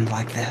expect it to end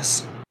like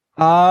this.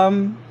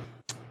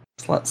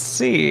 Let's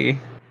see.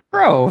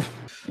 Grove.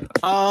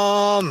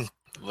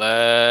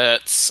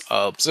 Let's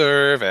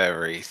observe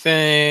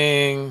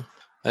everything.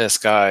 This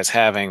guy's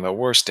having the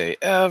worst day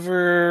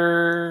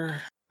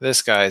ever.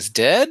 This guy's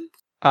dead.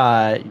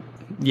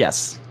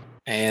 Yes.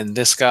 And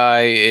this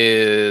guy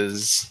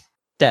is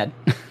Dead.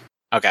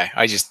 okay.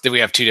 We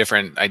have two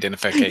different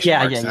identification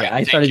Yeah. marks. I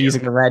Thank started you.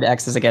 using the red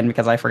X's again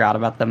because I forgot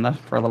about them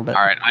for a little bit.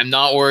 All right. I'm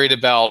not worried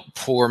about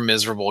poor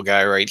miserable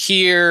guy right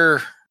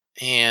here.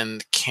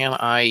 And can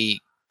I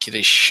get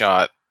a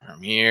shot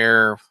from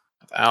here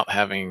without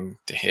having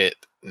to hit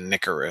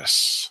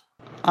Nicarus?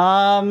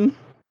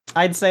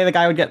 I'd say the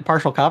guy would get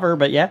partial cover,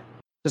 but yeah.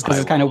 Just because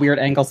it's kind of weird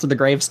angles to the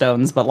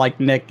gravestones, but like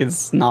Nick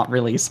is not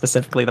really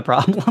specifically the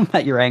problem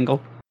at your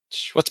angle.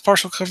 What's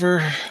partial cover?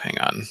 Hang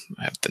on.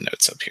 I have the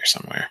notes up here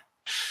somewhere.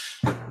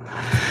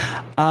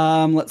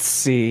 Let's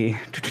see.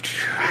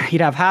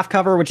 He'd have half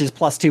cover, which is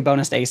plus 2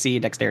 bonus to AC,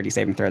 dexterity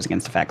saving throws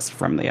against effects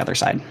from the other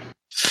side.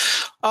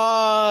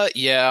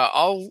 Yeah,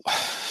 I'll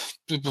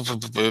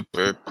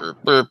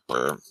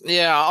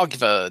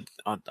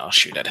I'll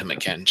shoot at him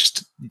again just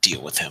to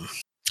deal with him.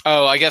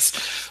 Oh, I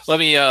guess let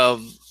me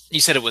you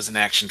said it was an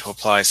action to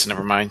apply, so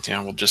never mind.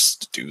 Yeah, we'll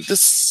just do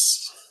this.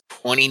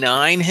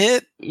 29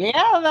 hit?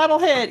 Yeah, that'll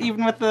hit,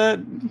 even with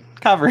the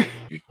cover.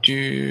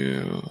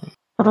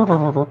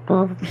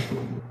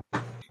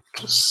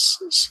 Plus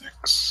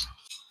 6.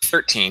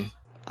 13.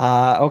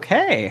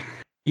 Okay.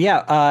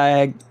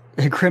 Yeah,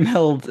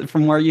 Grimhild,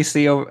 from where you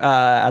see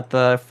at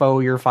the foe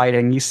you're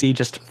fighting, you see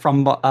just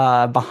from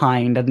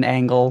behind at an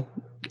angle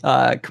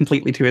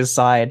completely to his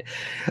side,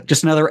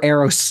 just another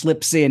arrow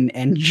slips in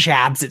and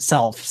jabs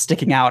itself,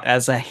 sticking out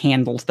as a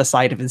handle to the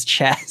side of his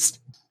chest.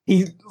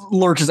 He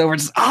lurches over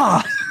and says,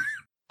 hell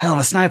of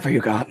a sniper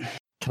you got.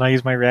 Can I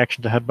use my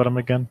reaction to headbutt him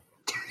again?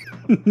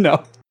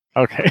 No.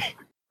 Okay.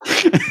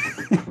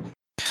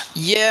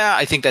 Yeah,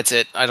 I think that's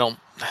it.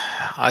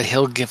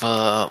 He'll give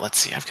let's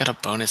see, I've got a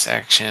bonus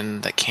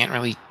action that can't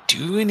really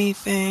do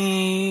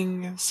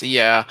anything. So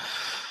yeah,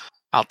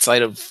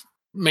 outside of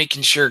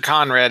making sure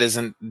Conrad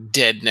isn't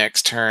dead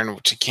next turn,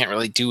 which he can't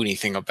really do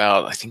anything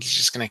about, I think he's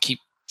just going to keep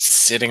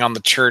sitting on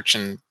the church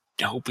and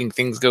hoping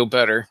things go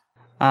better.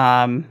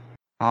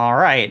 All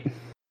right.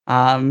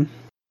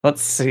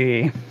 Let's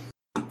see.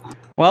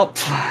 Well,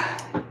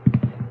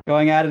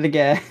 going at it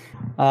again.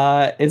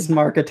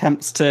 Ismark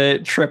attempts to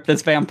trip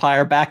this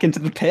vampire back into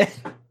the pit.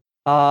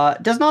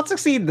 Does not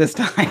succeed this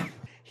time.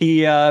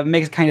 He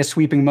makes a kind of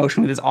sweeping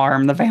motion with his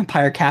arm. The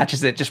vampire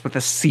catches it just with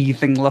a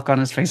seething look on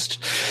his face.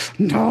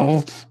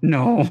 No.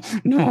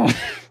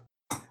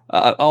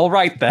 All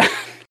right then.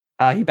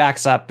 He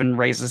backs up and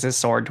raises his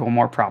sword to a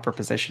more proper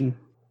position.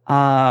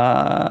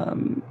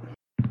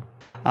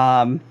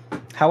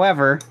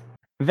 However,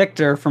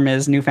 Victor, from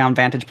his newfound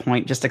vantage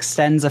point, just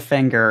extends a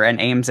finger and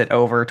aims it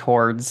over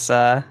towards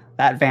that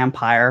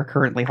vampire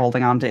currently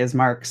holding onto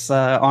Ismark's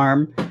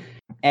arm,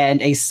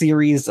 and a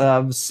series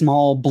of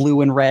small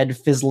blue and red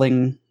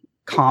fizzling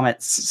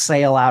comets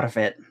sail out of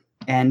it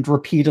and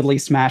repeatedly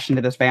smash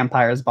into this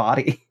vampire's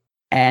body.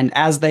 And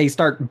as they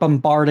start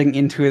bombarding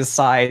into his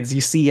sides,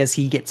 you see as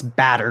he gets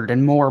battered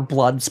and more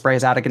blood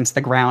sprays out against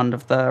the ground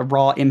of the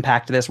raw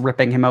impact of this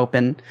ripping him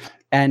open.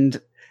 And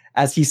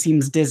as he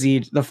seems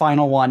dizzied, the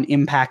final one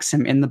impacts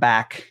him in the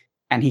back,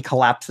 and he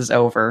collapses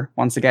over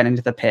once again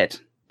into the pit,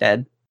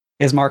 dead.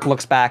 Ismark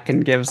looks back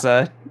and gives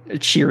a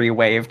cheery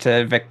wave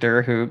to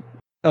Victor, who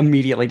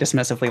immediately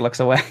dismissively looks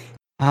away.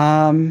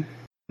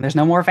 There's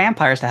no more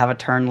vampires to have a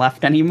turn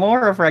left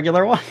anymore of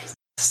regular ones.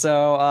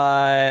 So,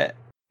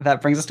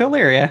 that brings us to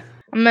Illyria.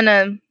 I'm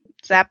gonna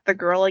zap the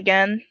girl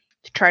again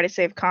to try to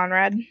save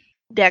Conrad.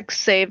 Dex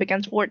save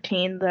against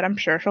 14 that I'm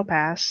sure she'll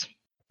pass.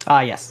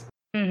 Yes.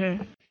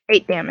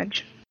 8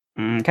 damage.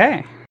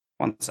 Okay.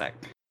 One sec.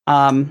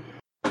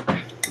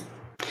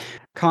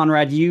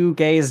 Conrad, you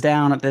gaze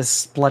down at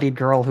this bloodied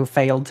girl who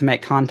failed to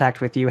make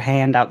contact with you,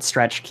 hand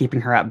outstretched, keeping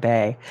her at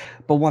bay.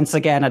 But once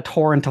again, a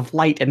torrent of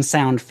light and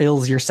sound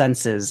fills your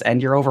senses,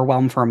 and you're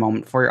overwhelmed for a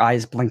moment before your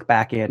eyes blink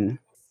back in.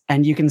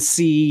 And you can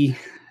see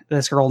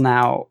this girl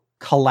now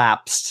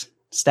collapsed,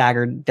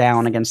 staggered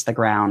down against the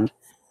ground,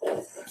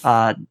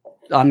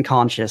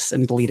 unconscious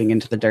and bleeding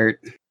into the dirt.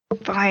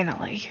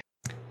 Finally.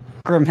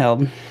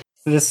 Grimhild,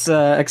 this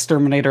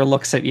exterminator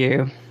looks at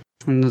you,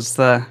 and is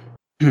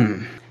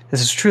this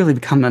has truly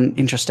become an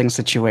interesting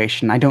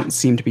situation. I don't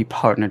seem to be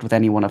partnered with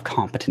anyone of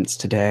competence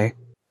today. It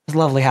was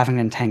lovely having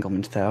an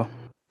entanglement, though.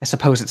 I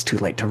suppose it's too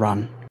late to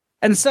run.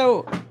 And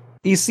so,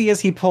 you see as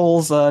he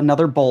pulls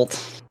another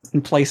bolt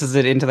and places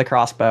it into the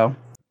crossbow,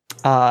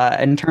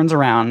 and turns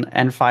around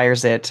and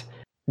fires it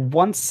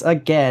once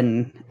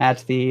again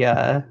at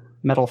the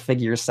metal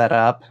figure set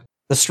up.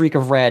 The streak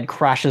of red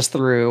crashes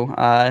through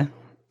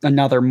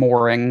another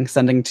mooring,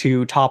 sending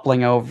 2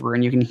 toppling over,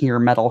 and you can hear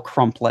metal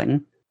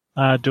crumpling.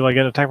 Do I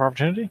get attack of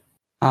opportunity?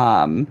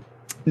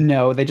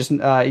 No, they just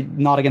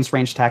not against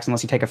ranged attacks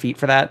unless you take a feat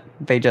for that.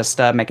 They just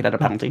make it at a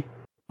penalty.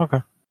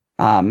 Okay.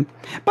 But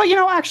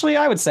actually,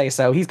 I would say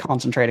so. He's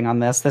concentrating on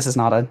this. This is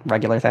not a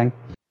regular thing.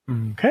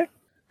 Okay.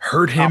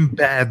 Hurt him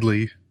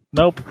badly.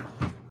 Nope.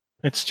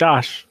 It's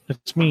Josh.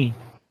 It's me.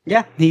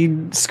 Yeah, he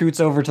scoots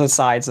over to the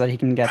side so that he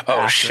can get.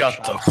 Oh,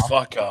 shut the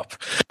fuck up.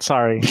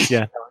 Sorry.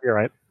 Yeah, you're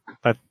right.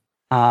 But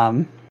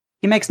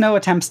he makes no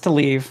attempts to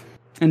leave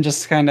and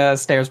just kind of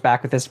stares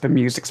back with this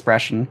bemused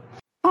expression.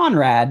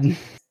 Conrad.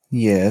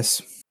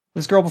 Yes.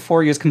 This girl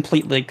before you is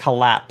completely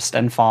collapsed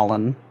and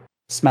fallen,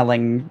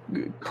 smelling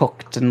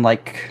cooked and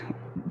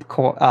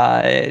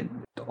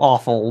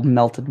awful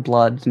melted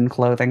blood and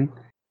clothing,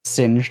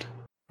 singed.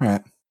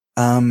 Right.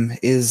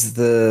 Is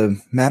the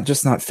map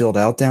just not filled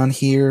out down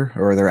here,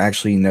 or are there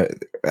actually no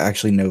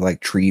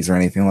like trees or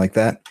anything like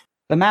that?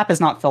 The map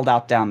is not filled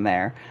out down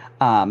there.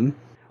 1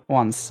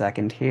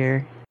 second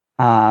here.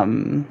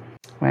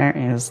 Where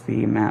is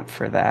the map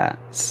for that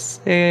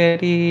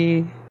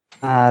city?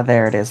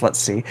 There it is. Let's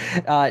see.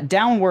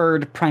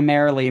 Downward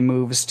primarily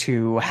moves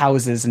to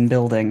houses and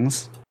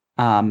buildings.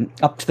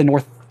 Up to the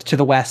north, to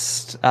the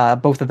west,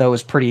 both of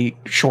those pretty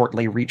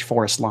shortly reach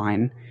forest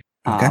line.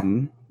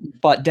 Okay.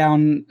 But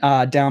down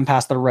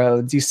past the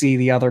roads, you see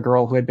the other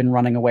girl who had been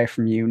running away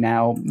from you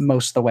now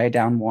most of the way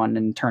down one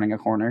and turning a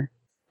corner.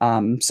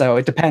 So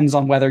it depends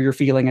on whether you're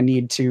feeling a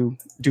need to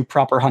do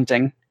proper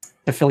hunting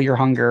to fill your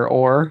hunger,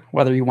 or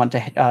whether you want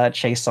to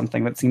chase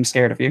something that seems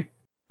scared of you.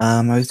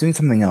 I was doing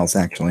something else,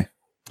 actually.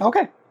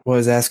 Okay. What I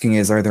was asking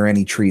is, are there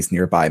any trees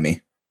nearby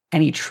me?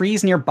 Any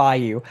trees nearby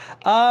you?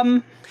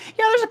 Yeah,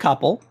 there's a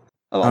couple.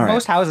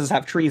 Most houses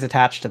have trees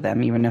attached to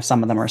them, even if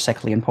some of them are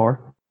sickly and poor.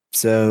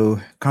 So,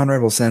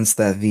 Conrad will sense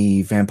that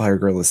the vampire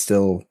girl is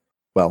still,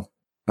 well,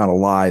 not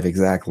alive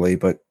exactly,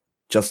 but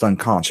just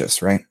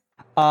unconscious, right?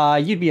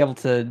 You'd be able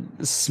to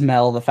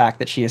smell the fact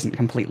that she isn't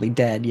completely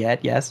dead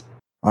yet, yes.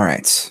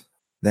 Alright.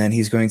 Then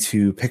he's going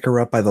to pick her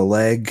up by the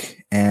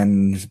leg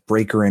and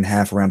break her in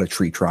half around a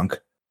tree trunk.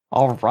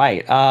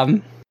 Alright,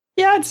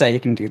 yeah, I'd say you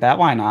can do that.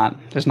 Why not?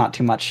 There's not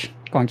too much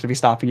going to be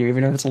stopping you,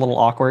 even if it's a little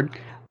awkward.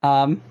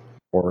 Or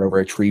over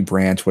a tree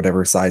branch,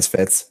 whatever size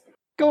fits.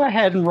 Go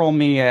ahead and roll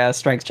me a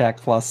strength check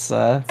plus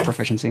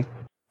proficiency.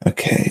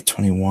 Okay,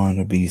 21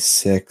 would be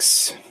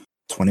 6.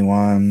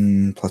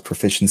 21 plus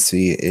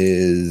proficiency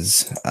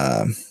is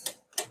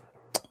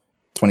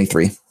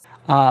 23.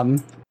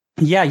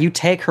 Yeah, you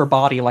take her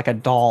body like a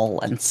doll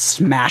and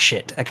smash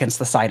it against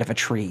the side of a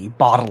tree,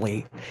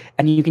 bodily.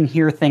 And you can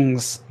hear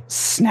things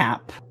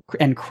snap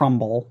and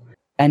crumble.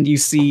 And you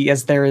see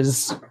as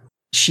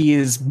she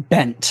is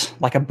bent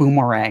like a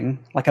boomerang,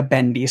 like a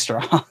bendy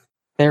straw.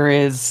 There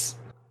is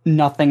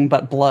nothing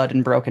but blood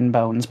and broken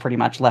bones pretty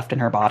much left in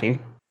her body.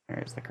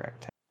 There's the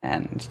correct.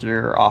 And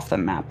you're off the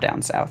map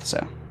down south,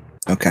 so.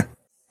 Okay.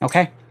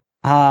 Okay.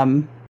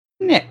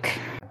 Nick.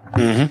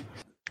 Mm-hmm.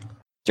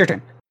 your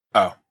turn.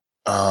 Oh.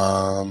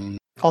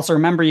 Also,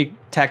 remember you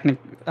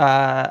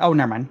oh,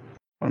 never mind.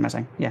 What am I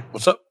saying? Yeah.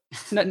 What's up?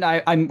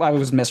 No, I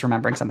was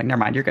misremembering something. Never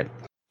mind. You're good.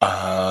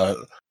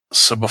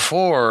 So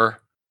before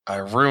I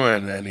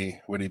ruin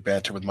any witty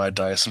banter with my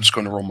dice, I'm just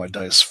going to roll my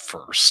dice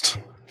first.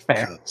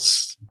 Fair.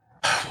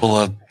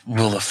 Will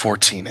a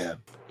 14 hit?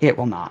 It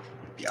will not.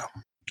 Yeah.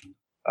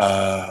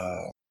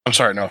 I'm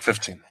sorry, no,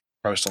 15.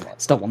 Probably still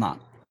not. Still will not.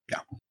 Yeah.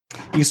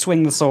 You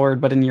swing the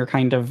sword, but in your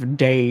kind of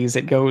daze,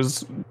 it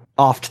goes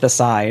off to the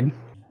side.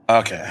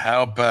 Okay,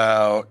 how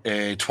about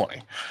a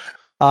 20?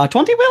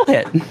 20 will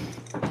hit.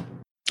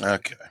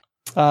 Okay.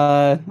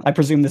 I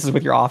presume this is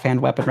with your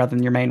offhand weapon rather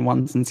than your main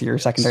one, since your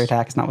secondary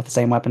attack is not with the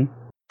same weapon.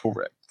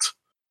 Correct.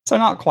 So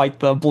not quite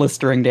the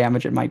blistering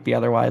damage it might be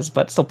otherwise,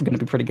 but still going to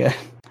be pretty good.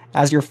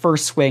 As your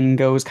first swing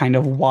goes kind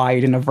of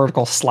wide in a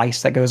vertical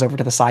slice that goes over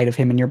to the side of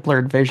him in your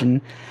blurred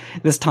vision,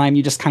 this time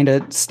you just kind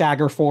of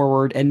stagger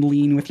forward and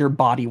lean with your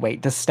body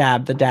weight to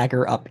stab the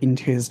dagger up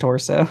into his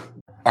torso.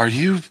 Are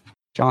you...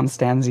 John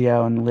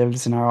Stanzio and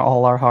lives in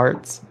all our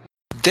hearts.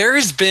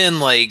 There's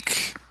been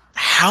like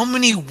how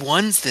many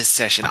ones this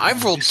session?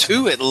 I've rolled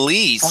 2 at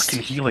least.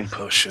 Fucking healing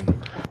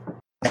potion.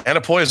 And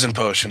a poison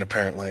potion,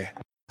 apparently.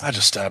 I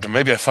just stabbed him.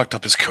 Maybe I fucked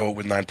up his coat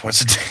with 9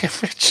 points of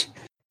damage.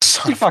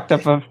 You fucked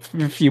up a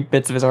few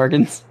bits of his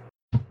organs.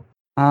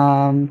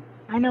 I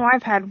know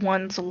I've had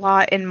ones a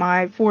lot in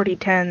my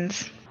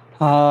 4010s.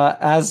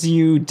 As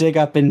you dig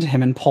up into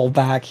him and pull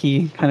back,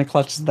 he kind of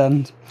clutches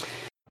them.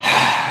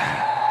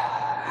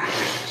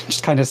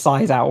 Just kind of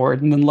sighs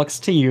outward and then looks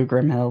to you,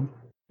 Grimhild.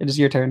 It is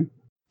your turn.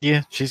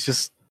 Yeah, she's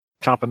just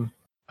chopping.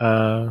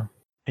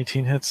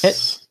 18 hits.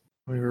 Hit.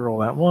 We roll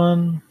that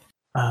one.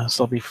 So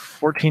it'll be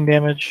 14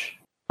 damage.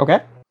 Okay.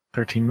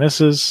 13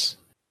 misses.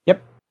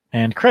 Yep.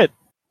 And crit.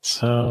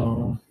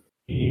 So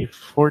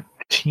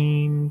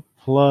 14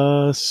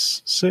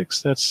 plus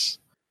 6, that's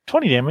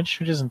 20 damage,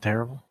 which isn't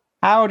terrible.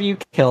 How do you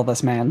kill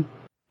this man?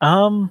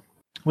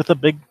 With a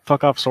big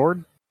fuck off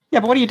sword.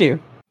 Yeah, but what do you do?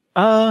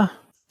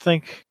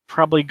 Think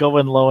probably go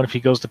in low, and if he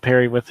goes to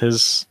parry with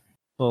his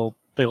big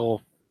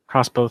little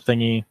crossbow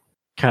thingy,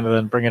 kind of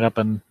then bring it up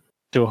and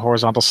do a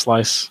horizontal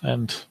slice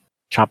and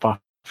chop off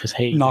his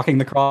head. Knocking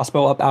the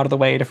crossbow up out of the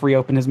way to free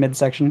open his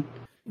midsection?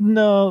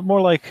 No,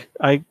 more like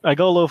I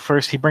go low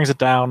first, he brings it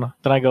down,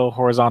 then I go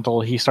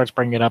horizontal, he starts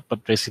bringing it up,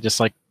 but basically just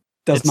like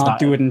Does not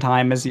do it in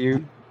time as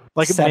you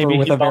like sever maybe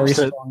with he a very bumps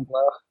it. strong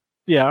blow.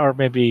 Yeah, or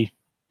maybe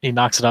he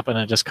knocks it up and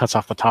it just cuts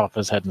off the top of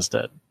his head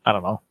instead. I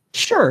don't know.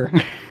 Sure.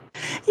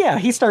 Yeah,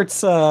 he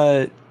starts,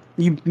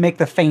 you make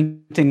the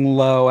fainting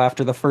low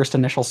after the first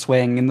initial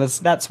swing, and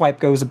that swipe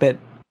goes a bit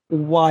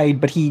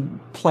wide, but he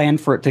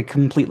planned for it to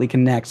completely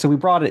connect, so we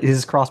brought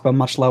his crossbow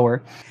much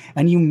lower,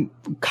 and you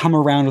come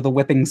around with a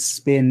whipping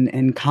spin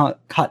and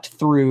cut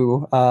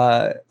through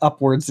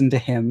upwards into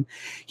him.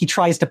 He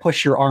tries to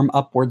push your arm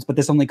upwards, but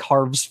this only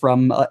carves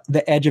from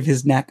the edge of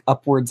his neck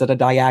upwards at a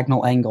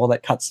diagonal angle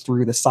that cuts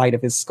through the side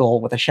of his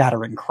skull with a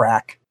shattering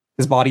crack.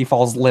 His body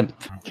falls limp.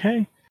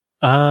 Okay.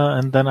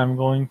 And then I'm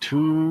going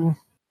to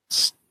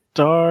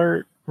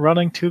start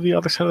running to the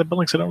other side of the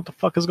building, so I don't know what the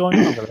fuck is going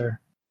on over there.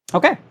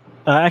 Okay.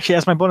 Actually,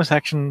 as my bonus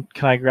action,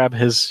 can I grab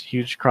his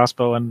huge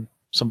crossbow and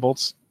some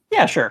bolts?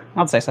 Yeah, sure.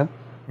 I'd say so.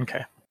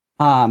 Okay.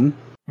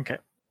 Okay.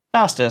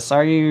 Faustus,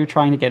 are you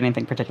trying to get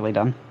anything particularly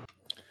done?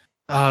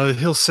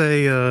 He'll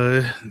say,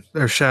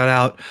 or shout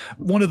out,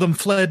 one of them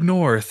fled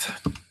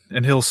north,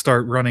 and he'll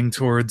start running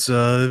towards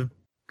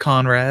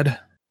Conrad.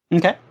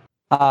 Okay.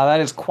 That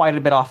is quite a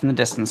bit off in the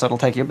distance, so it'll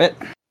take you a bit.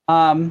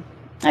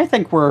 I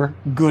think we're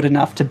good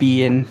enough to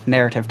be in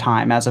narrative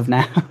time as of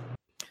now.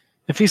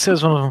 If he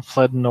says one of them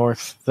fled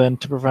north, then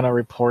to prevent a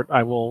report,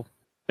 I will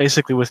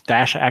basically with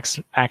dash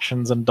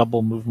actions and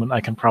double movement,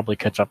 I can probably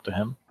catch up to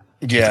him.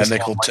 Yeah,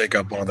 Nick will take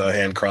up one of the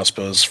hand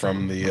crossbows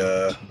from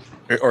the,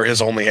 or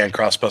his only hand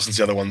crossbow since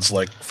the other one's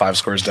like 5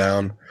 squares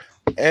down,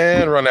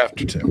 and run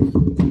after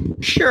 2.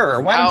 Sure,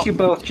 why don't you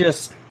both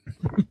just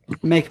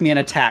make me an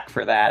attack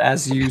for that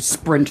as you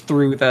sprint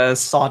through the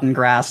sodden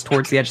grass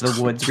towards the edge of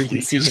the woods where you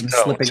can see him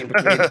slipping in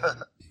between.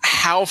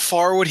 How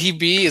far would he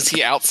be? Is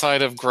he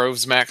outside of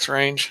Grove's max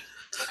range?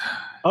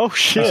 Oh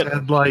shit!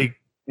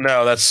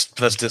 No, that's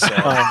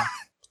disadvantage.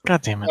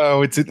 God damn it!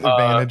 Oh, it's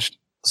advantaged.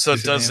 So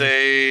does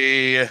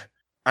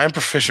I'm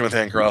proficient with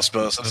hand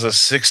crossbows. So does a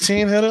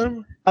 16 hit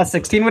him? A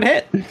 16 would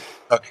hit.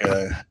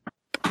 Okay.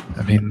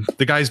 I mean,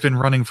 the guy's been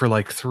running for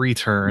like 3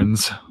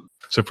 turns,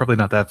 so probably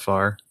not that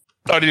far.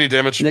 Oh, do you need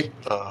damage? Nick?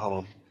 Hold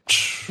on.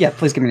 Yeah,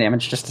 please give me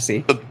damage just to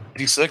see. A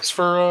D6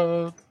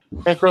 for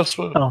hand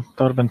crossbow? Oh,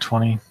 that would have been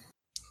 20.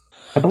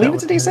 I believe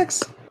it's a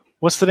D6.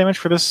 What's the damage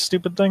for this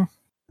stupid thing?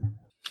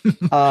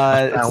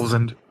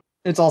 1,000.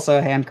 It's also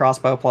a hand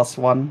crossbow plus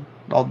 1.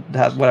 I'll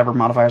have whatever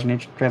modifiers you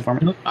need to transform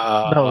it. No,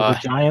 the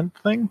giant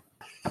thing?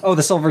 Oh,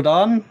 the Silver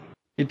Dawn?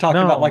 You're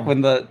talking about like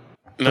when the...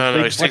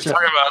 No, he's talking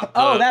about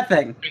that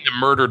thing. That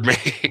murdered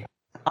me.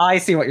 I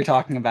see what you're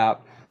talking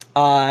about.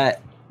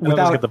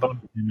 Without get the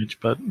bonus damage,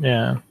 but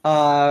yeah.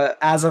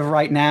 As of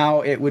right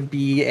now, it would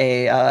be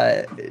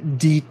a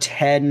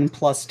D10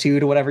 plus 2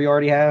 to whatever you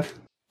already have.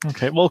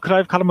 Okay. Well, could I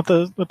have caught him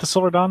with the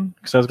sword on?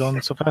 Because I was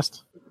going so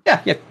fast.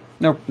 Yeah.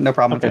 No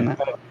problem with Okay. doing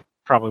that.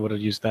 Probably would have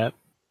used that.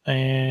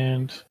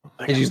 And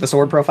Did you use the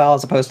sword profile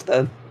as opposed to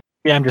the?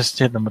 yeah, I'm just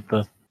hitting them with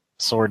the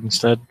sword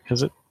instead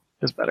because it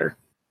is better.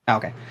 Oh,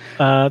 okay.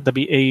 That'd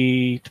be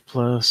 8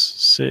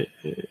 plus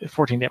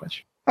 14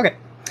 damage. Okay.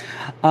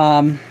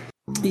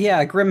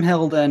 Yeah,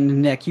 Grimhild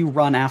and Nick, you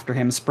run after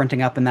him,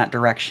 sprinting up in that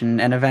direction,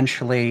 and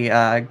eventually,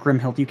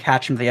 Grimhild, you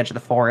catch him to the edge of the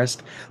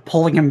forest,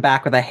 pulling him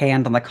back with a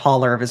hand on the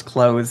collar of his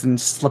clothes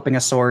and slipping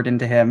a sword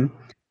into him.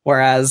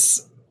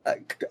 Whereas,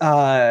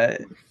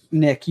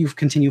 Nick, you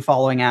continue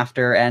following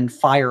after and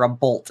fire a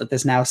bolt at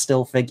this now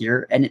still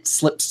figure, and it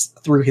slips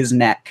through his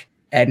neck,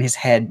 and his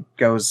head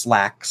goes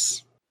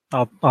lax.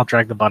 I'll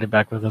drag the body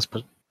back with us,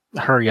 but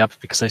hurry up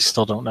because I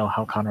still don't know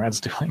how Conrad's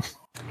doing.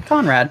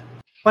 Conrad,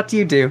 what do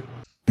you do?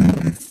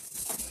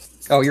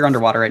 Oh, you're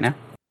underwater right now.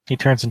 He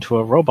turns into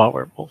a robot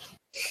werewolf.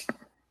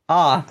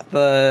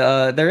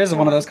 There is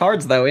one of those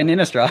cards though in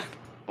Innistrahd.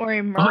 Or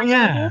a Oh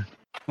yeah.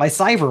 My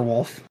Cyber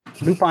Wolf,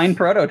 lupine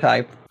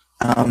prototype.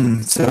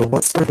 So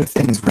what sort of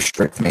things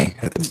restrict me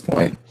at this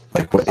point?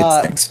 Like what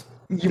instincts?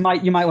 You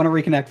might want to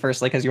reconnect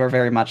firstly because you are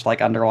very much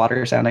like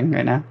underwater sounding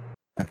right now.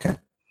 Okay.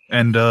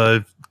 And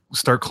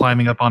start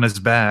climbing up on his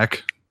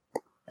back.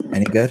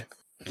 Any good?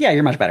 Yeah,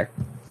 you're much better.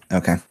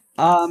 Okay.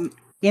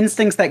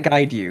 Instincts that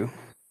guide you.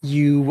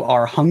 You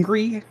are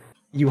hungry,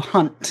 you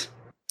hunt,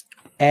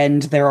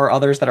 and there are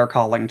others that are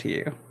calling to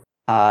you.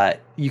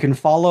 You can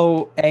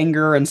follow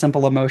anger and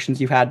simple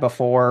emotions you've had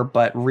before,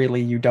 but really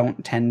you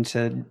don't tend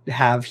to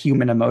have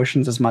human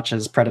emotions as much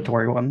as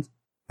predatory ones.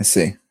 I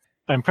see.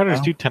 And predators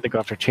do tend to go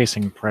after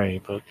chasing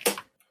prey, but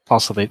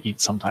also they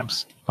eat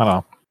sometimes. I don't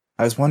know.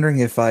 I was wondering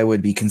if I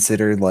would be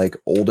considered like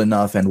old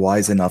enough and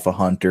wise enough a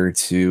hunter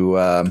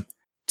to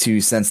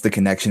sense the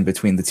connection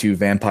between the two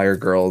vampire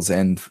girls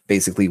and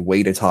basically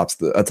wait atop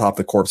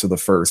the corpse of the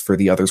first for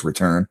the other's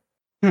return.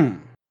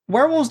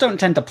 Werewolves don't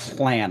tend to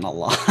plan a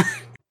lot.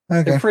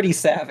 Okay. They're pretty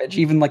savage,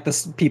 even like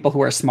the people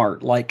who are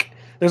smart. Like,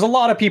 there's a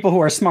lot of people who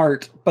are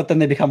smart, but then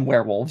they become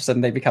werewolves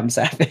and they become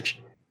savage.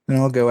 And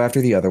I'll go after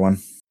the other one.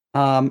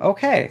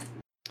 Okay.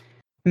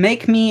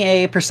 Make me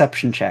a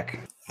perception check.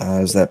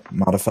 Is that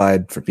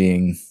modified for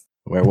being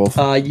a werewolf?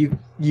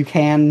 You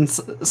can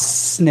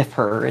sniff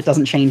her. It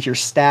doesn't change your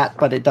stat,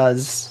 but it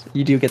does.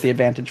 You do get the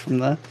advantage from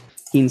the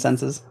keen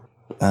senses.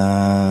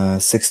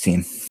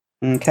 16.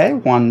 Okay,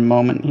 one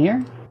moment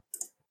here.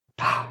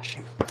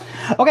 Shoot.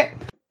 Okay.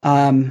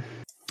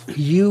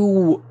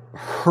 You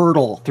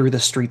hurtle through the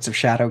streets of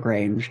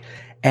Shadowgrange,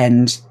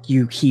 and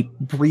you keep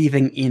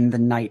breathing in the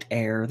night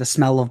air, the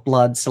smell of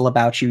blood still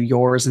about you,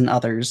 yours and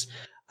others.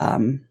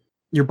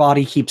 Your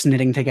body keeps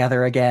knitting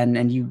together again,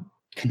 and you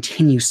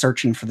continue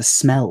searching for the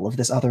smell of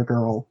this other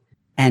girl.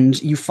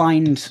 And you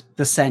find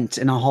the scent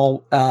in a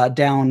hall,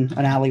 down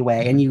an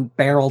alleyway, and you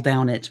barrel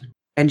down it.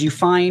 And you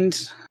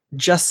find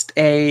just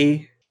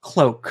a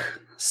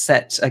cloak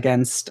set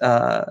against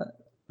the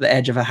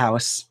edge of a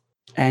house,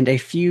 and a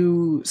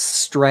few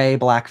stray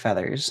black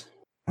feathers.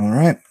 All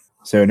right.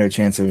 So no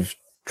chance of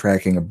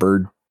tracking a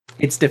bird?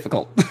 It's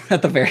difficult,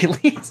 at the very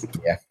least.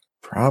 Yeah.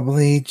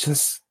 Probably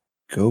just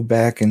go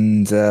back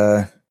and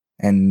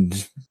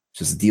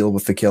just deal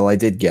with the kill I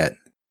did get.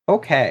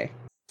 Okay.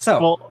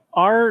 So, Well,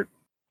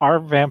 are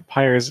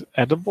vampires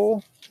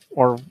edible,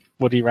 or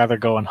would he rather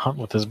go and hunt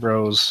with his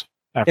bros?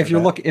 After if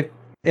you're that?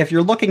 if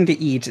you're looking to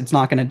eat, it's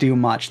not going to do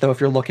much. Though,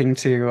 if you're looking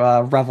to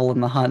revel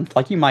in the hunt,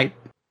 like you might,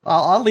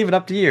 I'll leave it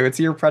up to you. It's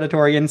your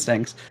predatory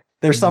instincts.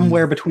 They're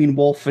somewhere between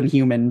wolf and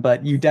human,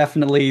 but you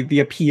definitely, the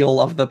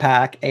appeal of the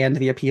pack and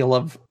the appeal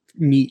of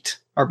meat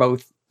are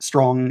both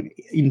strong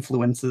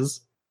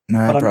influences.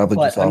 No, But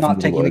I'm not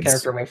into taking the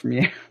character away from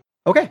you.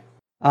 Okay.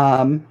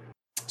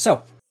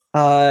 So,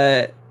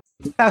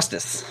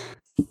 Faustus,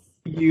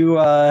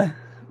 you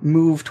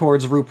move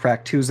towards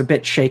Ruprecht, who's a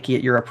bit shaky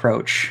at your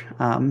approach,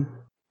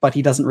 but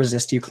he doesn't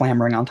resist you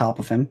clambering on top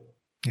of him.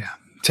 Yeah,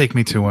 take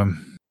me to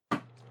him.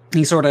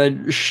 He sort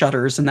of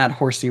shudders in that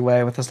horsey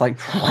way with this like,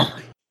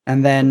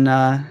 and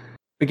then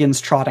begins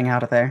trotting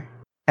out of there,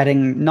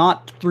 heading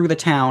not through the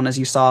town as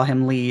you saw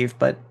him leave,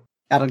 but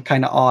at a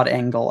kind of odd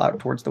angle out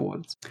towards the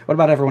woods. What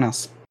about everyone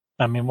else?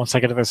 I mean, once I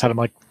get to this side, I'm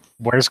like,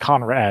 "Where's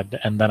Conrad?"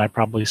 And then I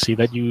probably see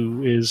that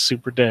you is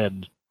super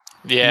dead.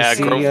 Yeah, You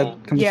see a Grovel.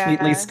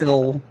 completely Yeah.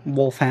 still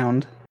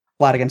wolfhound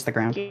flat against the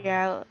ground.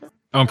 Yeah.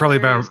 Oh, and probably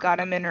Laura's about got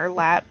him in her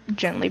lap,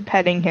 gently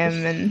petting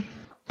him and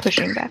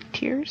pushing back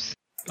tears.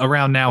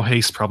 around now,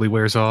 haste probably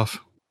wears off.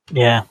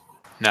 Yeah.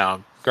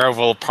 No, Grove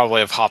will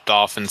probably have hopped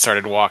off and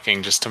started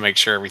walking just to make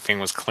sure everything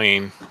was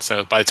clean.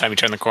 So by the time you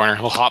turn the corner,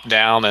 he'll hop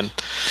down and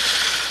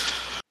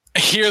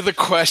hear the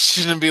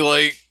question and be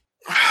like,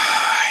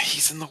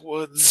 he's in the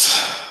woods.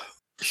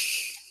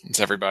 Is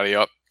everybody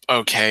up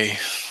okay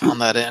on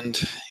that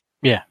end?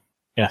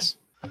 Yes.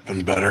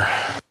 Been better.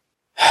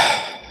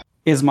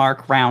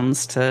 Ismark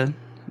rounds to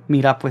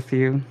meet up with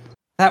you.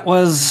 That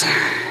was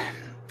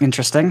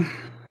interesting.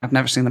 I've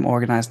never seen them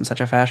organized in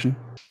such a fashion.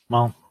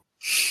 Well,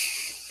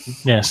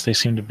 yes, they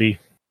seem to be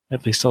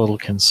at least a little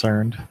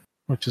concerned.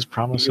 which is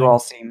promising. You all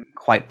seem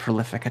quite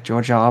prolific at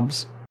your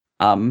jobs.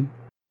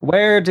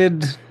 Where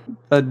did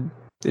the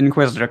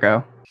Inquisitor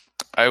go?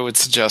 I would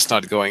suggest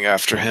not going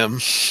after him.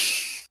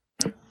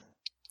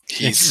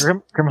 He's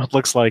Grimhild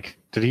looks like.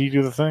 Did he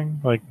do the thing?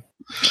 Like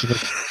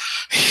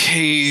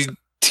he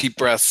deep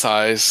breath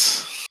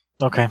sighs.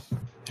 Okay.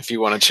 If you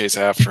want to chase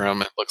after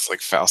him, it looks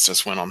like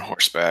Faustus went on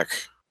horseback.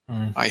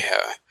 I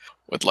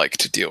would like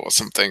to deal with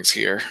some things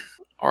here,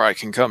 or I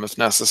can come if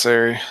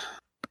necessary.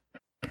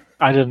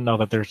 I didn't know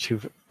that there were two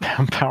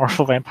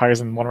powerful vampires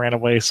and one ran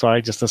away, so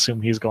I just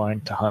assumed he's going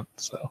to hunt.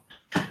 So,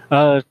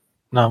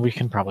 no, we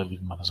can probably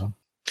leave him on his own.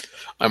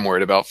 I'm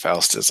worried about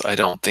Faustus. I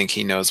don't think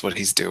he knows what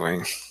he's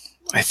doing.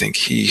 I think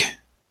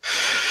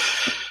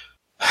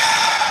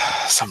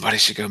somebody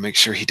should go make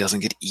sure he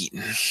doesn't get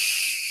eaten.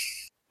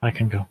 I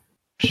can go.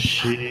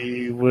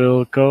 She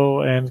will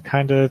go and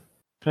kind of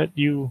pet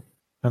you,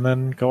 and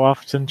then go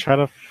off and try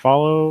to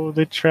follow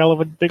the trail of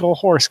a big old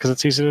horse, because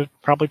it's easier to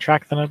probably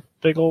track than a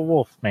big old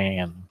wolf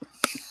man.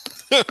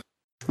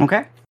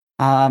 Okay.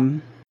 All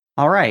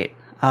right.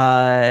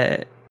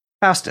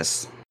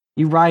 Faustus,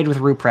 you ride with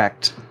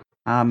Ruprecht.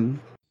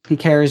 He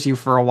carries you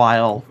for a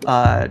while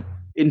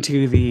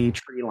into the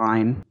tree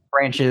line.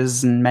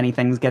 Branches and many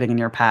things getting in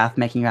your path,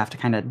 making you have to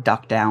kind of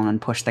duck down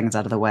and push things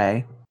out of the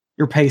way.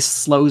 Your pace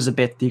slows a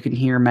bit. You can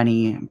hear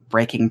many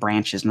breaking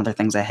branches and other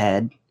things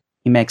ahead.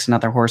 He makes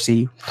another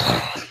horsey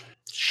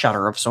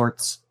shudder of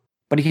sorts.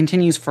 But he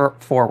continues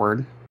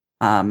forward.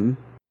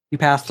 You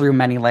pass through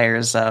many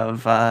layers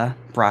of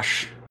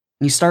brush.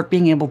 And you start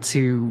being able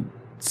to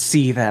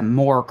see them.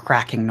 More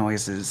cracking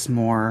noises,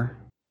 more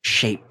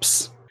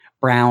shapes.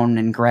 Brown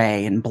and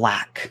gray and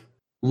black.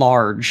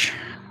 Large.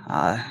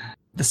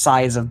 The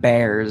size of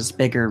bears.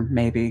 Bigger,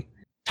 maybe.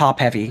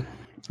 Top-heavy.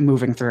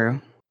 Moving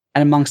through.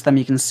 And amongst them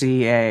you can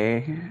see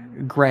a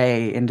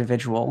gray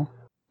individual.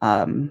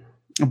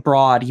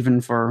 Broad,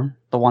 even for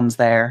the ones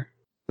there.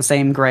 The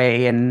same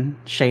gray and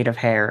shade of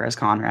hair as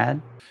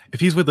Conrad. If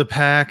he's with the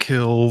pack,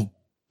 he'll,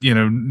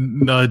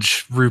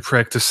 nudge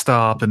Ruprecht to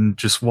stop and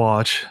just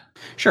watch.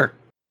 Sure.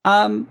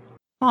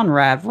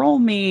 Conrad, roll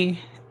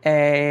me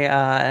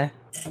a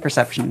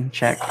perception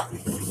check.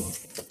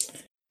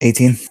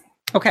 18.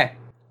 Okay.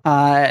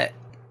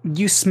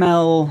 You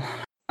smell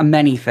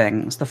many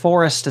things. The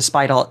forest,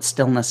 despite all its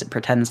stillness it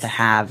pretends to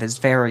have, is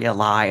very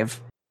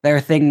alive. There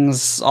are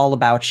things all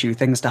about you,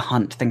 things to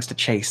hunt, things to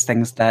chase,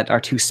 things that are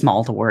too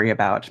small to worry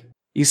about.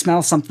 You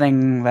smell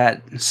something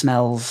that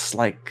smells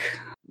like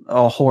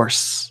a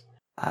horse.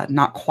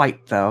 Not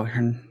quite, though.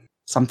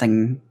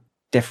 Something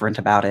different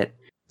about it.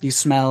 You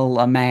smell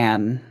a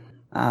man,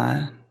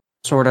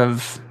 sort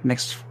of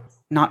mixed,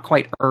 not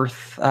quite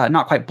earth,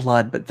 not quite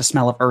blood, but the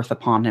smell of earth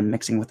upon him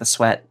mixing with the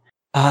sweat.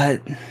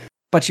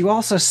 But you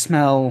also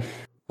smell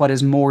what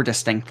is more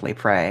distinctly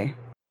prey.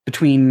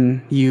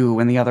 Between you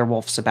and the other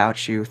wolves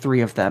about you,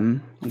 3 of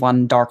them.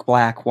 One dark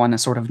black, one a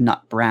sort of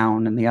nut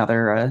brown, and the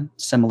other a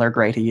similar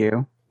gray to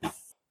you.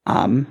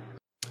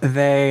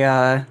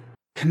 They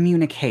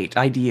communicate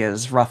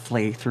ideas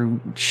roughly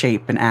through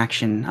shape and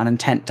action, an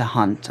intent to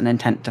hunt, an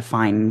intent to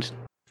find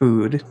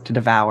food to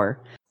devour.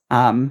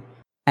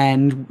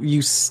 And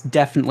you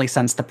definitely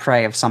sense the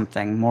prey of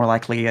something, more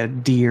likely a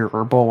deer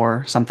or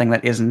boar, something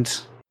that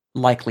isn't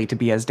likely to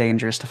be as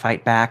dangerous to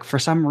fight back. For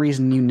some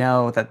reason, you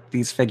know that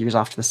these figures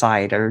off to the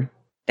side are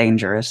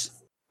dangerous.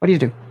 What do you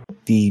do?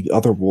 The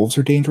other wolves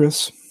are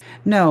dangerous?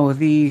 No,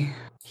 the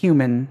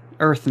human,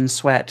 earth and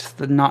sweat,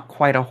 the not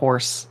quite a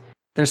horse.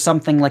 There's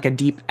something like a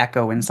deep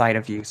echo inside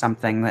of you,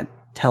 something that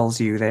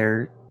tells you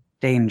they're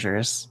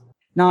dangerous.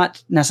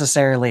 Not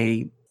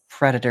necessarily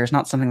predators,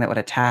 not something that would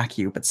attack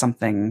you, but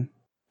something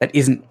that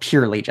isn't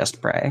purely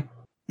just prey.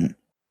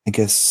 I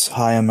guess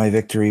high on my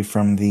victory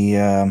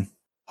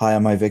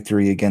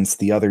against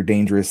the other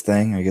dangerous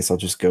thing. I guess I'll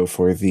just go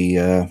for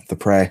the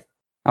prey.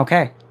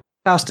 Okay.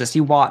 Faustus,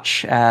 you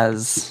watch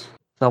as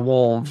the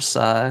wolves,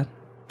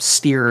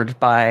 steered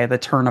by the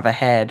turn of a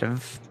head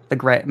of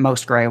the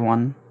most gray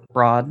one,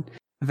 Broad,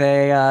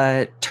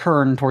 they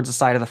turn towards the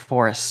side of the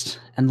forest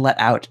and let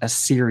out a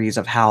series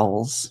of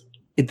howls.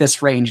 At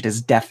this range, it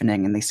is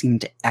deafening, and they seem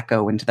to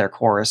echo into their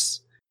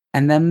chorus.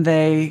 And then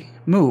they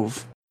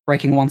move,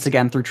 breaking once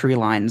again through tree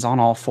lines on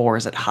all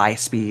fours at high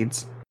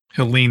speeds.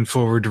 He'll lean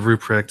forward to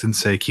Ruprecht and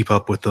say, keep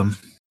up with them.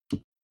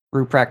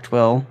 Ruprecht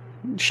will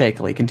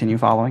shakily continue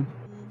following.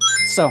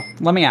 So,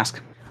 let me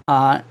ask,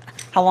 how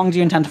long do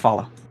you intend to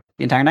follow?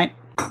 The entire night?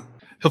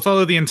 He'll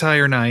follow the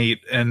entire night,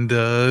 and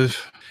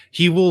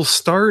he will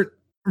start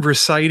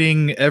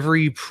reciting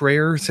every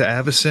prayer to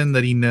Avacyn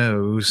that he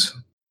knows,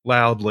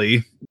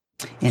 loudly.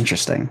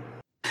 Interesting.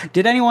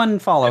 Did anyone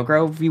follow?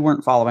 Grove, you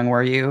weren't following,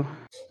 were you?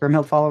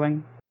 Grimhild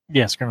following?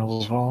 Yes, Grimhild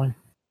was following.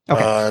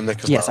 Okay.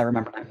 Nick is Yes, not. I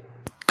remember that.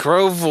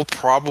 Grove will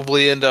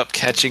probably end up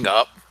catching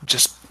up,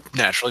 just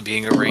naturally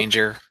being a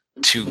ranger,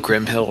 to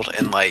Grimhild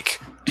in like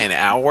an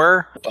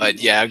hour. But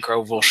yeah,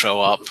 Grove will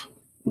show up.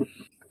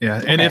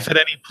 Yeah, and if at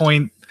any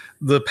point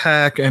the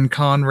pack and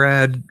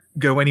Conrad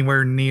go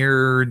anywhere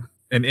near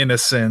an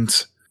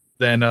innocent,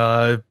 then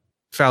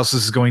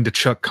Faustus is going to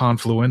chuck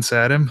Confluence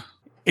at him.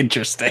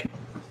 Interesting.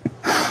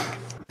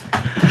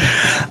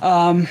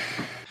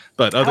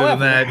 But other However- than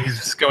that,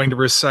 he's going to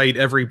recite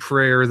every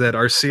prayer that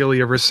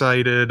Arcelia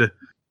recited,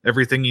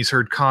 everything he's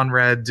heard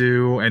Conrad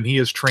do, and he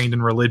is trained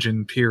in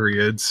religion,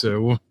 period,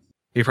 so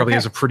he probably Okay.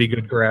 has a pretty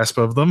good grasp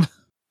of them.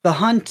 The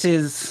hunt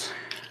is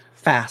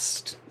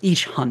fast.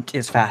 Each hunt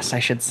is fast, I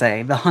should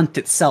say. The hunt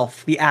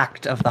itself, the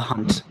act of the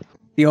hunt,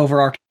 the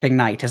overarching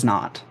night is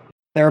not.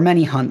 There are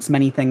many hunts,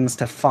 many things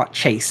to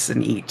chase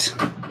and eat.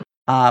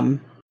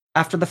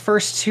 After the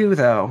first two,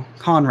 though,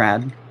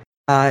 Conrad,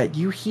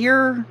 you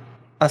hear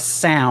a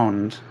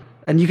sound,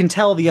 and you can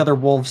tell the other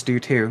wolves do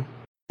too.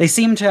 They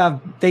seem to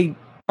have, they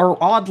are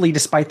oddly,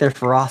 despite their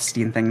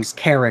ferocity and things,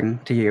 caring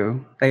to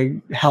you.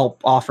 They help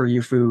offer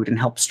you food and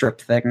help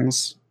strip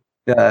things,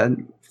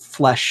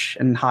 flesh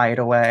and hide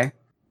away.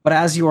 But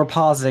as you are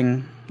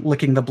pausing,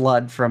 licking the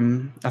blood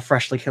from a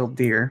freshly killed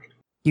deer,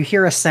 you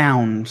hear a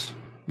sound,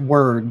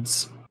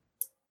 words.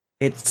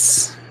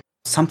 It's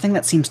something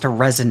that seems to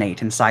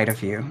resonate inside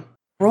of you.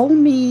 Roll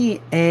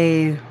me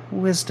a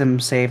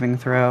wisdom saving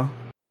throw.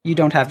 You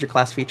don't have your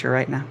class feature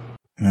right now.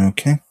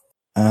 Okay.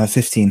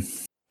 15.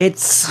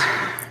 It's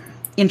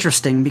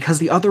interesting because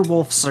the other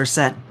wolves are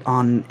set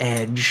on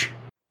edge.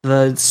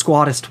 The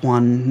squattest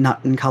one,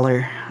 nut in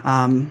color,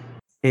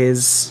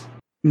 is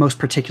most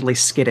particularly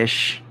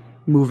skittish,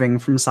 moving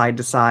from side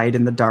to side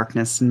in the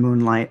darkness and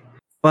moonlight.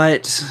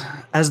 But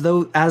as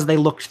they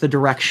look to the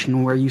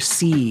direction where you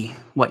see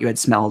what you had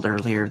smelled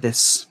earlier,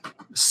 this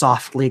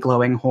softly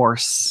glowing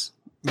horse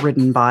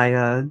ridden by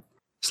a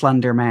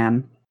slender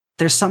man,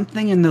 there's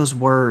something in those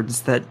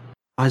words that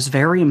was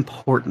very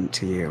important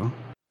to you.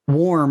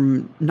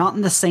 Warm, not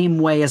in the same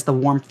way as the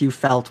warmth you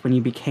felt when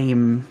you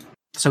became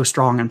so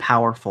strong and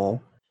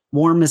powerful.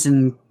 Warm as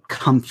in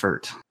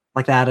comfort,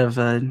 like that of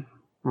a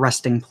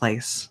resting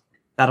place,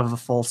 that of a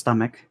full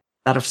stomach,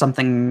 that of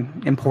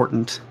something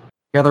important.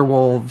 The other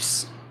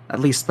wolves, at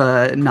least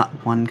the nut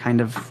one,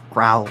 kind of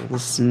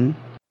growls and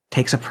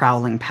takes a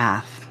prowling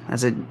path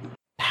as it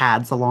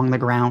pads along the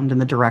ground in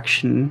the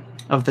direction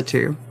of the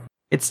two.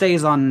 It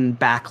stays on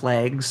back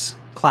legs,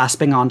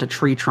 clasping onto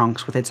tree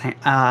trunks with its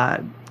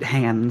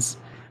hands,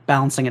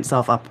 balancing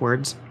itself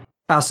upwards.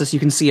 Faustus, you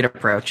can see it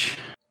approach,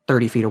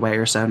 30 feet away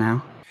or so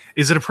now.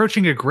 Is it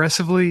approaching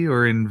aggressively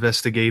or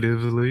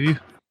investigatively?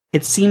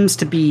 It seems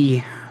to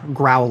be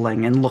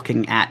growling and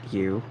looking at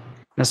you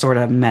in a sort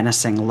of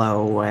menacing,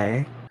 low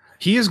way.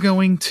 He is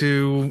going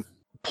to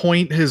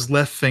point his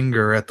left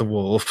finger at the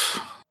wolf,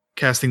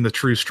 casting the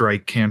True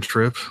Strike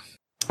cantrip.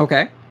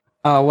 Okay.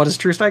 What does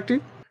True Strike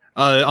do?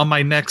 On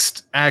my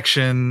next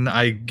action,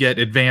 I get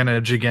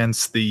advantage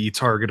against the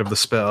target of the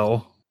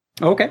spell.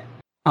 Okay.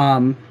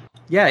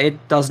 Yeah,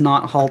 it does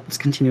not halt its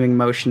continuing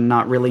motion,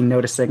 not really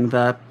noticing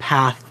the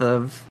path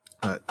of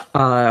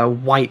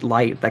white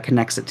light that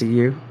connects it to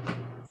you.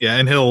 Yeah,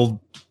 and he'll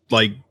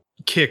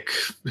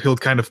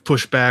kind of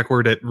push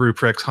backward at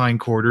Ruprecht's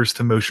hindquarters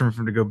to motion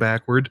for him to go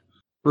backward.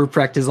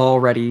 Ruprecht is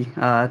already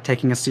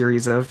taking a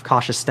series of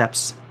cautious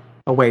steps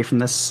away from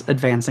this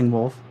advancing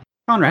wolf.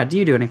 Conrad, do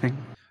you do anything?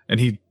 And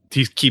he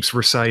keeps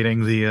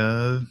reciting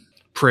the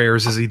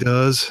prayers as he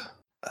does.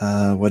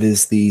 What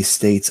is the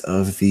state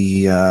of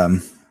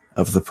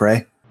the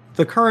prey?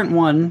 The current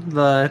one,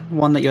 the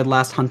one that you had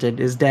last hunted,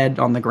 is dead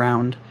on the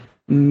ground.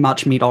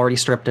 Much meat already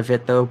stripped of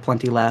it, though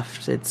plenty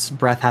left. Its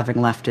breath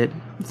having left it.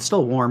 It's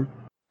still warm.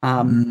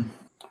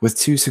 With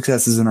 2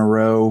 successes in a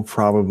row,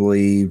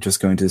 probably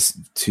just going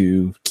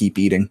to keep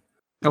eating.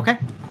 Okay.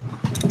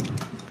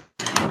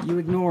 You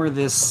ignore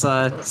this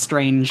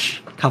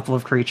strange couple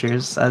of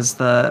creatures as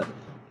the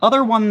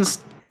other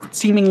ones,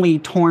 seemingly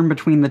torn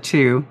between the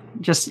two,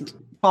 just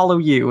follow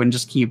you and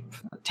just keep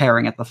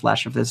tearing at the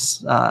flesh of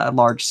this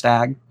large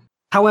stag.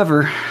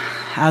 However,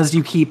 as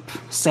you keep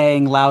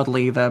saying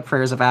loudly the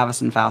prayers of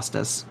Avis and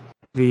Faustus,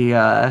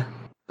 the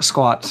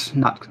squat,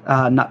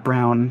 nut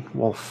brown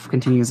wolf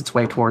continues its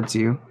way towards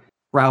you,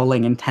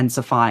 growling,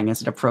 intensifying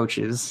as it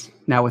approaches,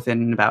 now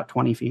within about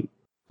 20 feet.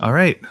 All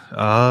right.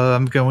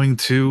 I'm going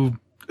to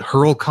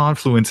hurl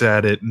Confluence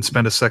at it and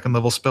spend a 2nd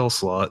level spell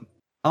slot.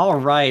 All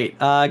right.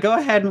 Go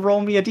ahead and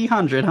roll me a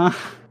d100, huh?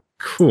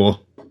 Cool.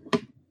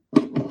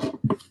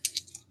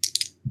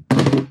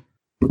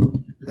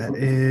 That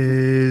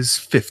is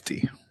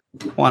 50.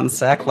 One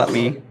sec. Let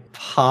me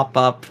pop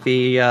up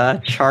the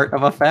chart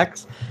of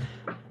effects.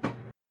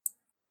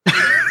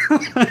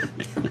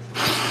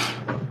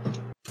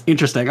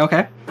 Interesting.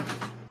 Okay.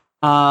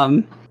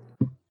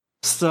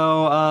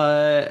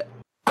 So,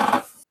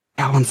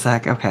 one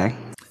sec. Okay.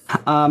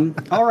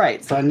 All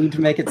right. So I need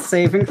to make it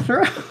saving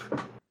throw.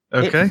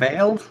 Okay. It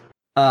failed.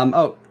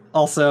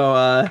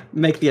 Also,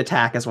 make the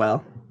attack as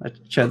well. I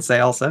should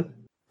say also.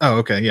 Oh,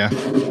 okay. Yeah.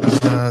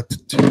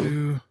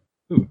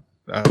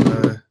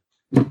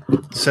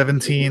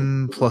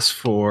 17 plus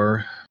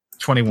 4,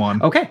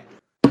 21. Okay.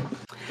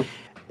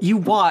 You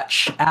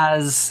watch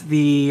as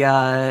the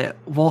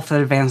wolf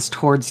that advanced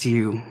towards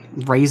you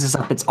raises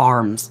up its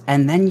arms,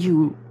 and then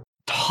you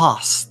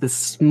toss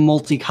this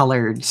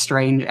multicolored,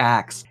 strange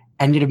axe,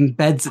 and it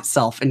embeds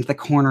itself into the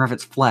corner of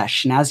its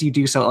flesh. And as you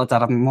do so, it lets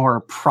out a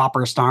more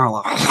proper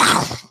snarl.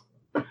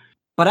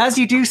 But as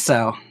you do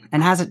so,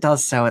 and as it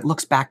does so, it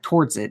looks back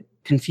towards it,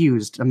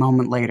 confused a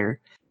moment later.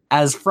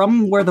 As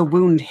from where the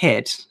wound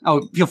hit...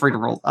 Oh, feel free to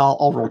roll.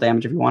 I'll roll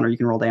damage if you want, or you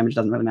can roll damage.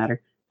 Doesn't really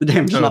matter. The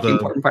damage is not the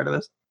important part of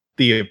this.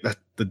 The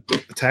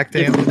attack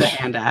damage? It's the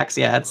hand axe,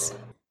 yeah. It's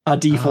a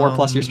d4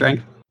 plus your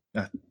strength.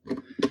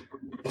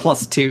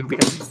 Plus 2,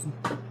 because...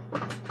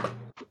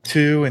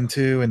 2 and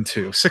 2 and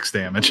 2. 6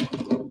 damage.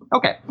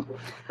 Okay.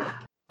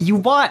 You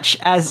watch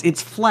as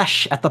its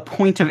flesh at the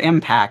point of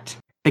impact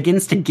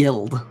begins to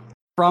gild.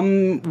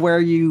 From where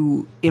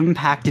you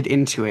impacted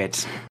into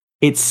it,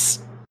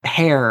 its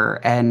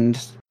hair and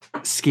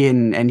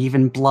skin and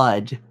even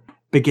blood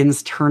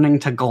begins turning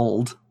to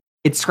gold.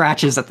 It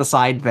scratches at the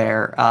side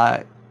there,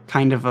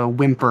 kind of a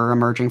whimper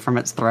emerging from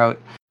its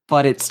throat,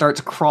 but it starts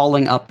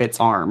crawling up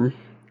its arm.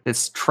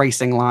 It's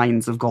tracing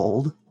lines of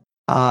gold.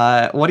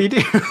 What do you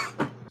do?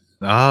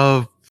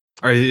 Are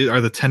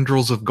the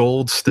tendrils of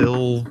gold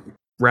still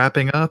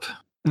wrapping up?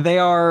 They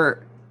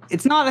are...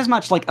 It's not as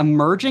much like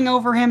emerging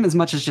over him as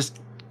much as just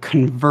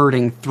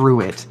converting through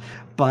it.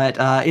 But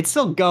it's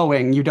still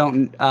going. You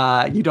don't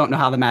know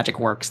how the magic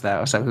works,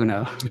 though, so who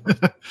knows?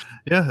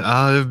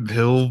 Yeah,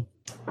 he'll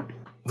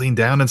lean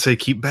down and say,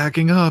 "Keep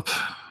backing up."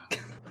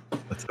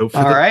 Let's hope for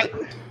All right.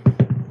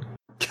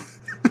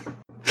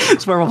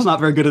 Sparrow's not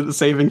very good at the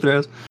saving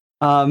throws.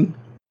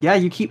 Yeah,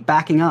 you keep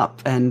backing up,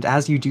 and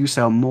as you do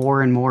so,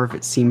 more and more of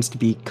it seems to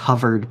be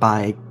covered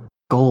by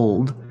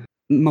gold.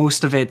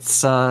 Most of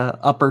its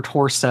upper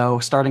torso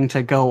starting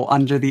to go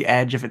under the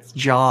edge of its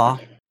jaw,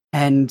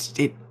 and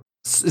it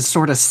is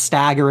sort of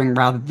staggering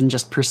rather than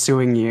just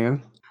pursuing you.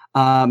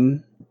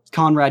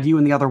 Conrad, you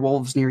and the other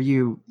wolves near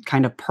you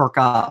kind of perk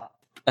up,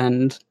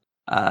 and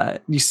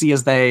you see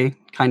as they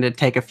kind of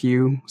take a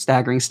few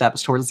staggering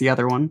steps towards the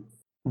other one.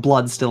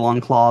 Blood still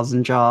on claws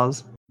and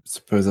jaws.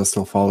 Suppose I'll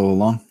still follow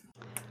along.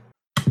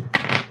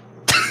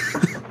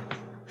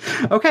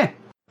 Okay.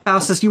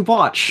 Faustus, you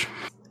watch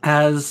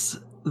as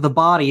the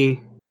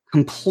body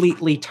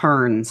completely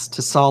turns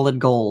to solid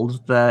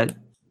gold, the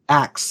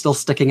axe still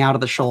sticking out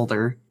of the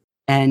shoulder,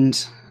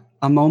 and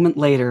a moment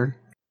later,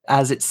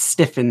 as it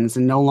stiffens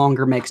and no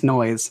longer makes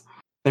noise,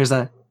 there's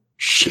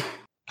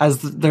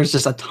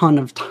just a ton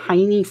of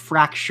tiny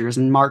fractures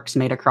and marks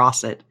made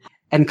across it,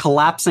 and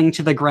collapsing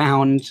to the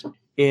ground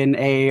in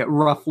a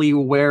roughly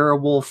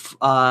werewolf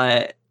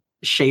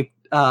shaped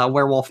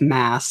werewolf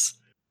mass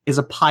is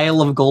a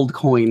pile of gold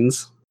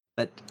coins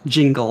that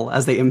jingle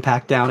as they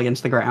impact down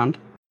against the ground.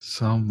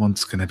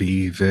 Someone's gonna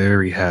be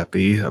very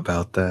happy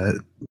about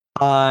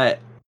that.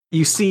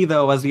 You see,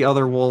 though, as the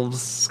other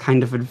wolves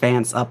kind of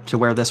advance up to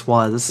where this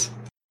was,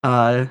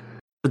 the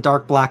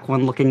dark black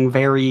one looking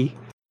very,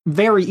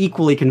 very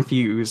equally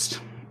confused,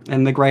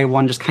 and the gray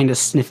one just kind of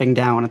sniffing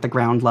down at the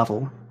ground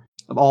level.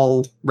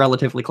 All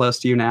relatively close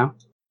to you now.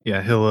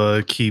 Yeah,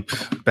 he'll keep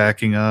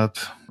backing up.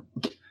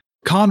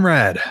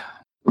 Conrad,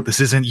 this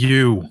isn't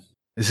you.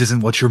 This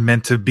isn't what you're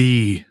meant to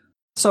be.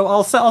 So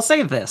I'll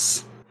say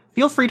this.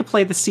 Feel free to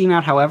play the scene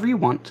out however you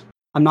want.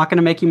 I'm not going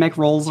to make you make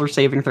rolls or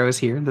saving throws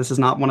here. This is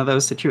not one of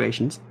those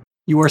situations.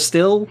 You are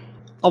still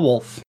a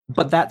wolf.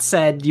 But that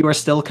said, you are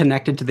still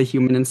connected to the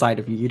human inside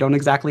of you. You don't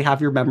exactly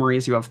have your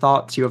memories. You have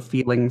thoughts. You have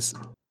feelings.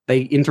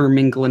 They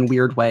intermingle in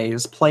weird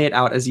ways. Play it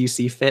out as you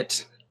see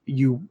fit.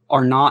 You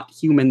are not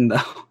human,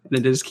 though. And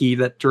it is key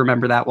to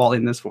remember that while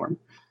in this form.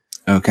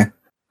 Okay.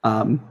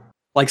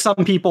 Like, some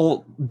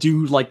people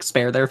do,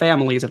 spare their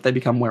families if they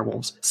become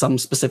werewolves. Some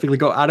specifically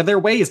go out of their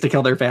ways to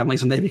kill their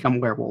families when they become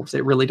werewolves.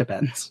 It really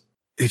depends.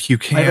 If you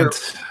can't...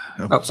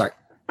 Oh, sorry.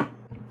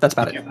 That's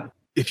about it.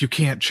 If you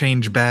can't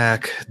change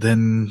back,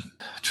 then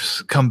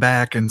just come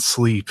back and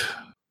sleep.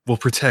 We'll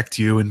protect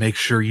you and make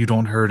sure you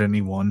don't hurt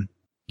anyone.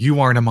 You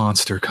aren't a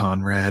monster,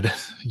 Conrad.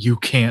 You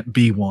can't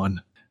be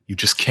one. You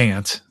just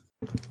can't.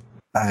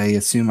 I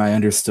assume I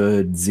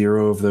understood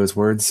 0 of those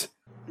words.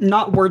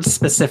 Not words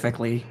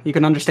specifically. You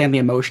can understand the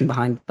emotion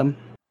behind them.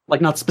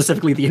 Not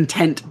specifically the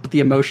intent, but the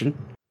emotion.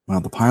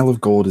 Well, the pile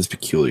of gold is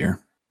peculiar.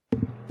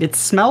 It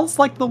smells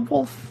like the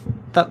wolf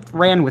that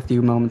ran with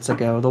you moments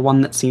ago, the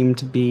one that seemed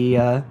to be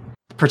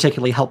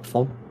particularly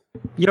helpful.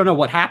 You don't know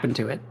what happened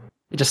to it.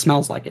 It just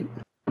smells like it.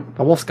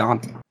 The wolf's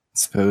gone.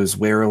 Suppose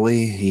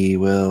warily he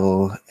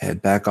will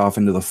head back off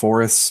into the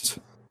forest,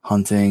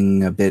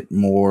 hunting a bit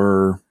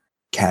more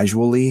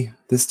casually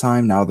this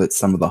time, now that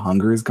some of the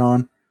hunger is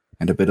gone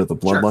and a bit of the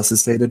bloodlust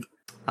is sated.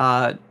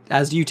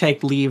 As you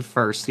take leave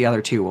first, the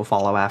other two will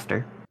follow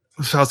after.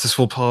 Faustus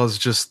will pause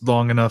just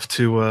long enough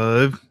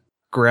to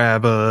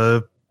grab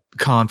a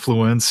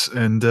confluence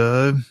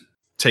and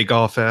take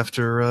off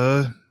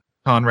after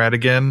Conrad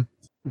again.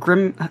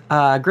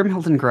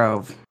 Grimhilden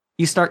Grove.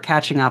 You start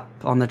catching up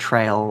on the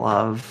trail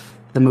of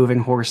the moving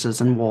horses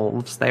and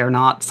wolves. They are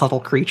not subtle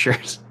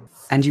creatures.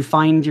 And you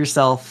find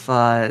yourself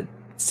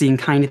seeing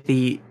kind of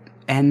the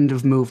end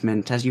of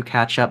movement as you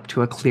catch up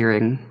to a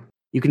clearing.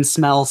 You can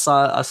smell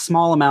a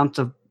small amount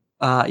of...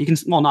 not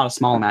a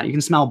small amount. You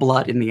can smell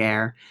blood in the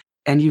air.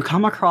 And you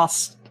come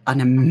across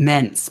an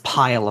immense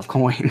pile of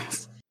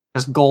coins.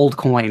 Just gold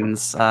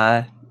coins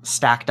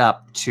stacked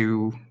up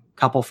to a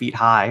couple feet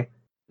high.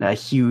 A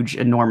huge,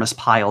 enormous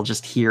pile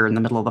just here in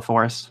the middle of the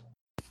forest.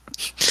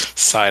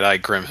 Side-eye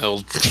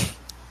Grimhild.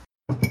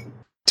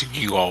 Do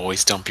you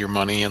always dump your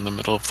money in the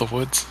middle of the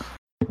woods?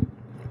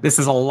 This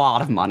is a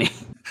lot of money.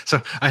 So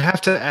I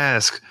have to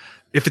ask,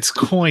 if it's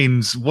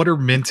coins, what are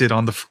minted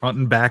on the front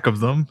and back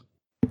of them?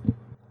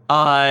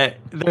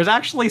 There's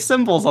actually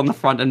symbols on the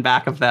front and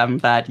back of them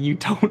that you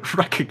don't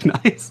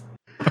recognize.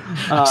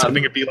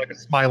 Something would be like a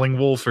smiling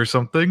wolf or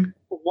something.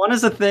 One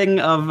is a thing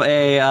of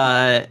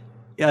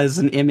as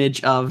an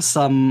image of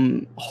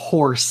some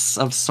horse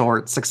of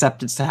sorts,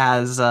 except it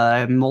has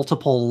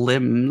multiple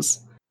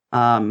limbs.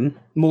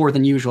 More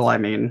than usual, I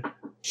mean.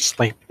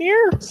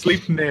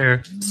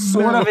 Sleipnir.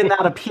 Sort of in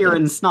that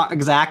appearance, not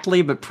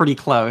exactly, but pretty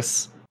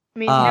close. I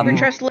mean, never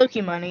trust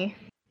Loki money.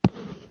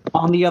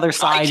 On the other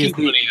side is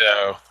the money,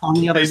 though. On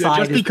the other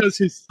side, just because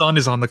his son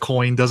is on the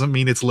coin doesn't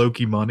mean it's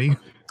Loki money.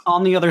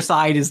 On the other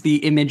side is the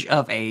image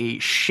of a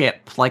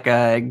ship, like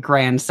a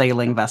grand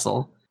sailing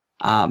vessel.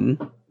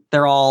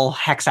 They're all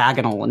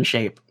hexagonal in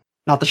shape.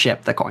 Not the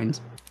ship, the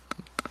coins.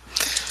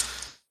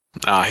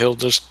 He'll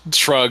just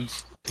shrug.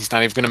 He's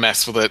not even going to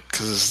mess with it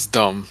because it's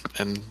dumb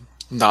and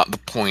not the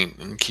point,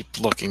 and keep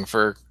looking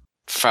for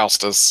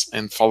Faustus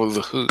and follow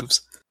the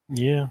hooves.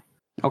 Yeah.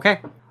 Okay.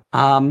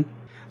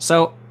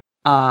 So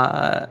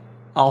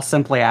I'll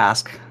simply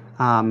ask,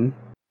 when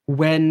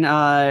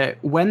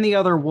the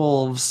other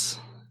wolves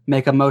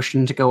make a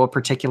motion to go a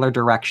particular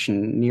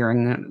direction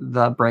nearing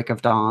the break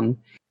of dawn,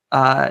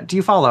 do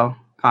you follow,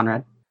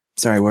 Conrad?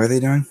 Sorry, what are they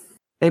doing?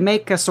 They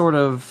make a sort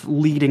of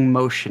leading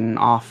motion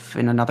off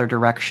in another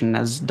direction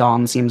as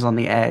dawn seems on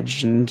the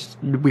edge and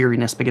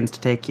weariness begins to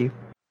take you.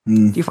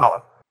 Do you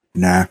follow?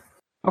 Nah.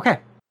 Okay.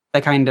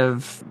 They kind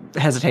of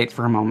hesitate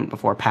for a moment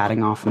before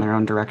padding off in their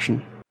own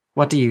direction.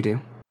 What do?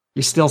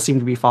 You still seem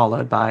to be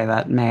followed by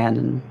that man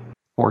and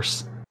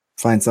horse.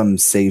 Find some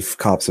safe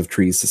copse of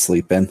trees to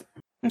sleep in.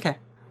 Okay.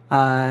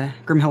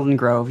 Grimhilden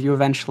Grove, you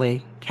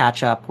eventually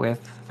catch up with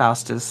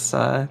Faustus.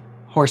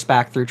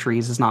 Horseback through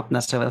trees is not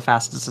necessarily the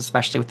fastest,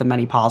 especially with the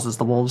many pauses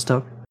the wolves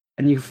took.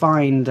 And you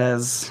find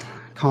as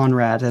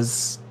Conrad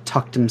has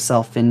tucked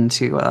himself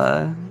into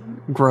a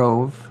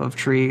grove of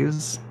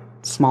trees,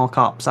 small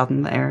copse out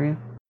in the area,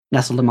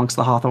 nestled amongst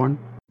the hawthorn.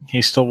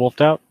 He's still wolfed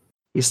out?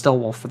 He's still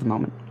wolf for the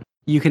moment.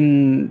 You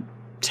can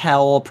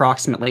tell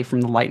approximately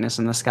from the lightness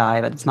in the sky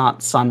that it's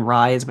not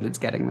sunrise, but it's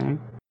getting there.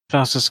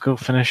 Faustus, go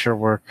finish your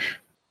work.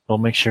 We'll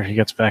make sure he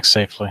gets back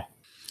safely.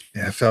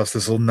 Yeah,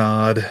 Faustus will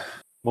nod.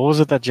 What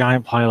was it, that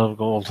giant pile of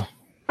gold?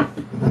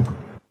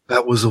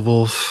 That was a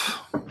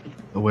wolf.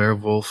 A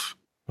werewolf.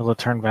 Will it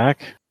turn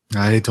back?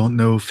 I don't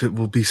know if it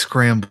will be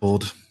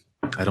scrambled.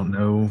 I don't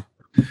know.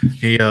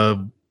 He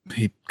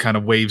kind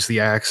of waves the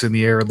axe in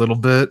the air a little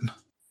bit.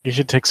 You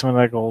should take some of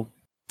that gold.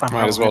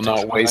 Might as well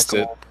not waste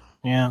it.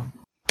 Yeah.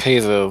 Pay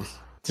the...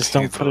 Just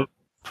don't put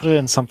it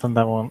in something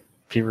that won't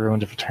be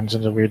ruined if it turns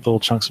into weird little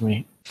chunks of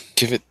meat.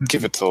 Give it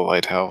to the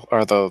lighthouse,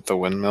 or the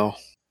windmill.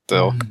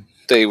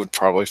 They would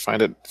probably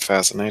find it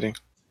fascinating.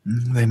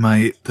 They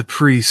might. The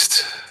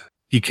priest,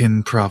 he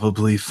can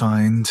probably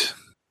find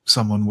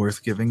someone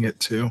worth giving it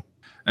to.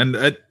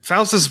 And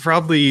Faustus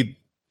probably,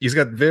 he's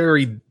got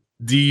very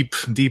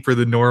deeper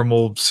than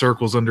normal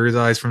circles under his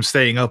eyes from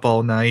staying up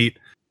all night.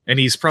 And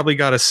he's probably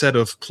got a set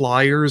of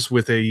pliers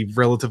with a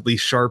relatively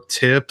sharp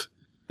tip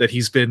that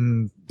he's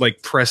been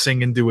like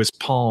pressing into his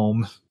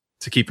palm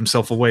to keep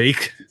himself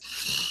awake.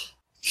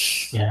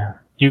 Yeah,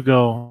 you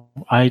go.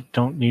 I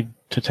don't need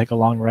to take a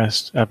long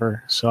rest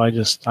ever, so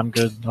I'm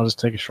good. I'll just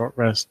take a short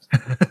rest.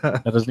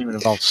 That doesn't even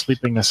involve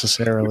sleeping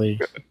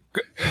necessarily.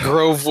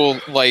 Grove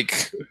will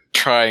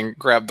try and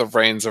grab the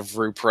reins of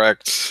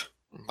Ruprecht,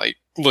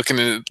 look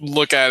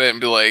at it and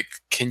be like,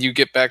 "Can you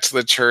get back to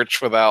the church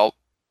without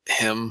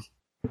him?"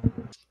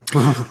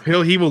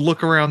 He will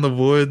look around the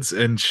woods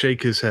and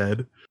shake his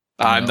head.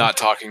 I'm not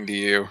talking to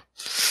you.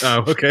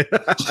 Oh, okay.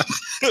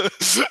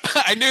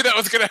 I knew that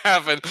was going to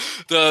happen.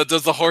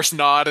 Does the horse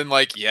nod and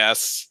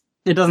yes?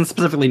 It doesn't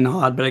specifically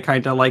nod, but it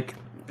kind of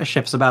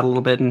shifts about a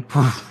little bit and...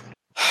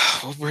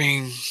 We'll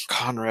bring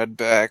Conrad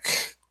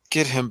back.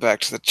 Get him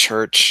back to the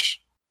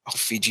church. I'll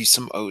feed you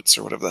some oats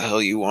or whatever the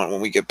hell you want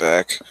when we get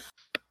back.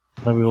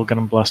 Maybe we'll get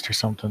him blessed or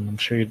something. I'm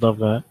sure you'd love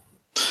that.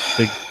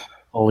 Big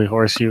holy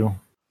horse, you.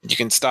 You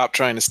can stop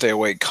trying to stay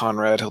awake,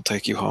 Conrad. He'll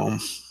take you home.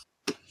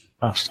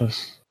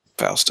 Faustus.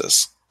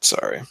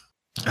 Sorry.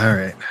 All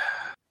right.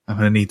 I'm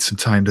going to need some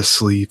time to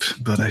sleep,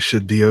 but I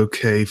should be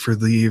okay for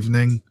the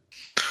evening.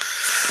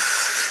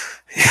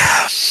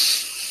 Yeah.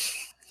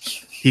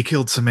 He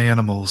killed some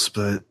animals,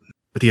 but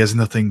he has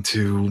nothing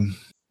to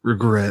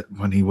regret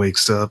when he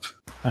wakes up.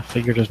 I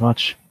figured as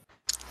much.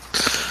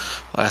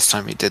 Last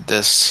time he did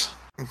this,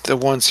 the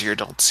ones here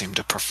don't seem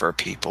to prefer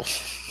people.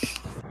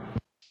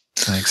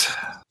 Thanks.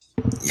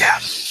 Yeah.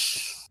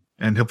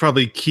 And he'll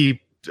probably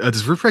keep...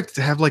 does Ruprecht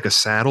have a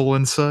saddle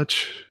and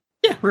such?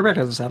 Yeah, Ruprecht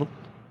has a saddle.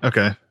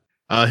 Okay.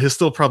 He'll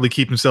still probably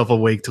keep himself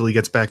awake till he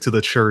gets back to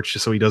the church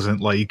so he doesn't,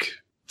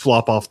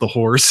 flop off the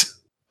horse.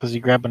 Does he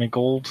grab any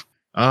gold?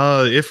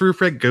 If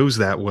Ruprecht goes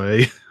that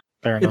way.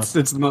 Fair enough.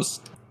 It's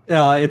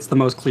the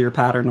most clear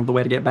pattern of the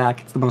way to get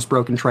back. It's the most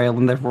broken trail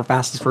and therefore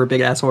fastest for a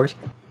big ass horse.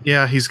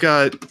 Yeah, he's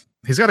got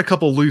a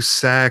couple loose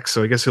sacks,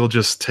 so I guess he'll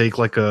just take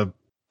like a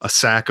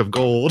sack of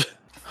gold.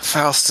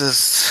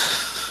 Faustus,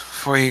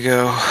 before you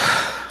go,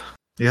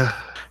 Yeah.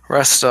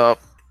 rest up.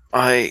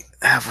 I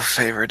have a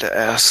favor to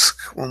ask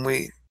when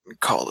we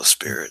call the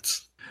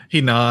spirits.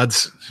 He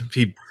nods.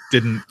 He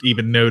didn't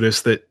even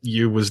notice that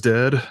you was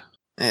dead.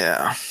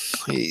 Yeah.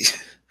 He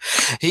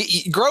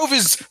Grove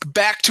is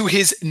back to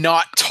his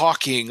not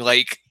talking,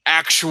 like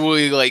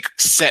actually like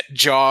set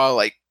jaw,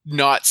 like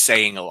not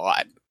saying a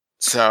lot.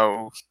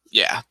 So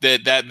yeah,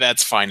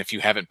 that's fine if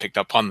you haven't picked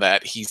up on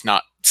that. He's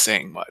not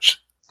saying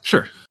much.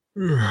 Sure.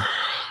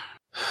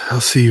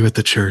 I'll see you at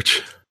the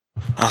church.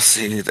 I'll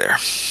see you there.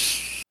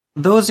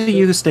 Those of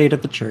you who stayed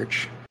at the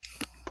church.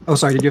 Oh,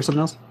 sorry, did you have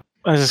something else?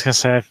 I was just gonna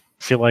say, I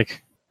feel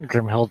like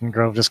Grimhild and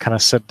Grove just kind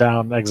of sit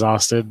down,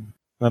 exhausted.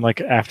 Then,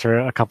 like, after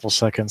a couple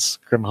seconds,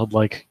 Grimhild,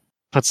 like,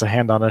 puts a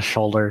hand on his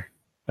shoulder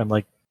and,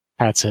 like,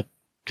 pats it,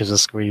 gives a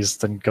squeeze,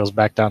 then goes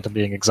back down to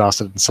being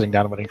exhausted and sitting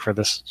down waiting for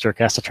this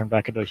jerk-ass to turn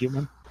back into a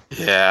human.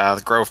 Yeah,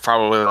 Grove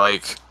probably,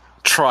 like,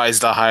 tries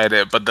to hide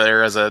it, but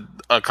there is a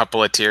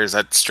couple of tears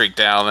that streak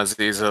down as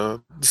he's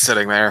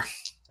sitting there.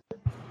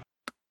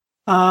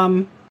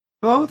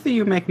 Both of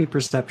you make me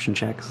perception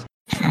checks.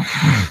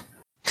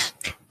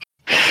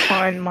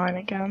 Find mine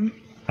again.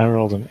 I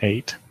rolled an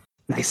 8.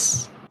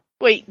 Nice.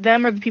 Wait,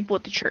 them or the people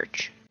at the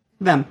church?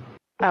 Them.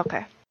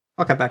 Okay.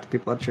 I'll come back to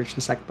people at church in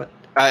a sec, but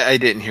I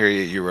didn't hear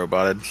you. You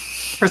roboted.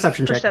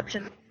 perception check.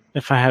 Perception.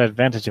 If I had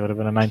advantage, it would have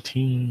been a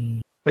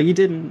 19. But you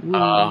didn't. Ooh.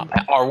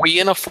 Are we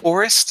in a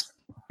forest?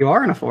 You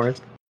are in a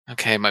forest.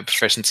 Okay, my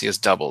proficiency is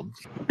doubled.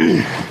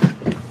 So,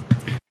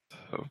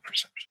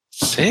 perception.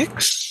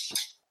 6?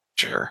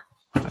 Sure.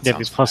 That Yeah,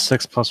 sounds it's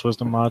 +6 plus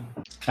wisdom mod.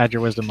 Add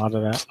your wisdom mod to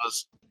that.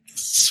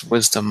 plus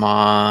wisdom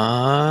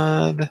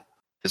mod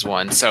is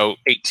 1, so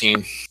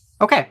 18.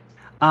 Okay.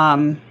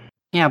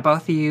 Yeah,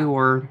 both of you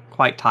were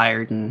quite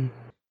tired and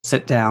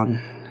sit down.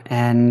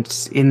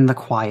 And in the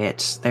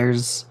quiet,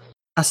 there's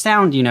a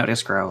sound you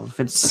notice, Grove.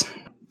 It's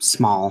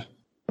small.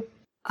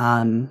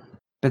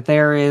 But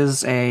there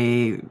is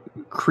a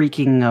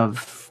creaking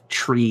of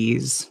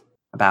trees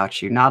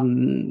about you. Not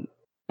in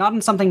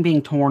something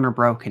being torn or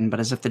broken, but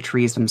as if the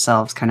trees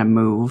themselves kind of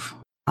move.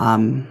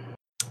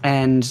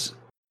 And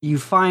you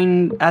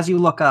find, as you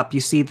look up, you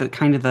see the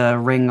kind of the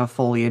ring of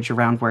foliage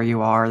around where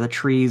you are. The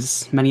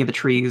trees, many of the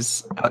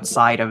trees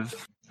outside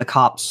of the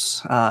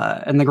copse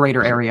and the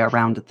greater area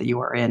around it that you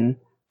are in,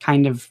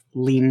 kind of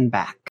lean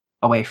back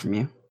away from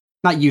you.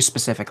 Not you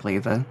specifically,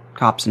 the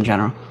copse in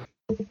general.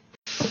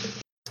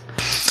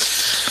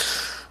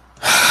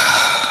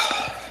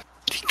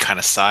 He kind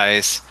of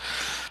sighs.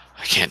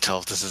 I can't tell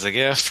if this is a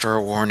gift or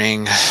a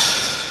warning.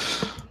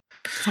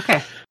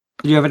 Okay.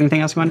 Did you have anything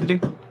else you wanted to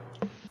do?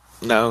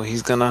 No,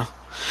 he's gonna...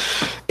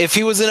 If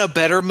he was in a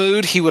better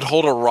mood, he would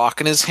hold a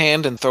rock in his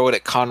hand and throw it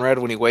at Conrad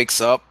when he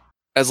wakes up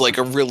as like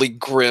a really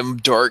grim,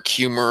 dark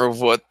humor of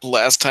what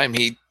last time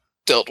he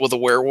dealt with a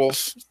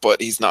werewolf,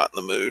 but he's not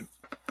in the mood.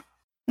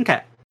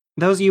 Okay.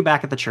 Those of you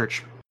back at the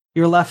church.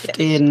 You're left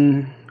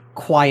in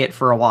quiet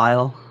for a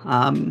while.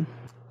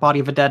 Body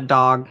of a dead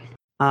dog.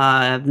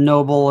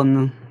 Noble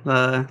and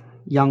the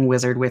young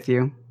wizard with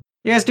you.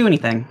 You guys do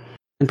anything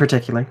in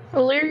particular?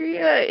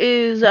 Illyria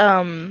is,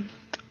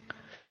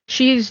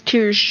 she's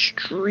tears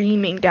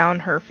streaming down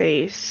her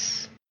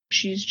face.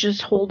 She's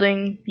just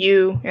holding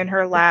you in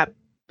her lap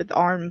with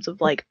arms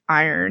of, like,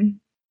 iron,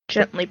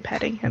 gently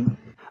petting him.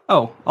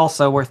 Oh,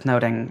 also worth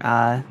noting,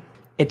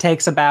 it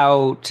takes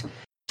about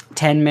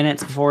 10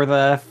 minutes before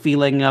the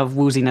feeling of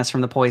wooziness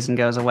from the poison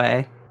goes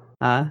away.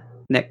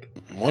 Nick.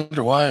 I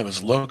wonder why it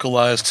was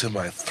localized to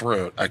my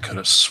throat. I could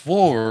have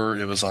swore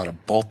it was on a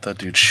bolt that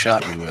dude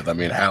shot me with. I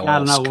mean, how I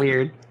don't else? know,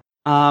 weird.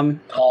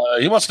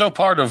 He wants no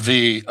part of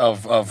the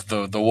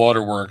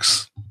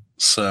waterworks.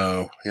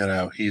 So,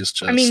 he's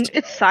just... I mean,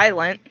 it's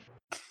silent.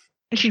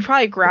 And she'd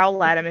probably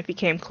growl at him if he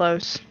came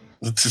close.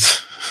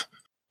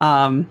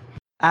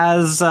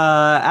 As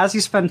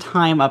you spend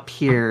time up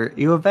here,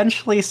 you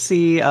eventually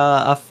see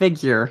a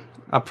figure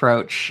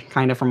approach,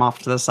 kind of from off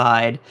to the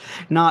side.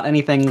 Not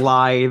anything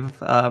lithe,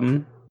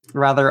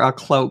 rather a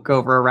cloak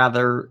over a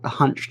rather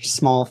hunched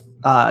small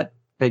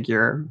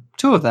figure.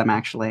 Two of them,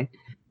 actually.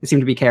 They seem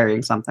to be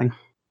carrying something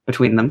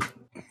between them.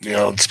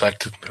 I'll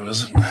inspect it. Who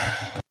is it?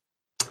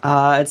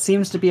 It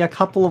seems to be a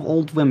couple of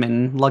old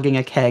women lugging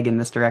a keg in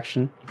this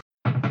direction.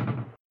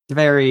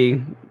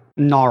 Very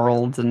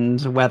gnarled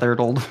and weathered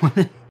old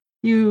women.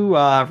 You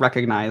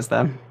recognize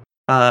them.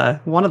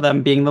 One of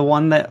them being the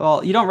one that,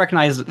 well, you don't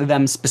recognize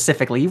them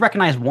specifically. You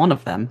recognize one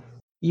of them.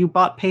 You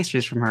bought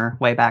pastries from her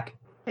way back.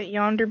 At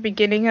yonder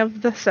beginning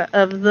of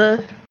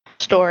the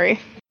story.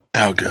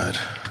 Oh, good.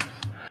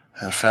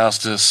 And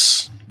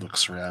Faustus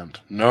looks around.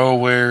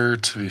 Nowhere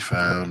to be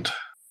found.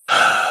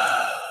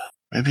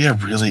 Maybe I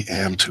really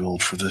am too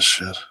old for this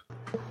shit.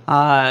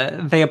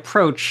 They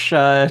approach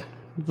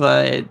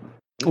the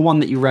one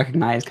that you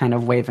recognize kind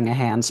of waving a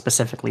hand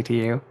specifically to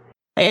you.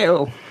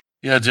 Ew.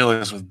 Yeah,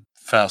 dealings with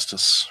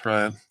Faustus,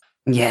 right?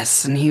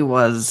 Yes, and he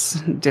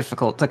was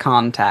difficult to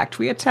contact.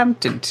 We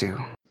attempted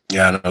to.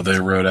 Yeah, I know they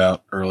rode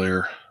out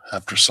earlier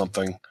after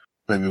something.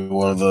 Maybe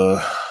one of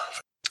the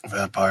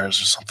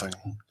vampires or something.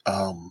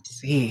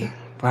 See,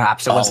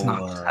 perhaps it was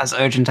not as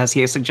urgent as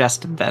he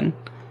suggested then.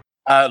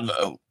 I don't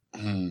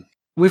know.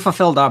 We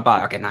fulfilled our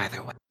bargain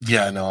either way.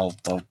 Yeah, I know.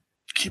 I'll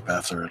keep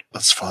after it.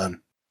 That's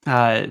fine.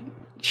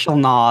 She'll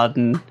nod,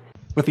 and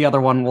with the other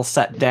one, we'll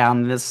set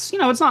down this.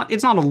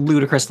 It's not a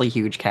ludicrously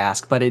huge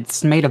cask, but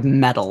it's made of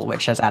metal,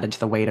 which has added to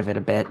the weight of it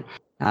a bit.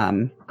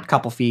 A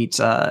couple feet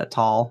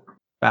tall,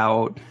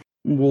 about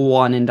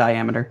 1 in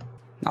diameter.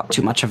 Not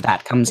too much of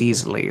that comes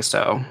easily,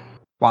 so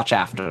watch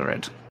after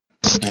it.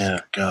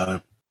 Yeah,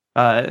 got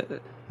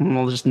it.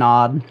 We'll just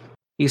nod.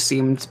 You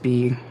seem to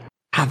be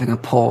having a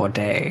poor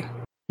day.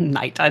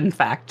 Night, in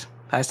fact.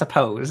 I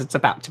suppose it's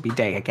about to be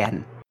day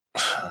again.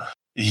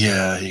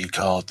 Yeah, you could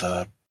call it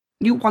that.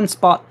 You once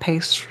bought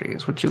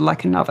pastries. Would you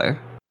like another?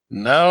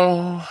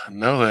 No,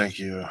 thank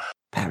you.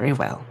 Very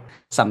well.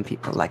 Some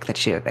people like the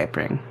cheer they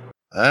bring.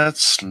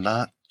 That's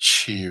not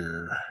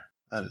cheer.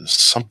 That is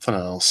something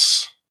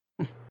else.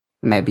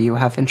 Maybe you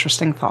have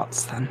interesting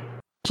thoughts, then.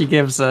 She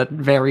gives a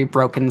very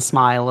broken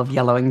smile of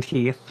yellowing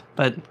teeth,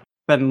 but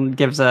then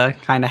gives a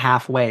kind of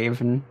half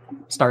wave and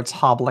starts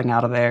hobbling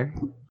out of there.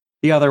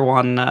 The other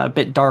one, a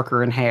bit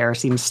darker in hair,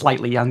 seems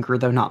slightly younger,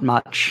 though not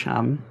much,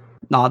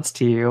 nods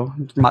to you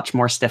much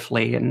more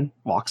stiffly and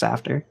walks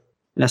after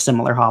in a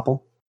similar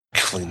hobble.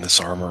 Clean this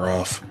armor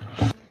off.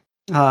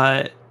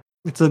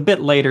 It's a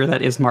bit later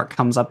that Ismark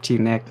comes up to you,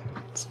 Nick.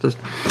 It's just,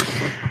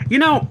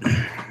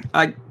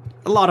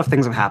 a lot of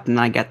things have happened,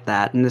 and I get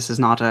that, and this is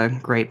not a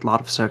great lot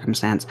of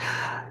circumstance.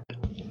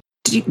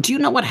 Do you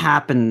know what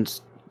happened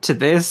to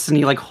this? And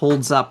he,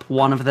 holds up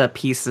one of the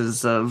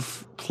pieces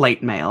of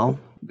plate mail,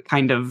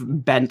 kind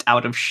of bent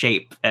out of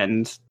shape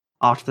and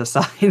off to the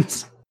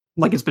sides,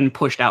 like it's been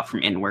pushed out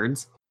from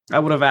inwards. I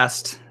would have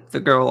asked the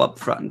girl up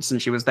front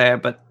since she was there,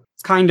 but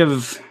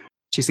it's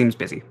she seems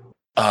busy.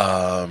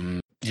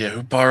 Yeah,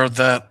 who borrowed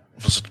that?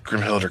 Was it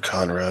Grimhild or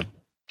Conrad?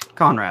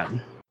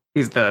 Conrad.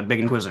 He's the big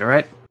inquisitor,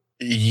 right?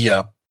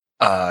 Yep.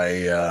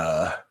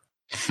 Are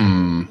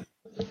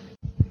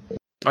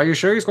you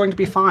sure he's going to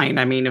be fine?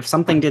 I mean, if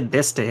something did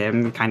this to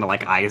him, he kind of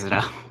eyes it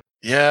out.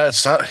 Yeah,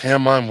 it's not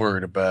him I'm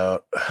worried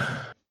about.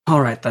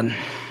 All right, then.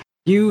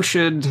 You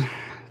should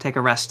take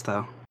a rest,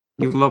 though.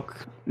 You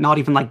look not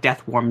even like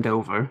death warmed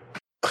over.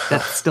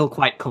 That's still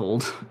quite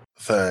cold.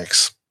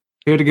 Thanks.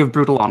 Here to give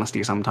brutal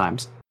honesty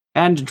sometimes.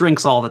 And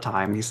drinks all the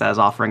time, he says,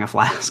 offering a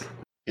flask.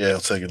 Yeah, I'll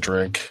take a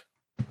drink.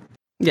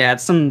 Yeah,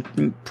 it's some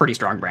pretty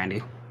strong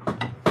brandy.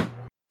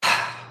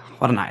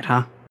 What a night,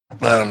 huh?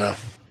 I don't know.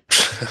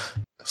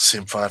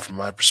 Seemed fine from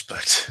my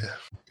perspective.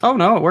 Oh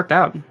no, it worked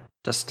out.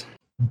 Just,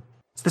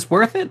 is this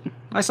worth it?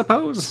 I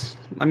suppose.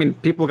 I mean,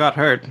 people got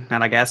hurt,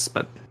 and I guess,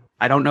 but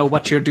I don't know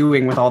what you're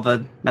doing with all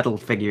the metal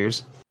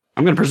figures.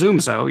 I'm gonna presume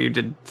so. You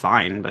did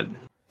fine, but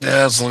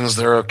yeah, as long as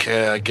they're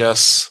okay, I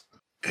guess.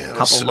 A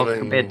couple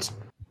look a bit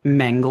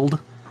mangled,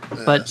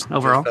 but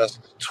overall,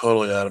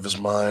 totally out of his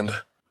mind.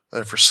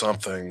 There for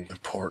something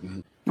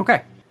important.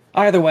 Okay.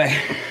 Either way,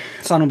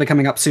 sun will be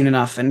coming up soon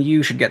enough, and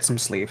you should get some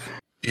sleep.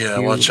 Yeah,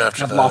 watch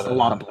after that. You've lost a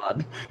lot of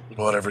blood.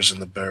 Whatever's in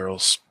the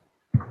barrels.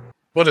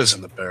 What is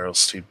in the barrels,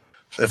 Steve?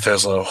 If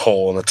there's a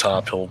hole in the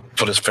top, he'll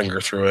put his finger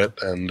through it,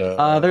 and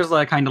there's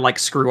a kind of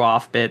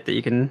screw-off bit that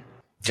you can.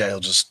 Yeah, he'll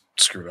just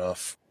screw it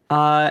off.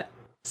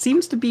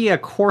 Seems to be a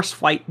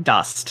coarse white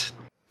dust.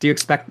 Do you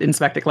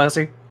inspect it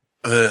closer?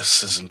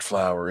 This isn't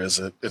flour, is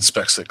it?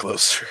 Inspects it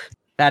closer.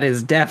 That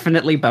is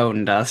definitely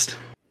bone dust.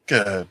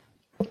 Good.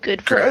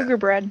 Good for ogre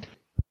bread.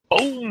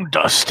 Bone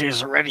dust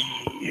is ready.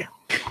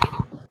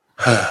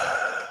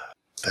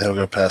 He'll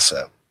go pass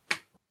out.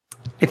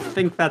 I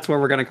think that's where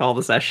we're going to call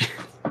the session.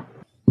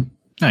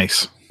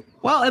 Nice.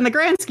 Well, in the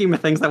grand scheme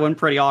of things, that went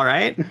pretty all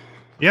right.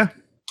 Yeah.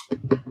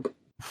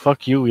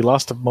 Fuck you, we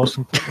lost the most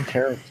important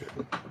character.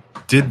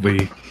 Did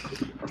we?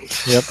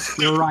 Yep.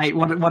 You're right.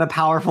 What a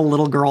powerful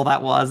little girl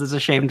that was. It's a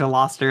shame to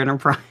lost her in her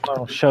prime.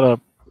 Oh, shut up.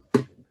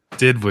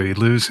 Did we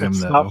lose him,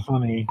 It's though? not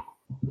funny.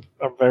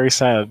 I'm very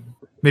sad.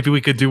 Maybe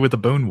we could do with the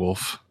Bone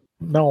Wolf.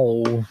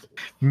 No.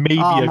 Maybe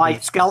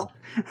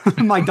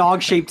my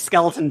dog-shaped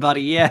skeleton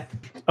buddy, yeah.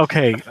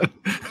 Okay.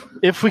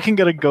 If we can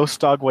get a ghost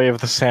dog way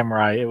of the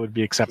samurai, it would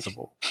be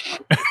acceptable.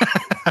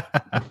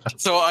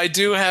 So I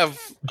do have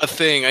a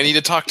thing. I need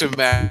to talk to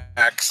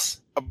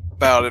Max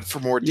about it for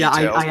more details.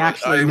 Yeah, I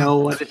actually know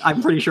what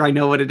I'm pretty sure I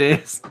know what it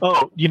is.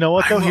 Oh, you know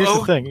what, though? Here's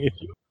the thing.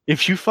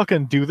 If you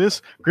fucking do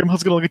this,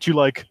 Grimhild's gonna look at you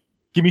like,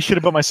 give me shit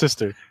about my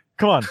sister.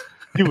 Come on.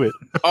 Do it.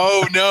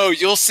 Oh no,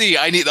 you'll see.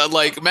 I need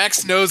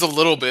Max knows a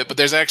little bit, but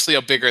there's actually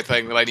a bigger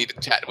thing that I need to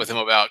chat with him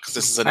about because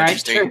this is an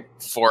interesting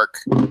fork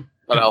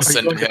that I'll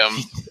send to him.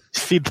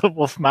 Feed the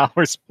wolf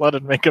Malwar's blood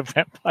and make a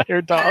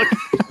vampire dog.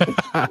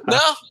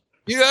 No,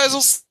 you guys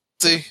will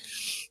see.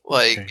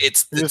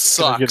 It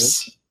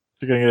sucks.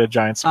 You're gonna get a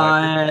giant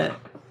spider.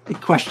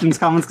 Questions,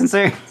 comments,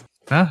 concerns?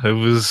 It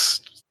was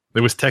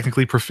There was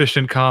technically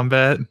proficient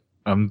combat.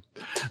 I'm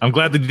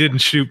glad that he didn't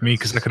shoot me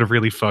because that could have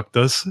really fucked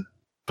us.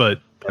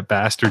 But that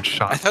bastard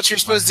shot. I thought you were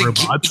supposed to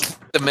robots.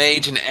 geek the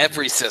mage in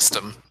every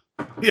system.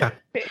 Yeah.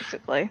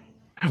 Basically.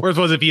 Whereas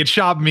if he had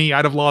shot me,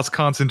 I'd have lost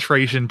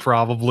concentration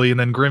probably, and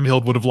then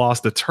Grimhild would have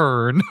lost a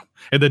turn,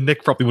 and then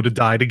Nick probably would have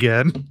died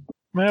again.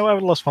 Well, I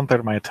would have lost 1/3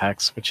 of my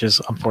attacks, which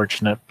is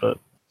unfortunate, but...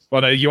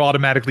 Well, you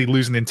automatically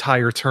lose an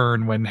entire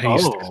turn when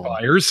haste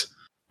expires.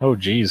 Oh,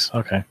 geez.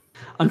 Okay.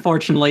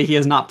 Unfortunately, he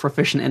is not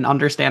proficient in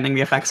understanding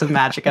the effects of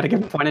magic at a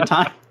given point in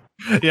time.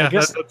 Yeah,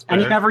 guess- that's And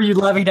he fair. never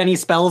levied any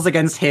spells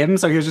against him,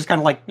 so he was just kind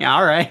of like, yeah,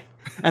 all right.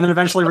 And then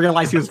eventually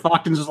realized he was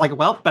fucked and was just like,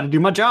 well, better do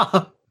my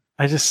job.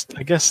 I guess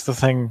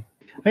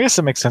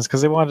it makes sense,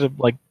 because they wanted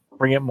to, like,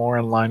 bring it more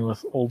in line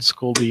with old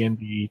school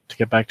D&D to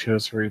get back to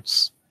its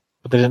roots.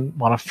 But they didn't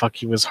want to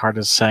fuck you as hard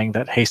as saying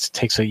that haste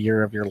takes a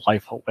year of your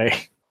life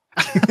away.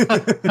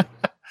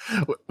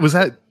 Was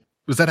that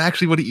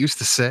actually what it used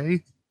to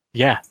say?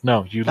 Yeah,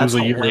 no, you That's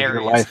lose a year of your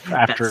hilarious. life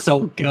after That's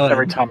so good.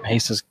 every time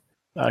haste is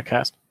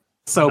cast,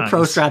 So Nice.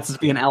 pro strats is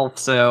be an elf,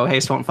 so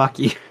haste won't fuck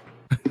you.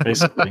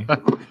 basically.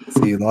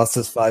 So you lost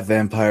us 5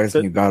 vampires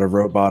and you got a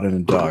robot and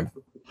a dog.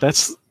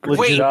 That's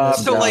Wait, legit.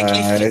 so like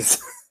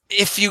Guys.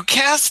 if you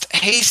cast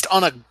haste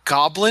on a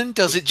goblin,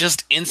 does it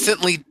just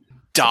instantly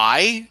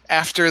die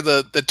after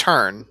the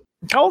turn?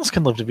 Goblins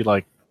can live to be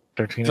like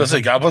 13. So I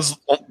say goblins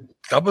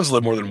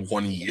live more than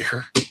 1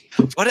 year.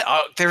 What?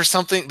 There's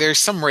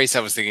some race I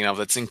was thinking of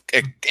that's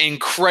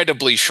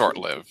incredibly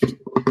short-lived.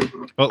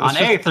 Well, On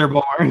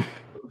Aetherborn.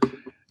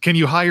 can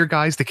you hire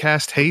guys to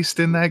cast haste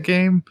in that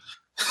game?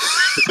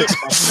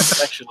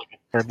 It's actually like a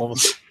third level.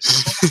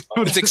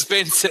 It's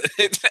expensive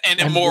and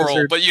And immoral,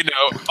 wizard. but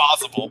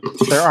possible.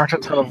 There aren't a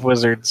ton of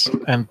wizards,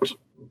 and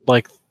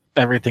like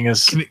everything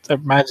is Can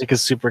magic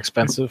is super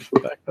expensive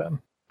back then.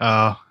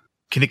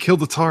 Can it kill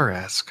the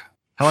Tarask?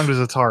 How long does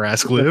a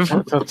Tarask live?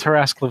 The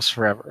Tarask lives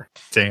forever.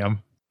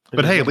 Damn.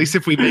 But hey, at least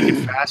if we make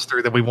it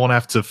faster, then we won't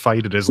have to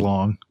fight it as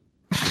long.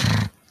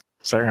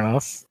 Fair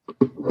enough.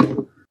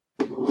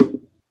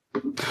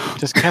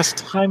 Just cast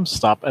time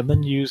stop and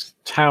then use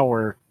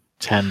tower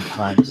 10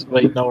 times.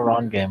 Wait, no,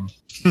 wrong game.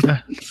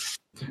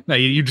 No,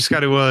 you just got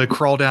to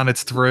crawl down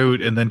its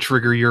throat and then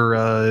trigger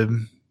your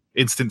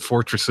instant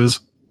fortresses.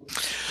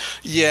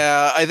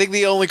 Yeah, I think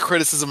the only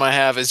criticism I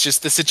have is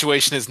just the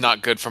situation is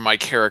not good for my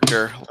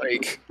character.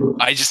 Like,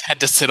 I just had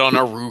to sit on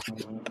a roof.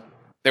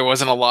 There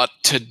wasn't a lot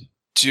to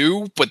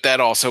do, but that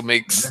also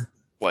makes,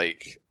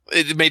 like,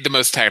 it made the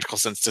most tactical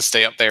sense to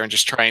stay up there and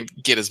just try and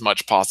get as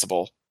much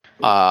possible.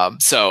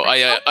 So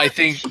I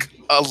think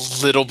a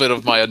little bit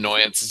of my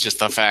annoyance is just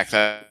the fact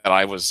that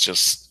I was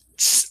just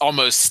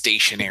almost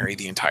stationary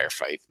the entire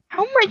fight.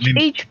 How much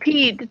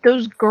HP did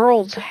those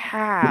girls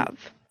have?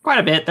 Quite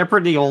a bit. They're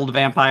pretty old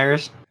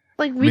vampires.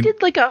 Like, we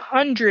did like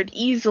 100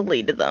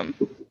 easily to them.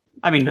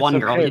 I mean, It's one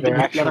girl. okay, You didn't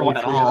they're hit the other one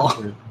at actually all.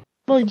 300.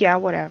 Well, yeah,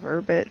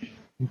 whatever, but...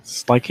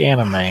 It's like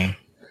anime.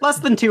 Less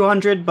than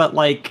 200, but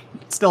like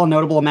still a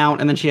notable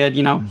amount. And then she had,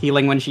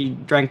 healing when she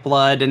drank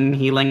blood and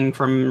healing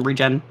from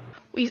regen.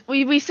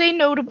 We say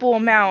notable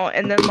amount,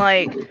 and then,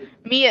 like,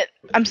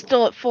 I'm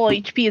still at full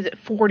HP is at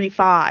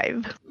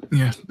 45.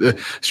 Yeah.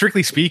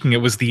 Strictly speaking,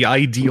 it was the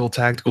ideal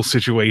tactical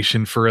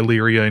situation for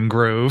Illyria and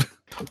Grove.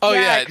 Oh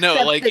Yeah, yeah, no,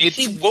 except like that it's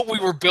she- what we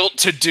were built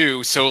to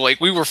do. So like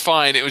we were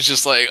fine. It was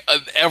just like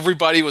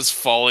everybody was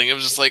falling. It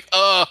was just like,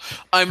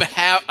 I'm at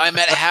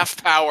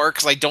half power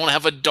because I don't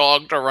have a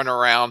dog to run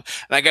around,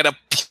 and I gotta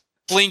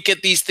blink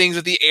at these things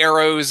with the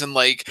arrows, and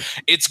like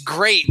it's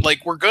great.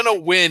 Like we're gonna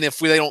win if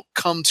they don't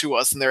come to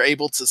us and they're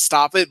able to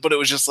stop it. But it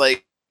was just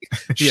like,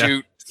 Yeah.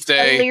 shoot,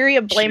 stay.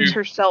 Illyria blames shoot,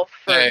 herself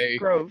for stay.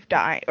 Grove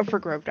dying, or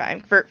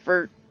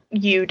for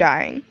you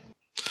dying.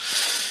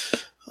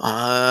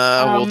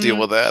 We'll deal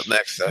with that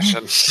next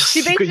session.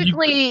 She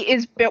basically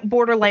is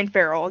borderline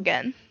feral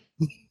again.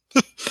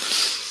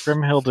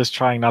 Grimhild is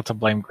trying not to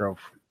blame Grove.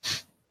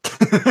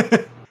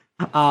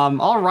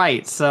 All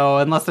right. So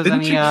unless there's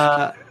Didn't any,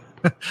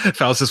 you-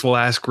 Faustus will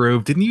ask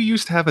Grove, didn't you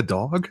used to have a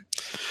dog?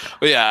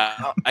 But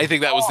yeah, I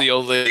think that was the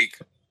only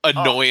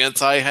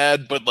annoyance I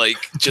had. But like,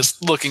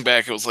 just looking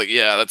back, it was like,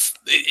 yeah,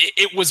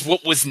 it was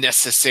what was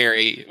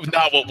necessary,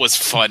 not what was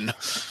fun.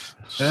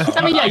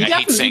 I mean, yeah, you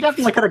hate saying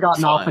definitely could have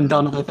gotten off fun. and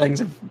done other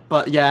things.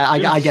 But yeah,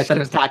 I get that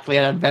it's tactically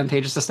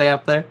advantageous to stay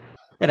up there.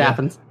 It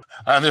happens.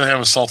 I think I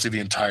was salty the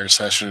entire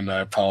session, and I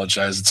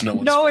apologize. It's no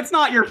one's No, it's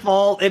not your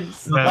fault.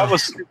 It's That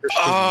was super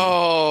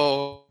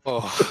Oh,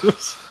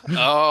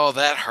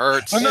 that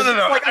hurts. No.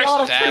 like a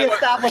lot of That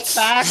pre-established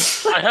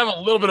hurts. facts. I have a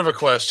little bit of a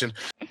question.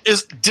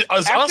 Is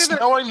us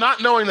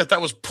not knowing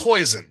that was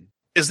poison,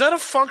 is that a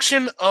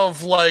function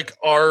of like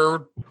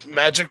our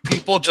magic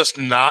people just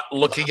not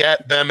looking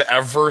at them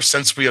ever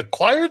since we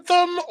acquired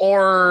them,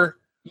 or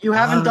You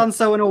haven't done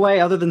so in a way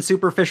other than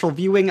superficial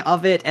viewing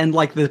of it, and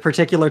like the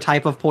particular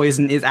type of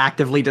poison is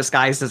actively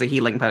disguised as a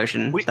healing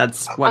potion.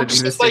 That's what I'm it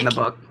just exists in the like-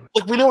 book.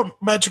 like we know what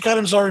magic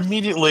items are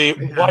immediately?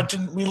 Why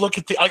didn't we look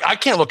at the? I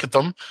can't look at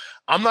them.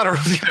 I'm not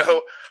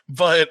a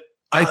but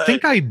I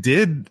think I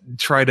did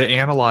try to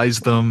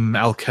analyze them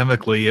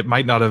alchemically. It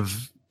might not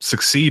have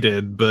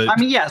succeeded, but I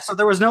mean, yeah, so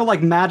there was no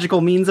like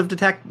magical means of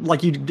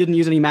like you didn't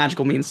use any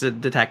magical means to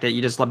detect it.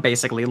 You just like,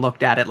 basically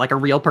looked at it like a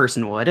real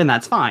person would, and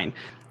that's fine.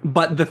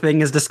 But the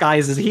thing is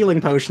disguised as a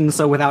healing potion,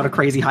 so without a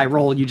crazy high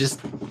roll, you just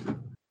think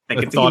I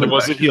it's thought a it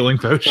was a healing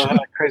So potion. I had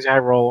a crazy high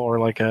roll or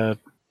like a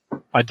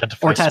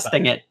identify or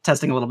spell.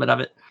 testing a little bit of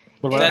it.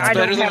 What That's about I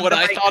don't better than have what the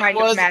I right thought it kind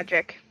of was.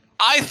 magic.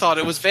 I thought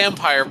it was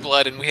vampire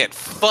blood, and we had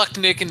fucked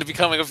Nick into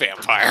becoming a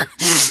vampire.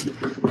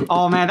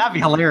 Oh man, that'd be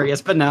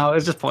hilarious, but no,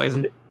 it's just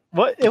poison.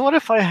 What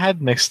if I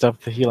had mixed up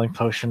the healing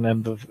potion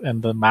and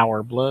the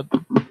Mauer blood?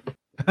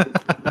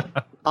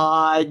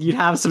 You'd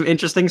have some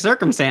interesting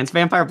circumstance.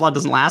 Vampire blood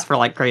doesn't last for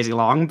like crazy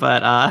long,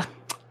 but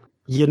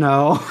you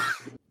know,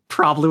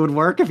 probably would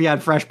work if you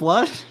had fresh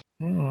blood.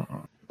 Hmm.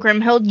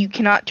 Grimhild, you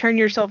cannot turn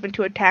yourself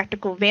into a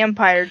tactical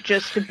vampire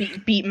just to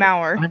beat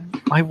Mauer.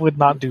 I would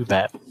not do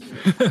that.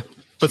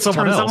 But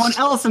someone Turn else. someone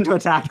else into a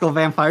tactical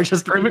vampire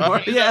just to be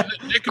more. Yeah.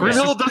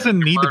 Grimhild doesn't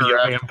need to be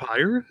a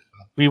vampire.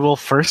 We will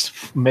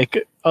first make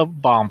a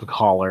bomb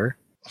collar,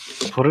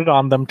 put it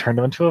on them, turn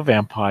them into a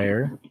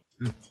vampire,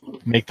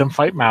 make them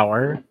fight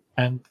Mauer,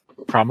 and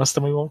promise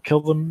them we won't kill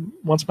them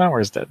once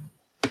Mauer is dead.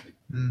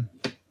 And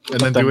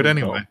then do it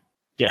anyway.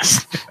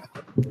 Yes.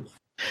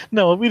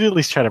 No, we'd at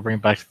least try to bring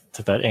back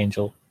to that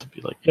angel to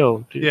be like,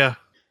 yo, dude, Yeah.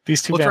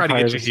 these two We'll try to get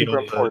vampires you are super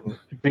healed, but- important.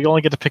 If we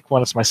only get to pick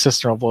one, it's my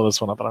sister. I'll blow this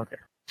one up. I don't care.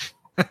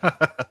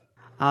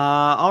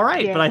 All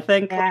right, but I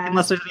think Yeah.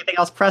 unless there's anything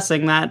else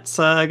pressing, that's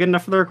good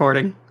enough for the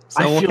recording.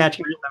 So I we'll feel catch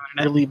you.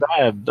 really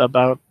bad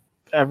about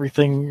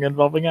everything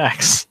involving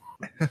Axe.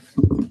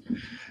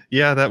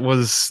 Yeah, that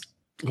was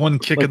one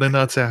kick in the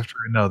nuts after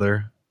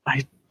another.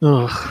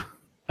 Ugh.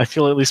 I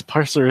feel at least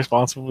partially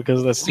responsible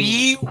because that's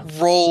We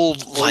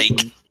rolled like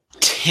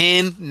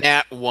 10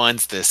 nat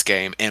ones this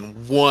game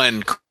and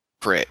one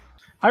crit.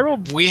 I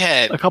rolled We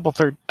had a couple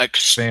third.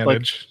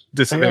 Advantage.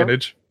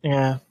 Disadvantage.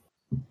 Yeah,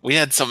 we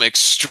had some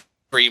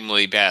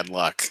extremely bad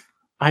luck.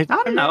 I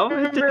don't know.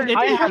 It didn't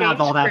I turn had out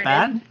all that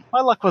bad.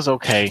 my luck was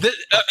okay.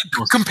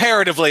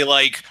 Comparatively,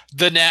 like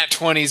the nat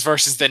 20s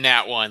versus the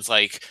nat ones,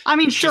 like I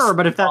mean, sure, Just,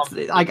 but if that's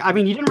like, I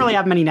mean, you didn't really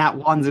have many nat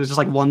ones. It was just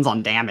like ones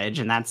on damage,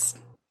 and that's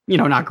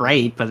not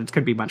great, but it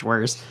could be much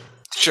worse.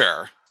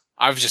 sure.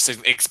 I was just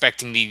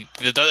expecting the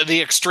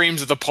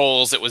extremes of the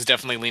polls. It was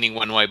definitely leaning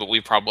one way, but we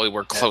probably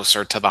were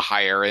closer to the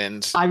higher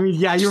end. I mean,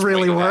 yeah, you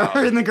really Swing were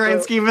out. in the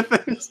grand scheme of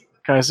things.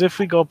 Guys, if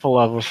we go up a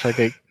level, should I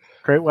get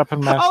Great Weapon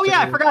Master? Oh yeah,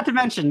 I forgot to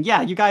mention.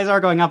 Yeah, you guys are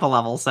going up a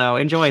level, so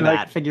enjoy Should I-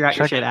 that. Figure out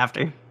your should I- shit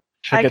after.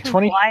 Should I I get can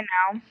 20? fly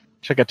now.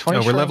 Should I get 20? Oh,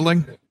 we're shrine?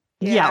 leveling?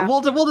 Yeah, we'll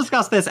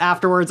discuss this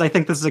afterwards. I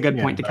think this is a good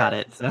Yeah, point to cut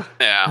it. So.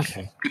 Yeah.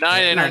 Okay. Good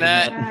night, Good night,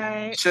 internet.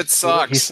 Right. Shit sucks.